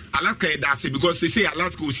ni Alaska that's because they say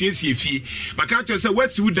Alaska will see fee. My catcher said,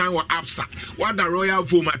 what's you down or APSA? What the royal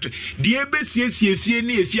format? The ABCC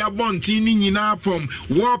if you are bontini from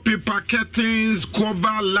wallpaper, curtains,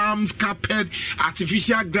 cover, lamps, carpet,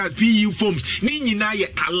 artificial grass, PU foams. Nina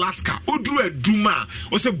Alaska. Udru Duma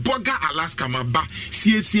or say Boga Alaska Maba.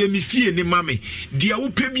 CSM fee ni mame. Dia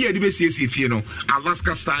upebi ABCC fee no.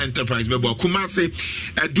 Alaska Star Enterprise. Bebo Kumase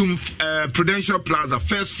Dum Prudential Plaza,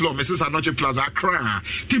 first floor, Mrs. Anoche Plaza, Accra.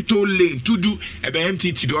 Tiptoe Lane to do a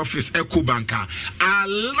empty to the office Eco Banker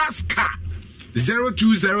Alaska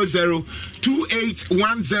 0200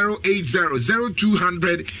 281080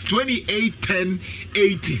 0200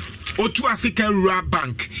 281080 Otu Asika Ra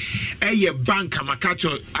Bank bank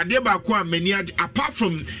amakacho adeba kwa many apart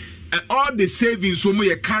from all the savings so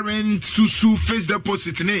your current susu fixed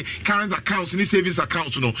deposit ne current accounts ni savings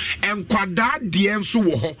accounts no enkwada DM so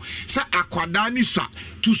wo ho sa akwada ni sa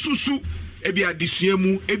to susu ebi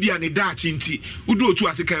adisuemu ebi anedachi nti udo otu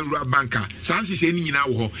asika rural banker sansi se ni nyina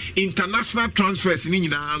wo ho international transfers ni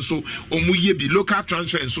nyina nso omuye bi local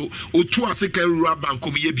transfers so otu asika rural bank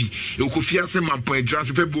omuye bi okofia se mampo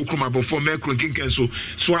address pe bu okroma before micro kinken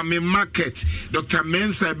so am market Dr.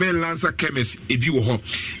 Mensa Ben Lancer chemist ebi wo ho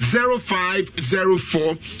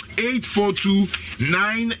 0504 842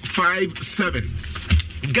 957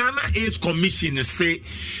 Ghana AIDS Commission say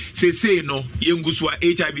no yenguswa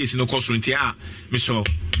HIV is no consultancy Mr.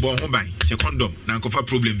 Bon hoban se condom na kofa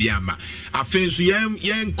problem bi amba afenso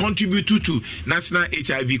yen contribute to National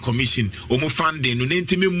HIV Commission omo funding no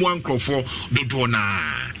ntimi mu ankrofo dodo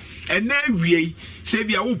na and then we say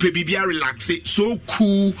we are open bibia relax so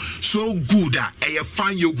cool so good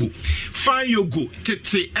fan yogo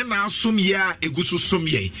tete and asum ya egusu sum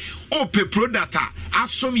ye open product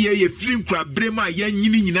asum ye film crab brema ye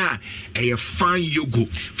nyina fan yogo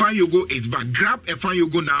is back. Grab a fan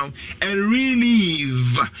yogo now and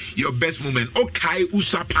relive your best moment. Okay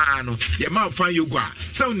usapano ye ma fan yogo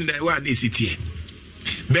sound na wa na sitie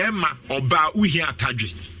bema oba uhi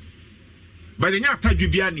atadwe but nya atadwe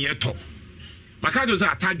bia na eto maka do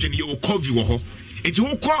za atadwe ne o covi wo ho enti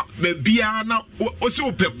wo kɔ bia na o se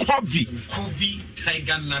o pe covi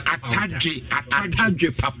tiger nut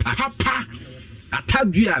atadwe papa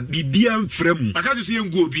atadwe a bibia mfrem maka do se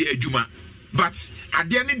yengu obi adwuma but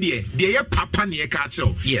ade ne de ye papa ne ye ka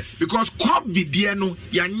tell yes because COVID de no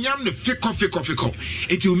ya nyam ne fiko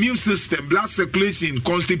it's immune system, blood circulation,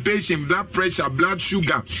 constipation, blood pressure, blood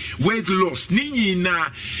sugar, weight loss ni na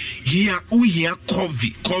here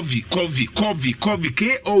COVID COVID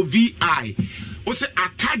o se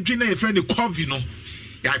atadwe na e friend COVID no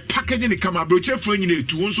ya package ne kama broche fro nyina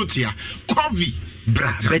etu wonso tia COVID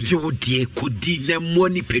bra beti wo die kodi na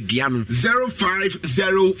money pedua no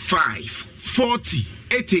 0505 40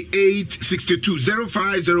 88 62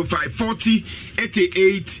 0505 40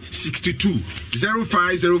 88 62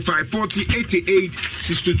 0505 40 88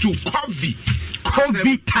 62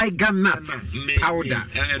 COVID tiger nut powder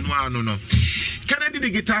no Canada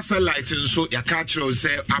Digital Satellite so ya catch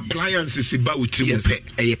say appliances ba utri mo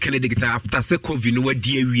pe Canada Digital after say COVID no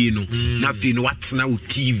wadi awie no na fi no what na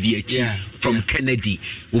TV achi from Kennedy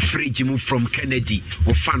o fridge mu from Kennedy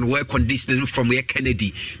o fan air conditioning from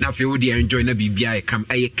Kennedy na fi wo dey enjoy na bibia e kam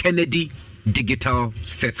Kennedy Digital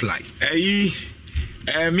Satellite me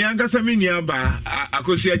angasa me niaba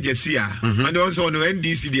akosi ajesia and also on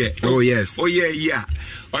NDC there oh yes oh yeah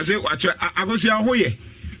o say akosi ahoye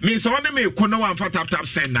me so on me ko no wan fa tap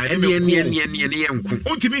send na me yenku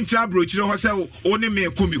ontimi ntra brochire ho say o ne me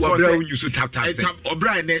ko because obra you so tap send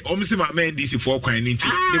obra ne omse ma NDC for kwan ni nti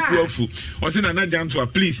ne ku afu o say na janto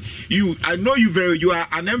please you I know you are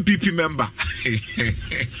an MPP member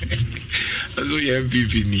so you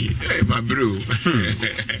MPP ni my bro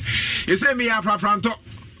you say me afranto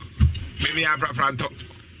me afranto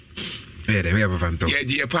yeah me afranto yeah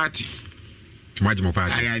the party Majimo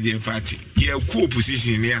party. I idea party. Yeah, cool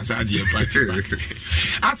position near as idea party.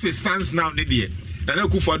 As it stands now, Nidia. And I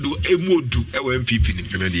could for do a mood to MPP.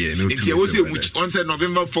 It's also which on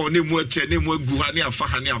November 4 name more Guhania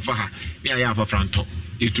Faha. Yeah, I have a front top.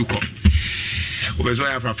 It took up. Obezo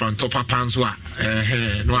ya front top panswa.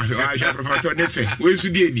 No, I have a front nefe. Where's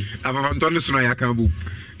the any? I'm a front on the Yakambu.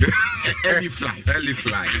 Early fly.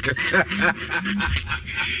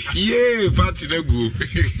 Yeah, party no go.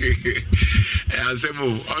 I say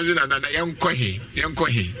mo. I was in a young kohe.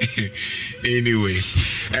 Anyway,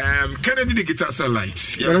 Kennedy Digital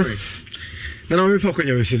Satellite. Yeah. Now we talk on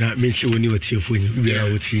your machine. Mention when you were telephone. We are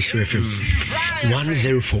with FM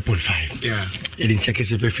 104.5. Yeah. And in check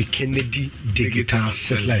is a perfect Kennedy Digital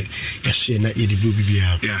Satellite. Yes, na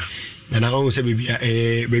EDB. Yeah. And I always say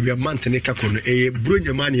baby a month and a cacono, a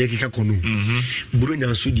brunya man yakicano.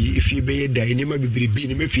 Brunya Sudi, if you be a day, never be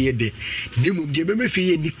me fear day. Nimum de me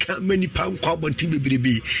fear many pound carbon tea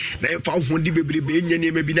be. Now found one de be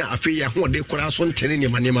maybe not a fair one day corazon telling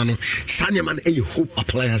your manimano. Sanyaman a hope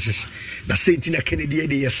appliances. The Saint in a Kennedy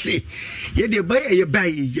they say. Yet you buy a buy,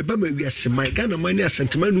 you buy me as my gun of money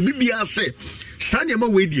sentiment will be a say. Sanyama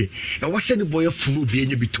wedi, and what's any boy of flu be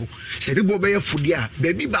any bito. Said the boy of Fudia,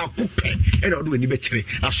 baby back. And I'll do any better.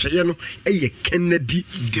 I say, a Kennedy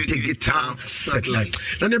Digital Satellite.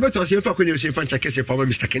 Then the better say, if I can say, Fanchakes, Papa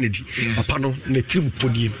Mr. Kennedy, Apano, and the trim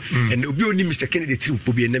podium, and no be only Mr. Kennedy trim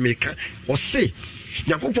to be an American, or say,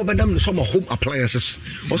 Nakopo Madame, some home appliances,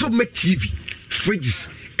 also make TV, fridges,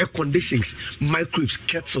 air conditionings, microwaves,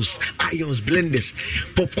 kettles, irons, blenders,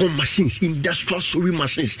 popcorn machines, industrial sewing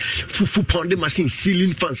machines, fufu pounding machines,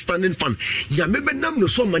 ceiling fan, standing fan. Ya maybe nam no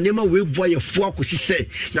so manema we boy for ko si say.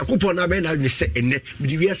 Yakopo na be na ni say ene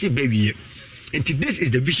me we say baby. And this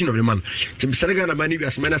is the vision of the man. Tim Senegal na mani we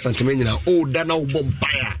as mena santimenya na o da na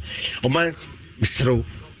bombaya. O man Mr.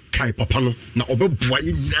 Kai Papano na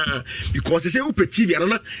obebuaye na because they say who TV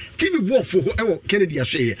and TV war for Kennedy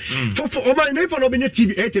ashare for o man na for no be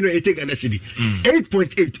TV 8 Ghana cedi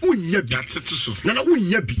 8.8 unya bi na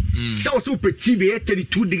unya bi so so TV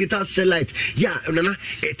 32 digital satellite yeah na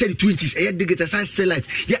 32 inches digital satellite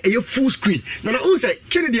yeah full screen na say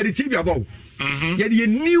Kennedy the TV about yɛ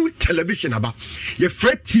new television aba yɛ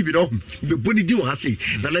Fred TV no be body di wa say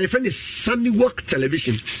na yɛ friend is Sunnywalk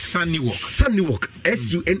television Sunnywalk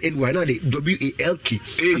SUNNY na the WALK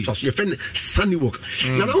so yɛ friend Sunnywalk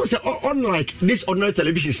na now say unlike this ordinary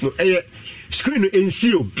televisions no screen no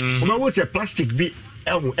ensio o was a plastic bi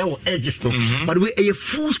edges no but we a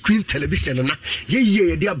full screen television na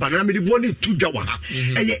ye dey banana me dey born to jawa ha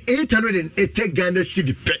 880 Ghana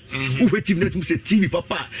cedi pe who wetin net mu say TV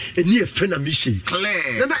papa eni e fe na me she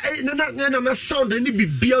clear na sound ni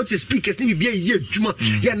bibia out speakers ni bibia ye adwuma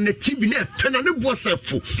ya na TV na fe na ne bo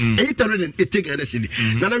sefo 880 Ghana cedi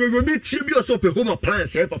na me be TV also pe home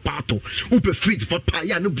appliance papa to upe fridge papa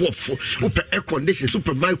ya ne bo fo upe air condition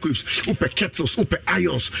super microwaves upe kettles upe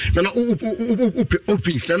irons na upe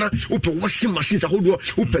ovens nana open washing machines ahodo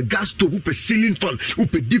open gas stove open ceiling fan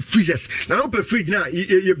open deep freezers nana open fridge na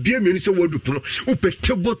ye bia me ni se wodu puno open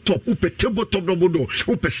tabletop double door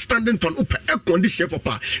open standing fan open air conditioner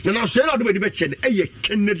papa nana so na do be che ne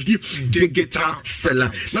Kennedy digital seller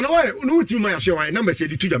nana why no utimi my so why number say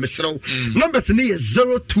di tuja me srew numbers ni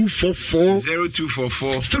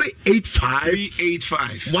 0244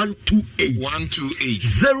 385 128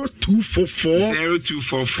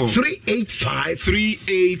 0244 385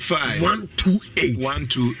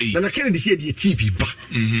 128 Nana Kennedy said the TV ba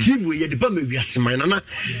TV we the ba me wiase man nana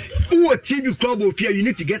who TV club of here you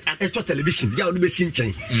need to get an extra television ya do be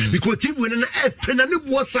sinchen because TV we na e na ne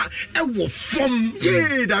bosa e wo from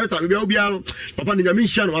director be obia papa na nyame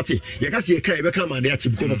hia no ate ye ka se ye ka e be ka ma de achi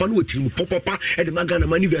because papa no wotiri mu papa e de magana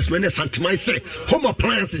money investment na santimai say home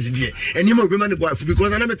appliances there eni ma be man boy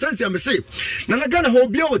because na me tell say me say na Ghana ho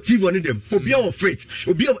obia o TV on them obia o fridge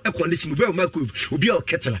obia air condition obia o microwave obia o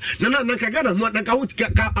kettle na kagana mo na ka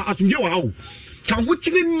asumje wa hawo kan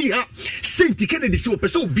wotire ni ha Saint Kennedy se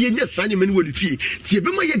opese obi enya sanye mani wo fie tie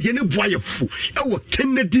be ma ye de ne boayefo e wo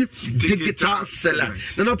Kennedy digital seller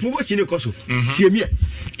na promotion e koso tie mi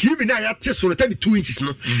TV na ya te so 32 inches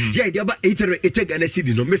no ya de aba 880 Ghana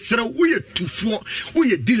cedi no mesra wo ye tufo wo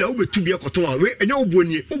ye dealer wo betu bi ekoton a we enya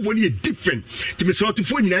oboni ye different ti mesra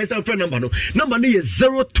tufo nyina isa phone number no ye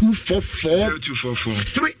 0244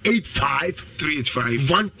 385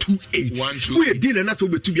 128 wo ye dealer na so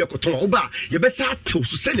betu bi ekoton a wo ba ye sa to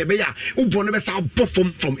so se ne be ya ubon be sa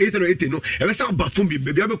perform from 880 no e be sa ba from bi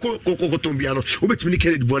be be ko bia no obetimi ni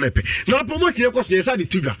Kennedy bo na pe na promotion e ko so ye sa de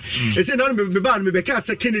tuga e se na me ba no me be ka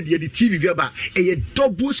se Kennedy the TV bi ba e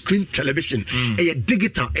double screen television e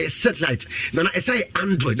digital e satellite na e say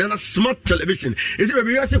Android na smart television e se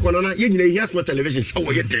be se ko na ye nyina ye smart television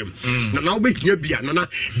o ye dem na obe hia bia na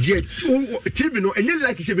de TV no enye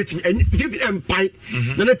like se betimi TV empire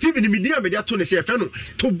na TV ni media to ne se fe no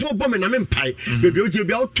to bobo me na me empire baby oje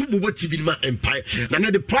bia to bobo TV ma empire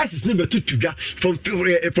na the price is never to from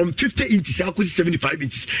 50 inches to 75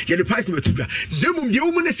 inches yeah the price never to dem the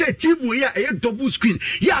woman say TV we a double screen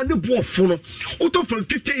yeah no bo phone auto from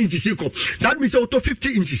 50 inches that means auto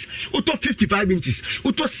 50 inches auto 55 inches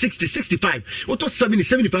auto 60 65 auto 70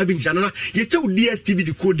 75 inches and you tell DSTV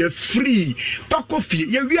decoder free pack of fee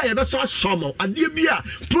yeah we are be so some ade bia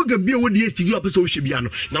program bia wo DSTV episode hwe bia no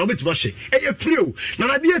na obetuma hwe e free o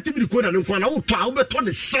na DSTV decoder no na wo to a wo beto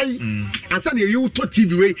ne sai ansa na you to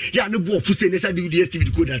TV we ya ne bo ofu se ne sa DSTV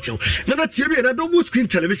decoder achew na tie bi na double screen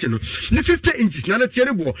television no 50 inches na tie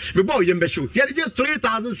ne bo me ba o yembe show ya de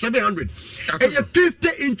 3700 e 50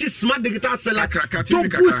 inches smart digital seller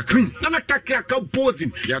double screen na kakra ka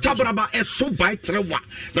posing tabraba e so by trewa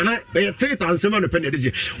na 3700 penny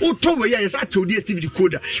de o to we ya sa to DSTV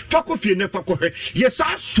decoder fako fie ne fako hwe yes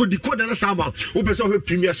sa so decoder na sama o be so hwe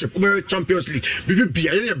premiership o be Champions League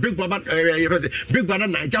bibia ya big brother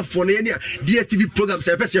Niger for ne DSTV program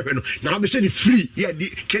say person no na be say free ya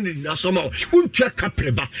Kennedy na somehow untua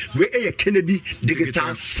kapreba we e Kennedy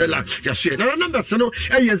digital seller ya so na number no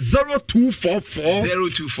e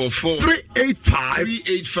 0244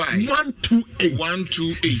 385 128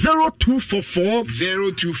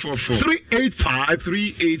 0244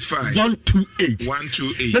 385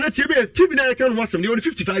 128 na TV na can was some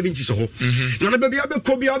 55 inches ho na baby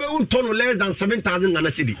abeko bi abe untono less than 7,000 Ghana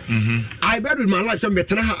cedi I bet with my life some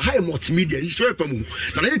better high multimedia is very famu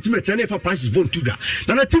na it me tell for prices born to that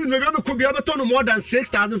na TV no abeko bi abe tono more than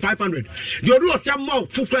 6,500 the do some more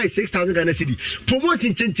full price 6,000 Ghana cedi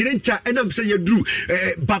promotion chenchirencha enam say you do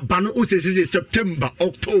baba no o say September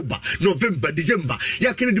October November December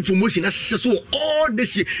ya can the promotion as so all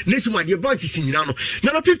this one the bunch is in now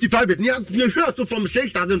na 55 you so from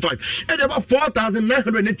 6,500 and about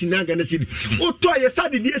 4,989 Ghana cedi o to ya sa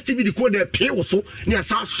the DSTV decoder pay also near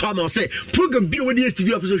sa some say program bi o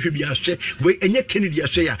DSTV episode hwe bi ahwe we enye Kennedy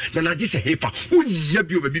ahwe ya na na gise hefa unya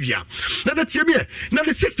bi o baby bia na that ye me na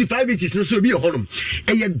the 65 inches no so bi honum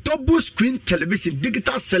a double screen television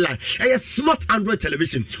digital seller a smart Android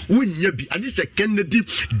television unya bi adi se Kennedy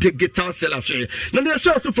digital seller ahwe na they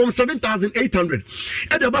show so from 7,800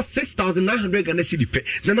 and about 6,900 Ghana cedi pe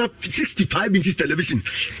na 65 inches television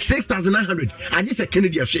 6,900 adi se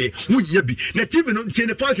Kennedy ahwe unya bi na TV no tie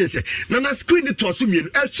ne function se na screen to assume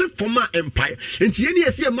a shift for my empire and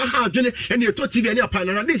any see my heart and you to TV and your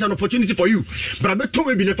this is an opportunity for you but I bet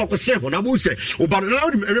to be never say when I will say about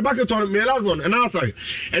everybody to me last one and answer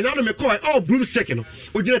and now me call oh broom second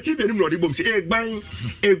o jina TV no the boom say e ban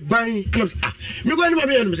clubs me go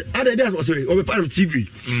anybody say other days was over part of TV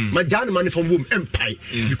my jan money from boom empire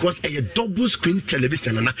because a double screen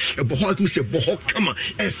television na e bo ho say bo ho kama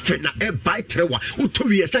e fe na e buy trewa o to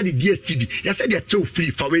we say the DSTV ya say they tell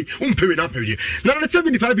free for way pay na pay now the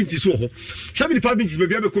 75 inches so 75 inches be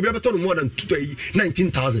be more than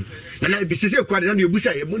 19,000 and I be say kwade na you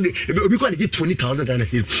busa e obi kwade 20,000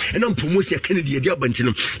 and I'm promotion Kennedy dey abanti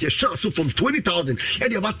you share so from 20,000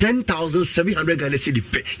 and about 10,700 Ghana cedi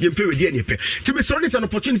pay you pay with dey pay to be sorry, this an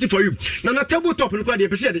opportunity for you now na tabletop no kwade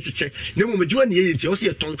be say dey check na mo medjuma ne yenti o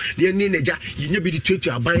say ton ne neja you be the 20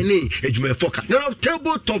 aban ne edjuma foka now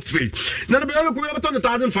tabletop free now be ko be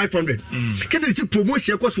 1,500 Kennedy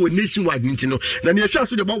promotion cost we nationwide no na ne hwa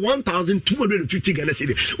so dey about 1,250 Ghana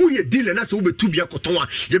cedi who ye deal na so we betu bia koton a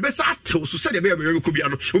ye be sa ato so say dey be ko bia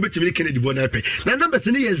no we betimi Kennedy bo na pay na number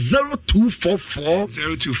se ne 0244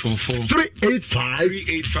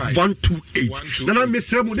 385 128 na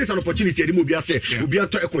Mr. Mo this an opportunity dey mo bia say obi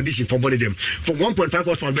ato a condition for money them from 1.5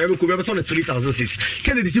 horsepower be ko be turn 3,006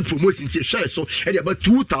 Kennedy see promotion tie share so e dey about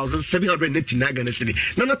 2,799 Ghana cedi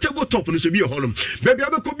na tabletop no so bi holom baby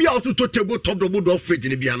abeko bia also to tabletop double fridge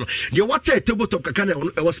ne bia no the water tabletop kakana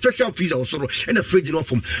e was special freezer also and a fridge no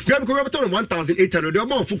from we have 1,800 the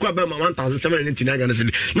amount for 1,799 Ghana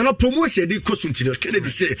cedi na promotion dey cost until Kennedy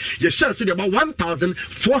say your share so about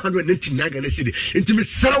 1,499 Ghana cedi into me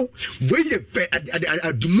sell we ye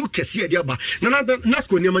democracy dey aba na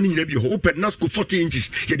Nasco ne mani nyina bi ho open Nasco 40 inches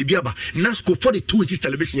ye dey aba Nasco 42 inches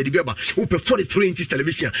television ye dey aba open 43 inches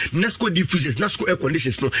television Nasco deep freezers Nasco air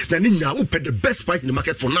conditions no na ni nyina open the best price in the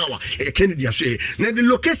market for now Kennedy ahwe na the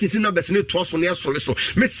locations in numbers ne to so ne so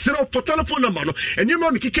me sell for telephone number no and you ma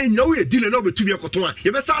me kike nya we deal na be to be akoton a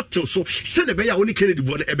ye be sa ato so se ne be ya woni Kennedy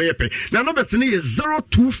bo na e be ye pe na numbers ne is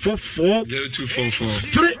 0244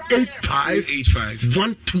 385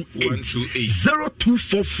 128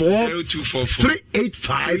 0244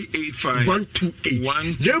 385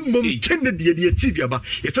 128 dem mom Kennedy de TV aba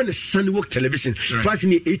e fe ne Sunwalk television price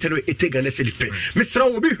ni 880 Ghana cedi pe me sra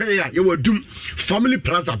obi hwe ya ye wadum family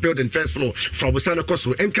plaza building first floor from Busana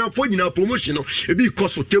Koso and can for nyina promotion no e bi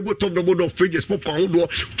koso table top double door fridges popcorn do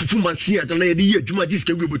fufu machine adana ye di adwuma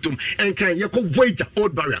diske gu botom and can ye ko void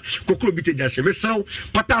old barrier kokro bi te junction me sra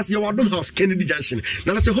patas ye wadum house Kennedy junction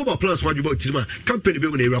na na se hoba plans wa dwuma tirima company be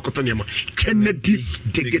wona e rakoto nema Kennedy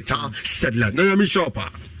digital settler na me shopper.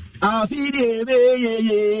 Hey,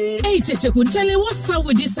 Cheche Kuntele, what's up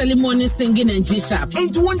with this early morning singing and G-Sharp?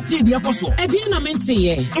 And one day, the apostle. Edina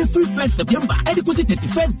Menti, every 1st September, and it was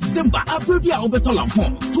 31st December, Aprobia Obetola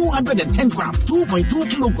forms 210 grams, 2.2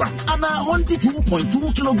 kilograms, and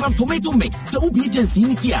 102.2 kilogram tomato mix. So, Ubi agency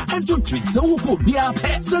in here, and to treat, so who could be a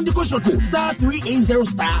pet, send the question code *380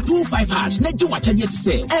 *25 hash. Net you watch it to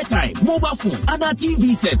say, airtime, mobile phone, and our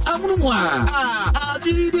TV sets. I'm one.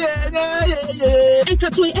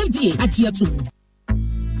 Hey,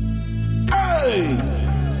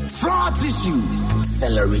 floor tissue,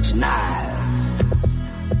 sell original.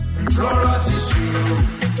 Floral tissue,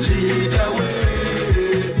 lead the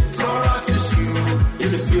way. Floral tissue,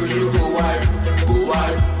 if it's pure, you go wipe, go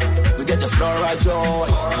wipe. We get the floral joy,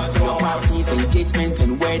 your parties, engagement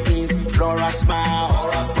and weddings. Floral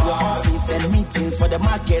smile, your office and meetings for the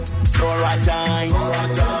market. Floral giant,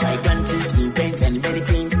 gigantic event and many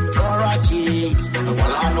things. Floral kids,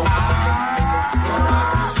 well I know.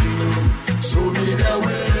 Show me the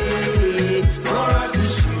way. Floral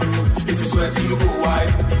tissue. If you sweat, you go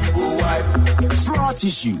wipe. Floral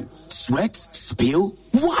tissue. Sweat, spill,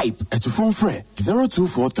 wipe. At your phone free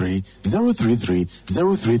 0243 033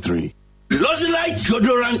 033. Lozilite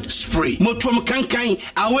deodorant spray. Motrom kankai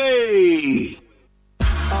away.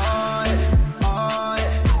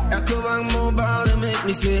 Ecobank Mobile to make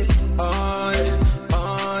me say,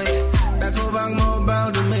 Ecobank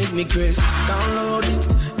Mobile to make me crazy. Download it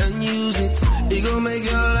and use it. It gon' make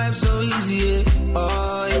your life so easy. Yeah.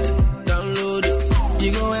 Download it.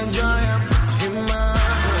 You gon' enjoy it. In my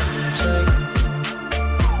check.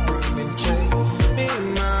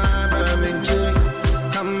 In my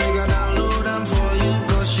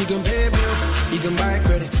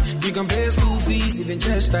can pay school fees, even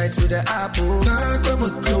chest tights with the apple.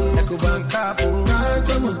 Ecobank Apple.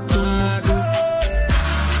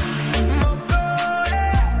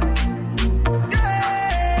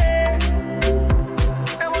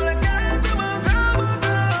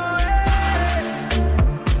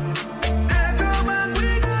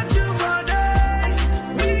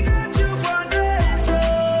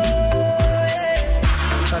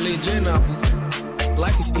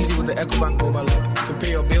 Life is easy with the EcoBank mobile app. You can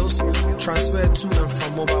pay your bills, transfer to and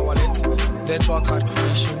from mobile wallet, virtual card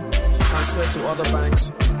creation, transfer to other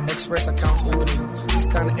banks, express account opening,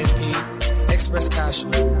 scan and pay, express cash,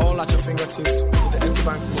 all at your fingertips with the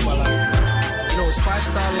EcoBank mobile app. You know, it's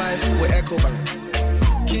 5-star life with EcoBank.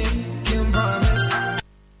 Kim promise.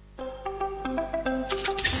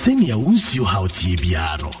 Senior won't you how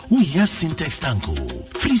Tibiano. We hear Syntax Tanko.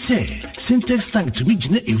 Free say, Syntax Tank to me,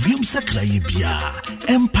 Jine, a real Sakra Bia.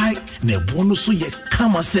 Empire, ne bonus so ye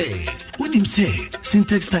kama say. When him say,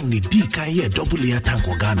 Syntax Tank ni D can ye double year tank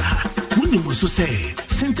Ghana. When him also say,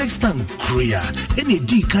 Syntax Tank Korea, any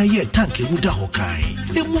D can ye tank e muda hokai.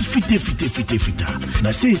 E mu fite.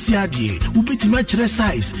 Na say siadie, ubeti match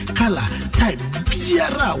size, color, type,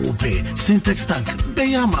 biara upe. Syntax Tank,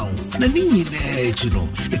 beyamau. Na nini ne chino.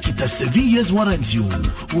 Ekita 7 years warranty you.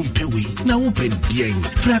 Umpe we, na upe dieng.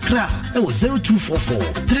 Frakra, it was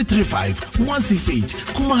 0244-335-168.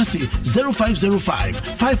 Kumasi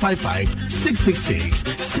 0505-555-666.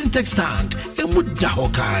 Syntax Tank, e muda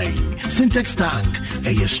hokai. Syntax Tank,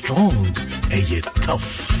 ye strong, ye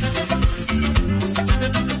tough.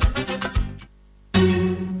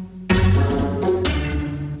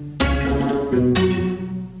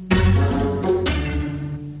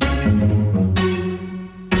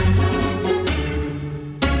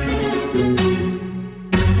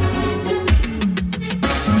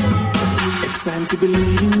 To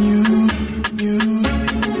believe in you.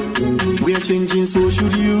 We are changing, so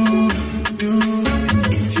should you.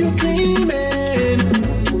 If you're dreaming,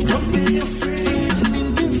 don't be afraid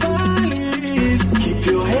in the valleys. Keep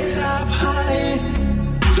your head up high.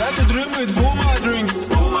 Got to dream with Puma drinks.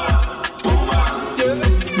 Puma, yeah.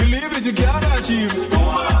 Believe it, you can achieve.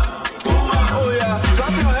 Puma, oh yeah.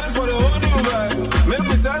 Clap your hands for the whole new vibe. Make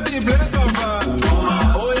me start the place on fire.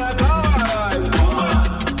 Oh yeah, come alive.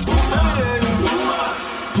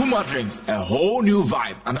 Puma drinks, a whole new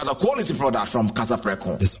vibe. Another quality product from Casa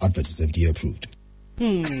Precon. This advert is FDA approved.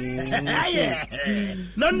 No,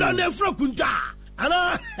 Frokunta.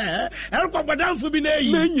 Ana, Elko Badam for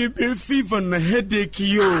Bine. Many be fever and headache,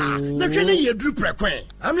 yo. No, can you do Precon?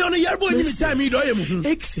 I'm on a year boy in the time you do.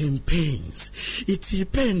 Aches and pains. It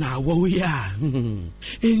depends on where we are. And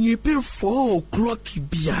you pay 4 o'clock,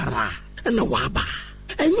 Biara, and a Waba.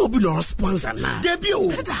 And you'll be no sponsor now.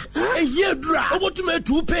 Debut. A year dra. Over to me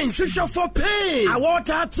 2 pence. Fisher for pay. I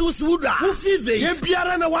water 2 suda. Who fever.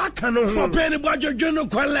 Debiara and a wakano. For penny budget journal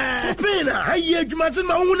quella. For pay. I year you must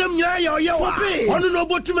know unum ya for pay. On no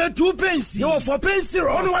but to me 2 pence. You for pen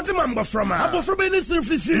zero. On what's a member from her. Abo for penny zero.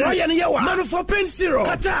 Royan yawa. Man for pen zero.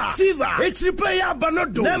 Kata. Fever. It's repair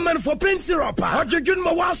banodo. Then man for pen zero. Or jun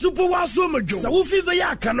ma was super was womajo. So who fever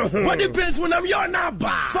yakano. What depends when I'm your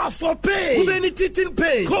naba. For pay. Who any titin pay.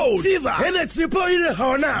 Cold, fever, and it's reported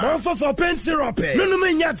now. One for pen syrup. No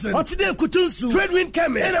man Yatson. Or today Kutunsu. Trade wind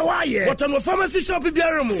came in a wire. But on the pharmacy shop in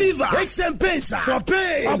Biaramu. Fever, X and Pensa. For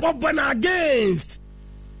pay. Up and against.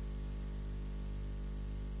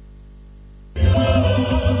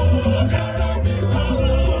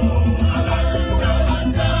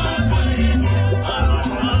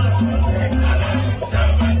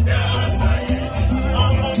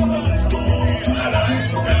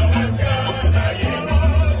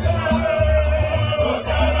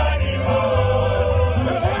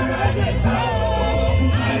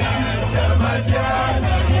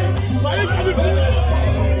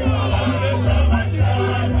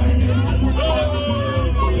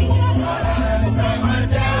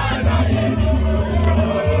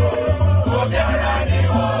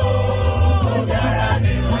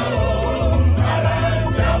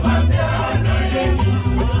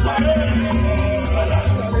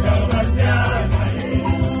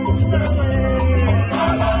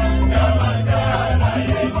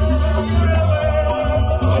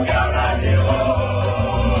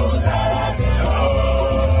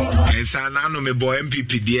 me boy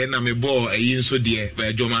MPP deɛ na me boy ɛyi nso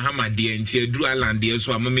deɛ Joma Hama deɛ nti Edru Island deɛ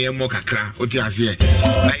so amame mo kakra oti ase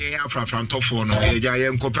na yɛ afrafrantofo no yɛ ja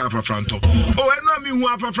yɛ nkɔpa afrafranto o ɛno mi hu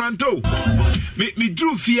afrafranto me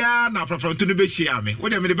drew fia na afrafranto no be share me wo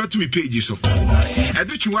de me de beto me page so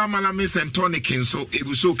Educhiwa amala me sentonic nso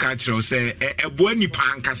eguso ka kyerɛ sɛ ɛboa nipa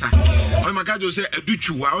ankasa o maka jo sɛ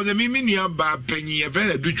Educhiwa o de me nua ba panyi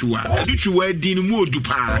ɛfɛ Educhiwa din mu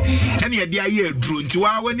odupa ɛne yɛ de ayɛ aduro nti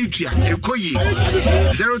wa wani tua ekoyi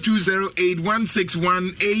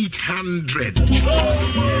 0208161800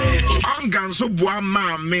 onga so boa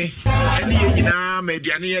ma me ɛne yɛ nyinaa ma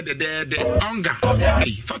aduane yɛ dedede onga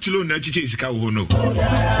hey fatulo na chiche sika wo no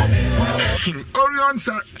Orion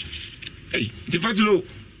sir hey the fatulo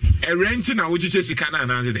rent na wo chiche sika na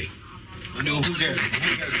ananze dey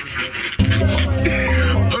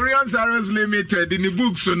Orion Saros Limited in the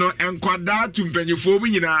books no enkwada to mpanyefo mu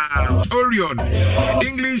nyina Orion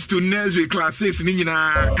English to nursery classes ni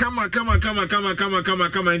nyina kama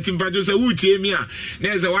ntimpa jo se wutie mi a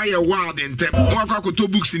na ze wa ye wild ntem wakwakoto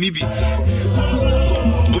books ni bi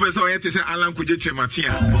Obeso yete se Alan Kujeche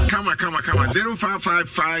Matia kama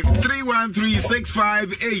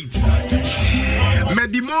 0555313658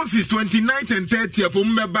 Medimosis 29th and 30th for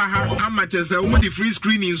Mbebaha amatches the free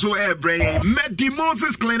screening so air brain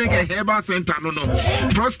Medimosis Clinic and Herbal Center no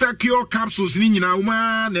prostate cure capsules ni nyina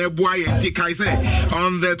uma na eboy enti say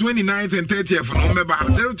on the 29th and 30th for Mbebaha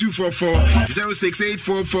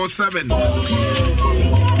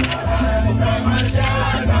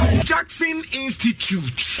 0244068447 Jackson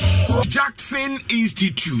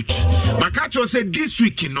Institute. Makacho said this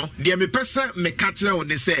week, dear me pesa me catcher on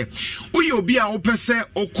the say, we be our pesa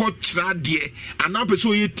or coach dear, and now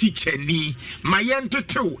person ye teacher ni, my enter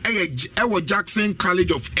to our Jackson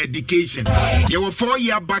College of Education. You were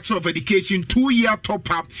 4-year Bachelor of Education, 2-year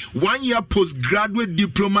top up, 1-year postgraduate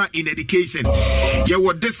diploma in education. You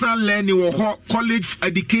were distance learning or college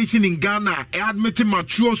education in Ghana, admitting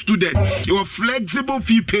mature students. You were flexible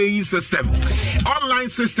fee paying system, online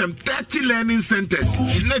system, 30 learning centers.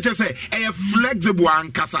 Not just say a flexible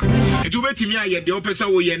ankasa. It will be me the opesa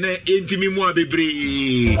wo ye na intimi mu abebre.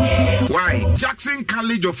 Why? Jackson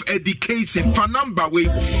College of Education for number way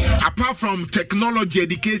apart from technology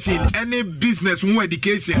education, any business mu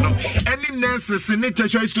education, any nurses in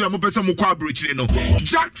tertiary school mo pesa mo kwa abrochire no.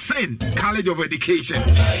 Jackson College of Education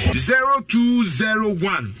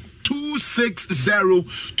 0201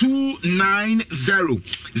 260-290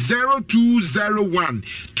 0201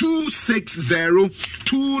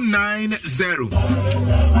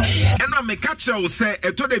 260-290. And I make catch you say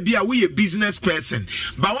eto de bia we a business person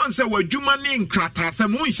but once say we jumani nkrata say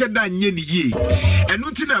mo nhye da nye ni ye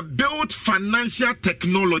enu ti na build financial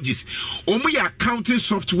technologies omo ya accounting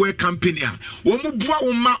software company a omo bua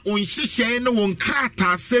oma onhyehyɛ ne won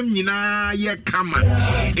krata asem nyina ye kama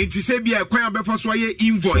enti say bia kwan abefo so ye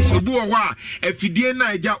invoice obi wo ho a afidie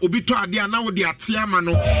na eja obi to ade ana wo de ate ama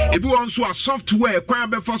no ebi won so a software kwan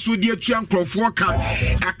abefo so de atua nkrofo ka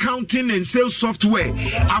accounting and sales software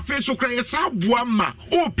afi so kran ye sa boa ma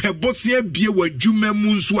o pebosia bie wadwuma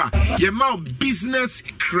mu nso a ye ma business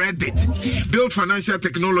credit build financial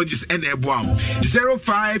technologies and eboa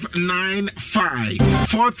 0595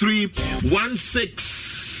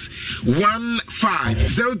 4316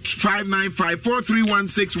 0595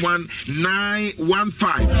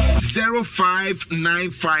 43161915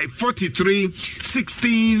 0595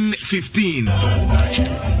 431615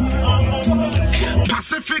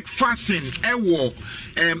 Pacific Fashion ewo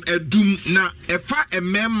edum na efa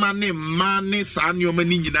emema ne mane sa nyoma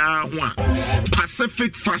ni nyina ho a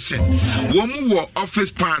Pacific Fashion wo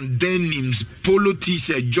office pan denims polo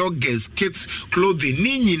t-shirt joggers kids clothing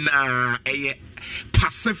ni nyina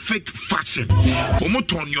Pacific Fashion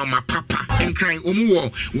Omotonyo papa enkran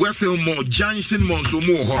omo Wesel Mall Junction Mons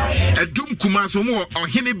omo ho edum Kumasi omo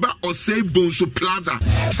Ohiniba Osei Bonso Plaza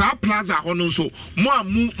sa plaza hono so mo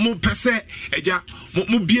pese eja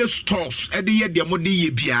mo bie stores ede ye de mo de ye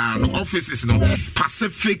bia no offices no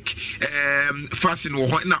Pacific Fashion wo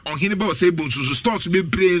ho na Ohiniba Osei Bonso so stores be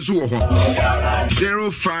brain so wo ho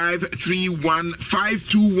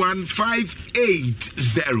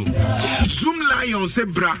 0531521580 Zoom Lion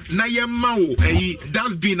Sebra na yemma wo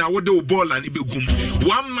that's been a wo de ball and begum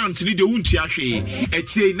 1 month ni de unti ahwe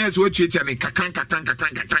eche next we cheche ne kakran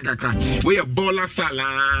we a baller star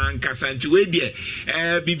lan kasanti we de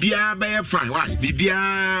bibia be fine why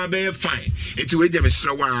bibia be fine eti we je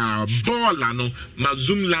mesra wa baller no ma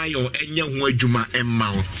Zoom Lion enye ho adwuma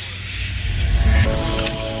emma wo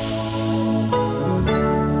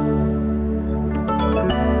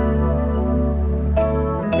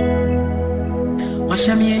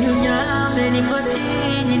Washamie nyunya beni ngosi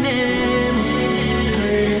nyine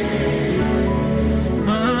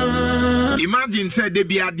said they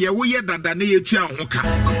be at the way that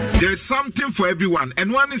there is something for everyone,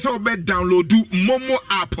 and one is all bed download do Momo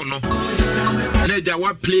app no. Neja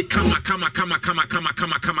what play kama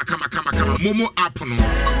Momo app no.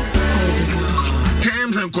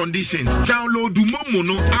 Terms and conditions. Download do Momo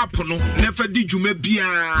no app no. Never did you me bia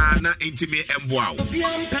na intime emboa.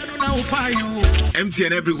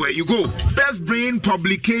 MTN everywhere you go. Best Brain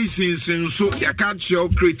Publications and so you catch your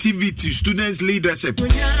creativity, students leadership,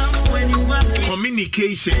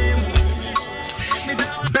 communication.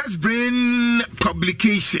 Best Brain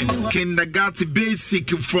Publication, kindergarten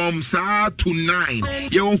basic from SAR to 9.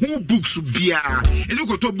 Your who books be and you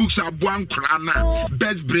go to books are one krana.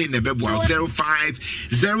 Best Brain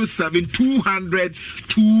 0507 200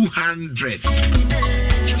 200.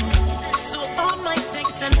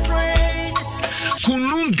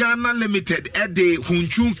 Kunlun Ghana Limited Ede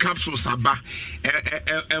Hunchun Capsule Saba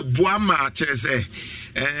Boama Chese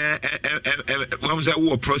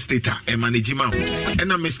prostate management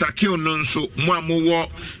and Mr. Kill Nonso Mwamu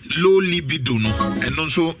low libido no and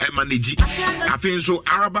also manage. I think so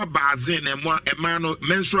Araba Bazin and one emano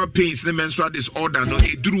menstrual pains the menstrual disorder no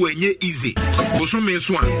it drew easy. Also means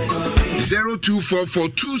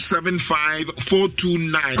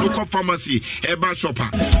 0244275429 local pharmacy Eba shopper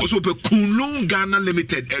also pe Kunlun Ghana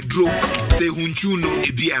Limited Edro say Hunchuno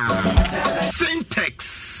Ebia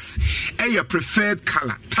Syntax your preferred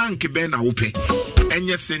color tank ben awupe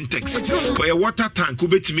enya Syntax or a water tank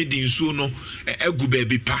ubetimi di nsuo no egu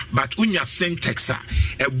baby pa but unya Syntax a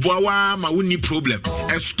boawa ma woni problem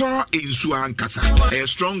a store nsuo ankasa a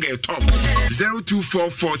stronger top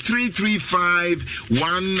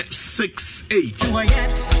 0244335168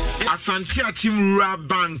 Asante Achim Rural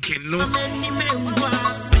Bank no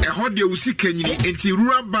hode usi kenyini enti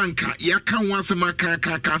rural banka yaka wanse maka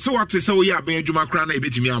so what say we ya ben adwuma kra na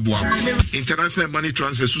ebetimi aboa international money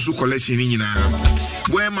transfer susu collection ni nyina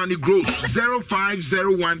where money grows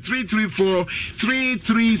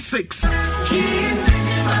 0501334336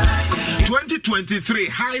 2023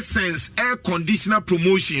 Hisense air conditioner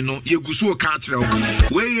promotion no yeguso ka kire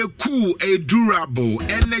where you cool a durable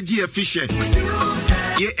energy efficient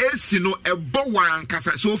AC no one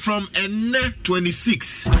kasa so from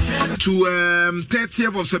 26 to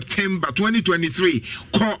 30th of September 2023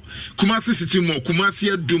 Kumasi City Mall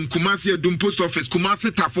Kumasi Dum Post Office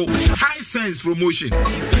Kumasi Tafo Hisense promotion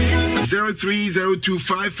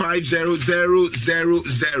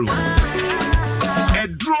 0302550000 a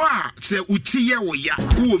draw say utiya wo ya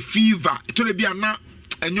wo fever to le bia na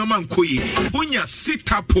enyoma nkoyi unya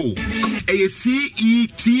sitapol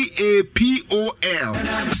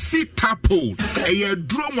CETAPOL sitapol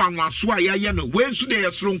dro nwanwaso a yaye no wensu de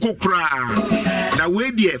yesro nkokra na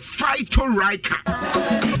we de phytorika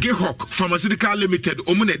Gehok Pharmaceutical Limited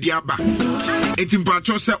omuna di aba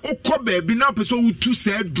entimpacho se okoba bi na peso utu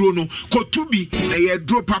se dro no kotubi na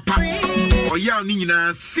dro papa oya ni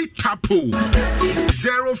nyina sitapol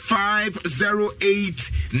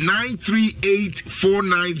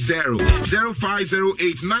 0508938490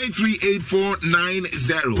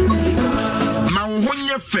 0508938490 ma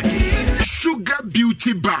wohonye fe Sugar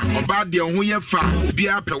Beauty Bar about the ohunye fa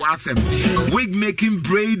bia pe wasem wig making,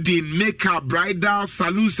 braiding, makeup, bridal,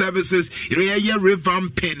 salon services,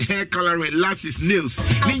 revamping, hair coloring, lashes, nails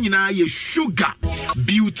ni nyina ye Sugar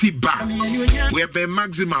Beauty Bar we be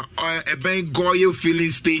maxima e ben goyle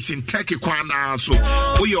filling station take kwana so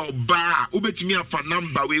we your bar ubetimi afa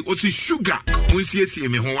number we o si Sugar unsie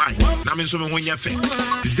me ho why na me so me ho nya fe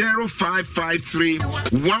 0553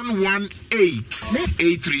 118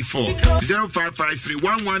 834 0553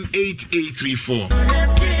 118 834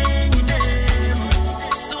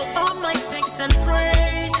 so all my thanks and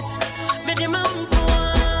praises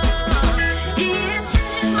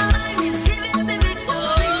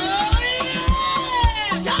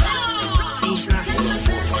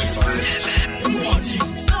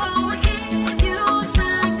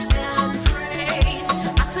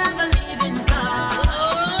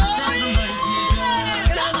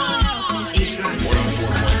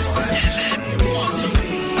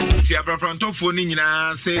Front for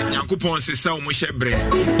Nina say Yakupon se sa Mushebre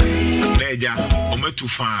Leja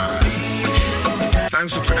Ometufa.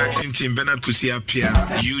 Thanks to production team Bernard Kusia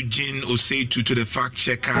Pia, Eugene Oseitu to the fact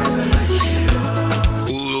checker.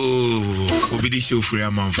 Oh, Obidi show for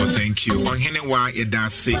a month for thank you. On Henewa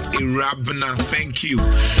Edase Irabna, thank you.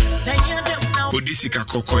 Odisika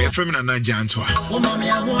Koko, your friend and Jantwa.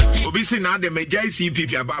 Obisi na de meja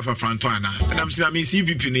CPP about for Frantuana. And I'm saying I mean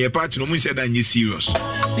CPP near part no said that you serious.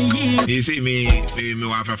 He say me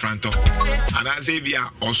wa for Franto. And I say via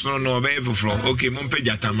Osno no be from okay, Mumpe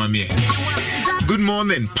Jata Mamie. Good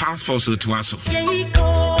morning, pass for so to us.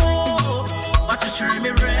 So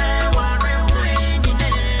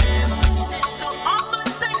all my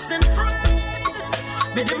thanks and praises,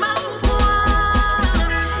 may the man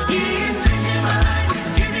he is changing my life,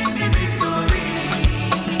 he's giving me victory.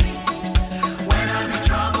 When I'm in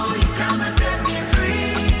trouble, he comes and set me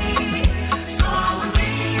free. So I will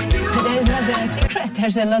give you. There's not a secret.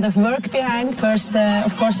 There's a lot of work behind. First,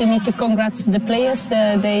 of course, you need to congratulate the players.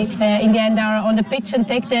 They, in the end, are on the pitch and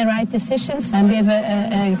take the right decisions. And we have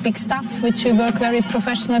a big staff which we work very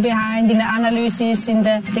professional behind in the analysis, in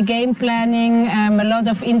the game planning, a lot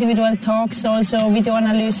of individual talks, also video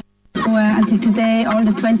analysis. Until today, all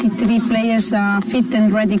the 23 players are fit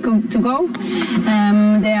and ready to go.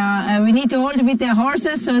 We need to hold with their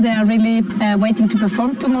horses, so they are really waiting to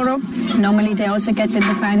perform tomorrow. Normally, they also get the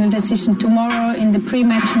final decision tomorrow in the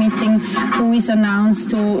pre-match meeting who is announced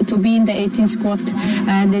to be in the 18 squad.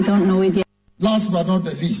 They don't know it yet. Last but not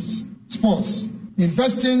the least, sports.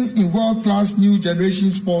 Investing in world-class new generation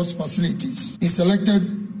sports facilities in selected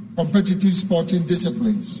competitive sporting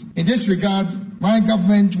disciplines. In this regard, my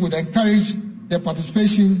government would encourage the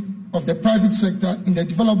participation of the private sector in the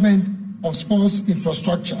development of sports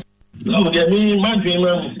infrastructure. No, there be my dream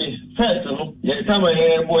first, time I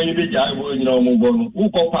hear boy you be jai boy you know mo who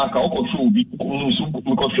go park or go through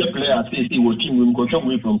because player say we team we go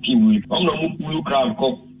away from team we no mu crowd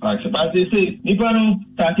go but they say if I don't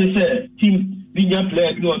start say team Bigger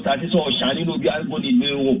player, no, that is all shiny, no, guys, what we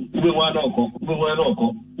want to go.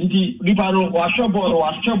 Indeed, Libano was shop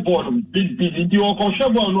big, the Oko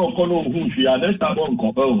Shabon, no, Colo, who she are, let's have on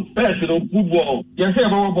Coco. Personal football, yes,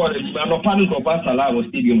 about body, you are not panic of Basala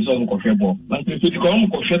stadium, some coffee ball. But if you come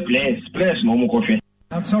coffee players, no more coffee.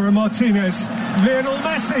 Lautaro Martinez, Lionel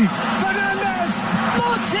Messi, Fernandez,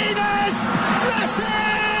 Martinez, Messi!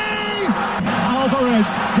 Alvarez,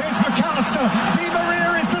 here's McAllister, Di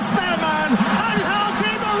Maria is the spare man, Angel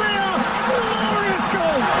Di Maria, glorious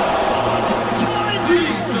goal! Time!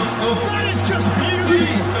 That is just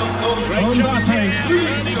beautiful! Mbappe,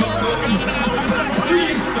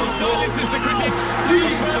 So this is the critics.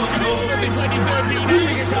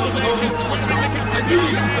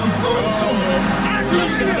 They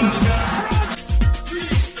played in 13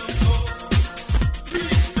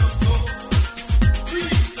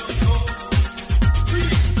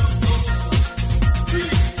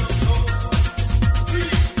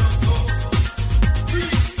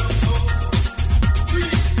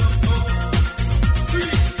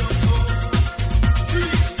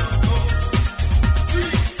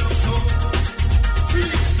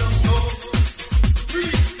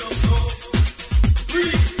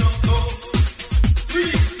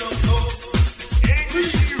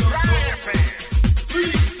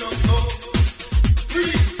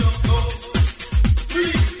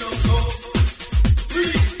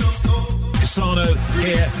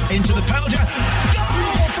 here into the penalty.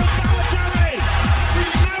 Goal from Balotelli!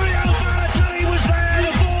 Mario Balotelli was there.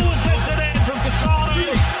 The ball was lifted in from Cassano,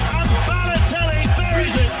 and Balotelli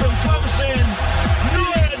buries it from close in.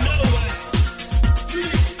 Nowhere.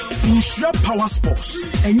 Insure Power Sports.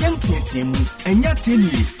 Enya ntietiemu, enya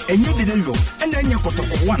tenue, enya dedeyo, and enya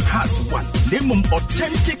kotoko one has one. Name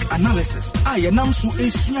authentic analysis. Ayenam so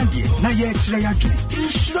esuadie na ye kire yadwene.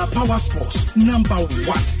 Insure Power Sports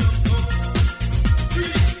 #1.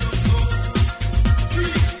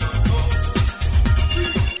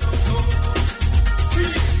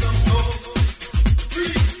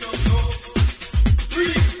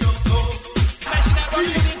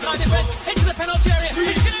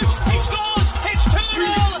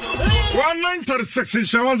 Section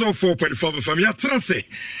Shawans of 4.5 from Yatrase.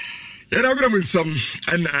 Yaragram in some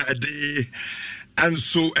and a day, and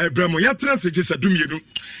so Abramo Yatrase just a dumino.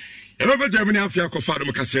 Remember Germany Afia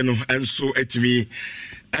Cofado Casino, and so at me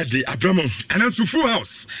at the Abramo, and also full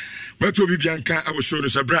house. But to be Bianca, I was showing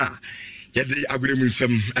us a bra. Yet the agreement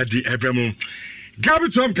some at the Abramo.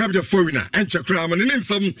 Garbage Tom Cabin Foreigner, and Chakram, and in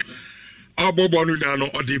some Abobonunano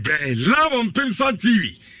or the brain. Love on Pimson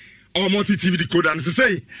TV or Multi TV decoder, and to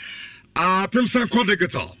say. Pimsan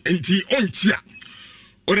Cordigatal, Inti Onchia,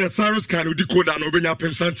 or the Cyrus can decode and open up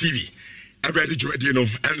Pimsan TV. I read it,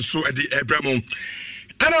 and so at the Abramo.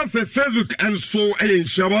 And on Facebook, and so in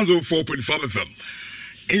Shawazo 4.5 FM.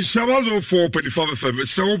 In Shawazo 4.5 FM,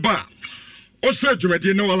 so bad. O said you may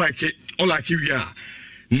know like it, or like you are.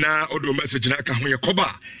 Now, Odo message Naka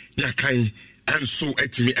Yakoba, Yakai, and so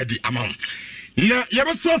at me at the amount. Now, you have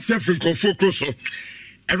a source of Kofokoso.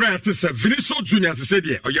 Around to say Vinicius Junior said,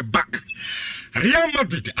 "Yeah, or you're back." Real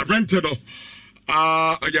Madrid, I rented or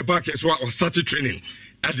you're back as well, or started training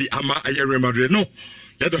at the Ama Real Madrid. No,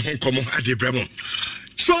 you're the home common at the Bremen.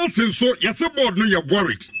 Chelsea, so yes, board, no, you're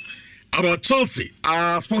worried about Chelsea,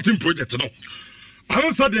 sporting project. No, I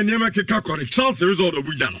was at the Niamakaka Charles result of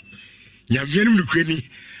Budano. Yamian Ukraini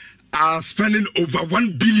are spending over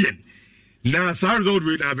 1 billion. Now, Sarah's old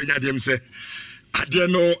way now, Benyadium say, I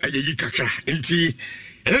don't know a yikaka.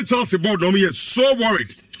 And Charles about me is so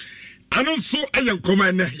worried. And also, I am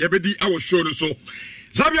commander, Yabedi, I was sure so.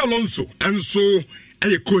 Xabi Alonso, and so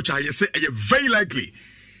a coach, I say, very likely.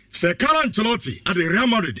 Sir Carlo Ancelotti at the Real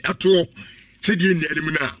Madrid at all, said in the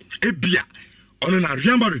Elimina, Ebia, on an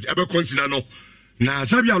Real Madrid, ever consider no. Now,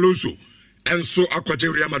 Xabi Alonso, and so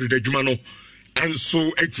Aquate Real Madrid, Jumano, and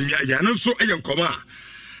so Etimia, and also a young comma.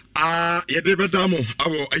 Yadebadamo,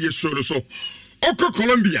 our Ayesoro so. Oko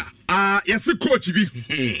Colombia, yes, a coach be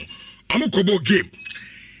Amokobo game.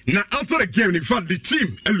 Now, after the game, in fact, the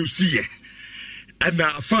team, Lucia, and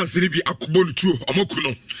fans, be Akubon to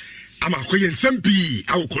Omokuno, Amakoyan Sempi,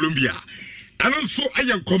 our Colombia, and also a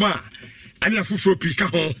young comma, and a fufu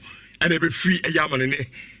pika, and a be free a yaman,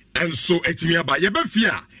 and so Etimia by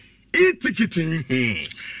Yabafia, ticketing.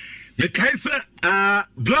 Mekaisa,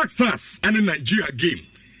 Black Stars, and a Nigeria game.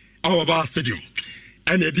 Our bar stadium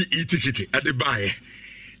and the ticket at the buy.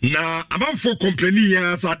 Now, I'm for complaining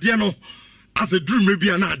as a diano as a dream maybe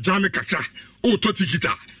an Jamaica or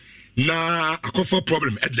Totikita. Now, a cover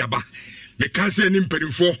problem at Yaba. Me can't say an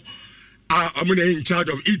impediment for I'm in charge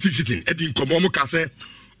of ticketing at the Komomokase.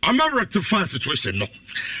 I'm a rectifying situation. No,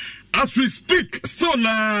 as we speak, still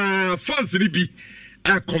na fans be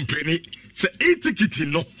a company. Say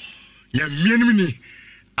ticketing no, ya mienmini.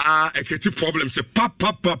 A keti problem say papa.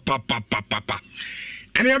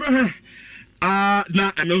 And ever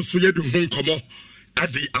na announce you do home come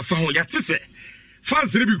at the Afahon Yatise.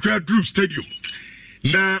 Fans be crowd group stadium.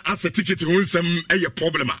 Na as a ticket to some a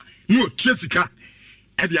problem. No Jessica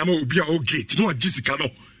at the Amo be our gate. No Jessica no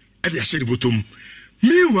at the shady bottom.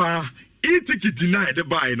 Meanwhile, ticket denied the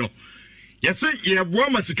buy no. Yes, say you have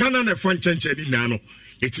one Masicana and a French and Nano.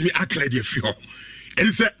 It's me accolade a few. And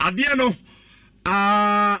it's a Adiano.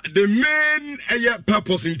 The main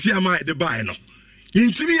purpose in TMI the buy no. In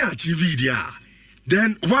TMI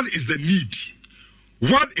then what is the need?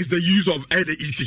 What is the use of either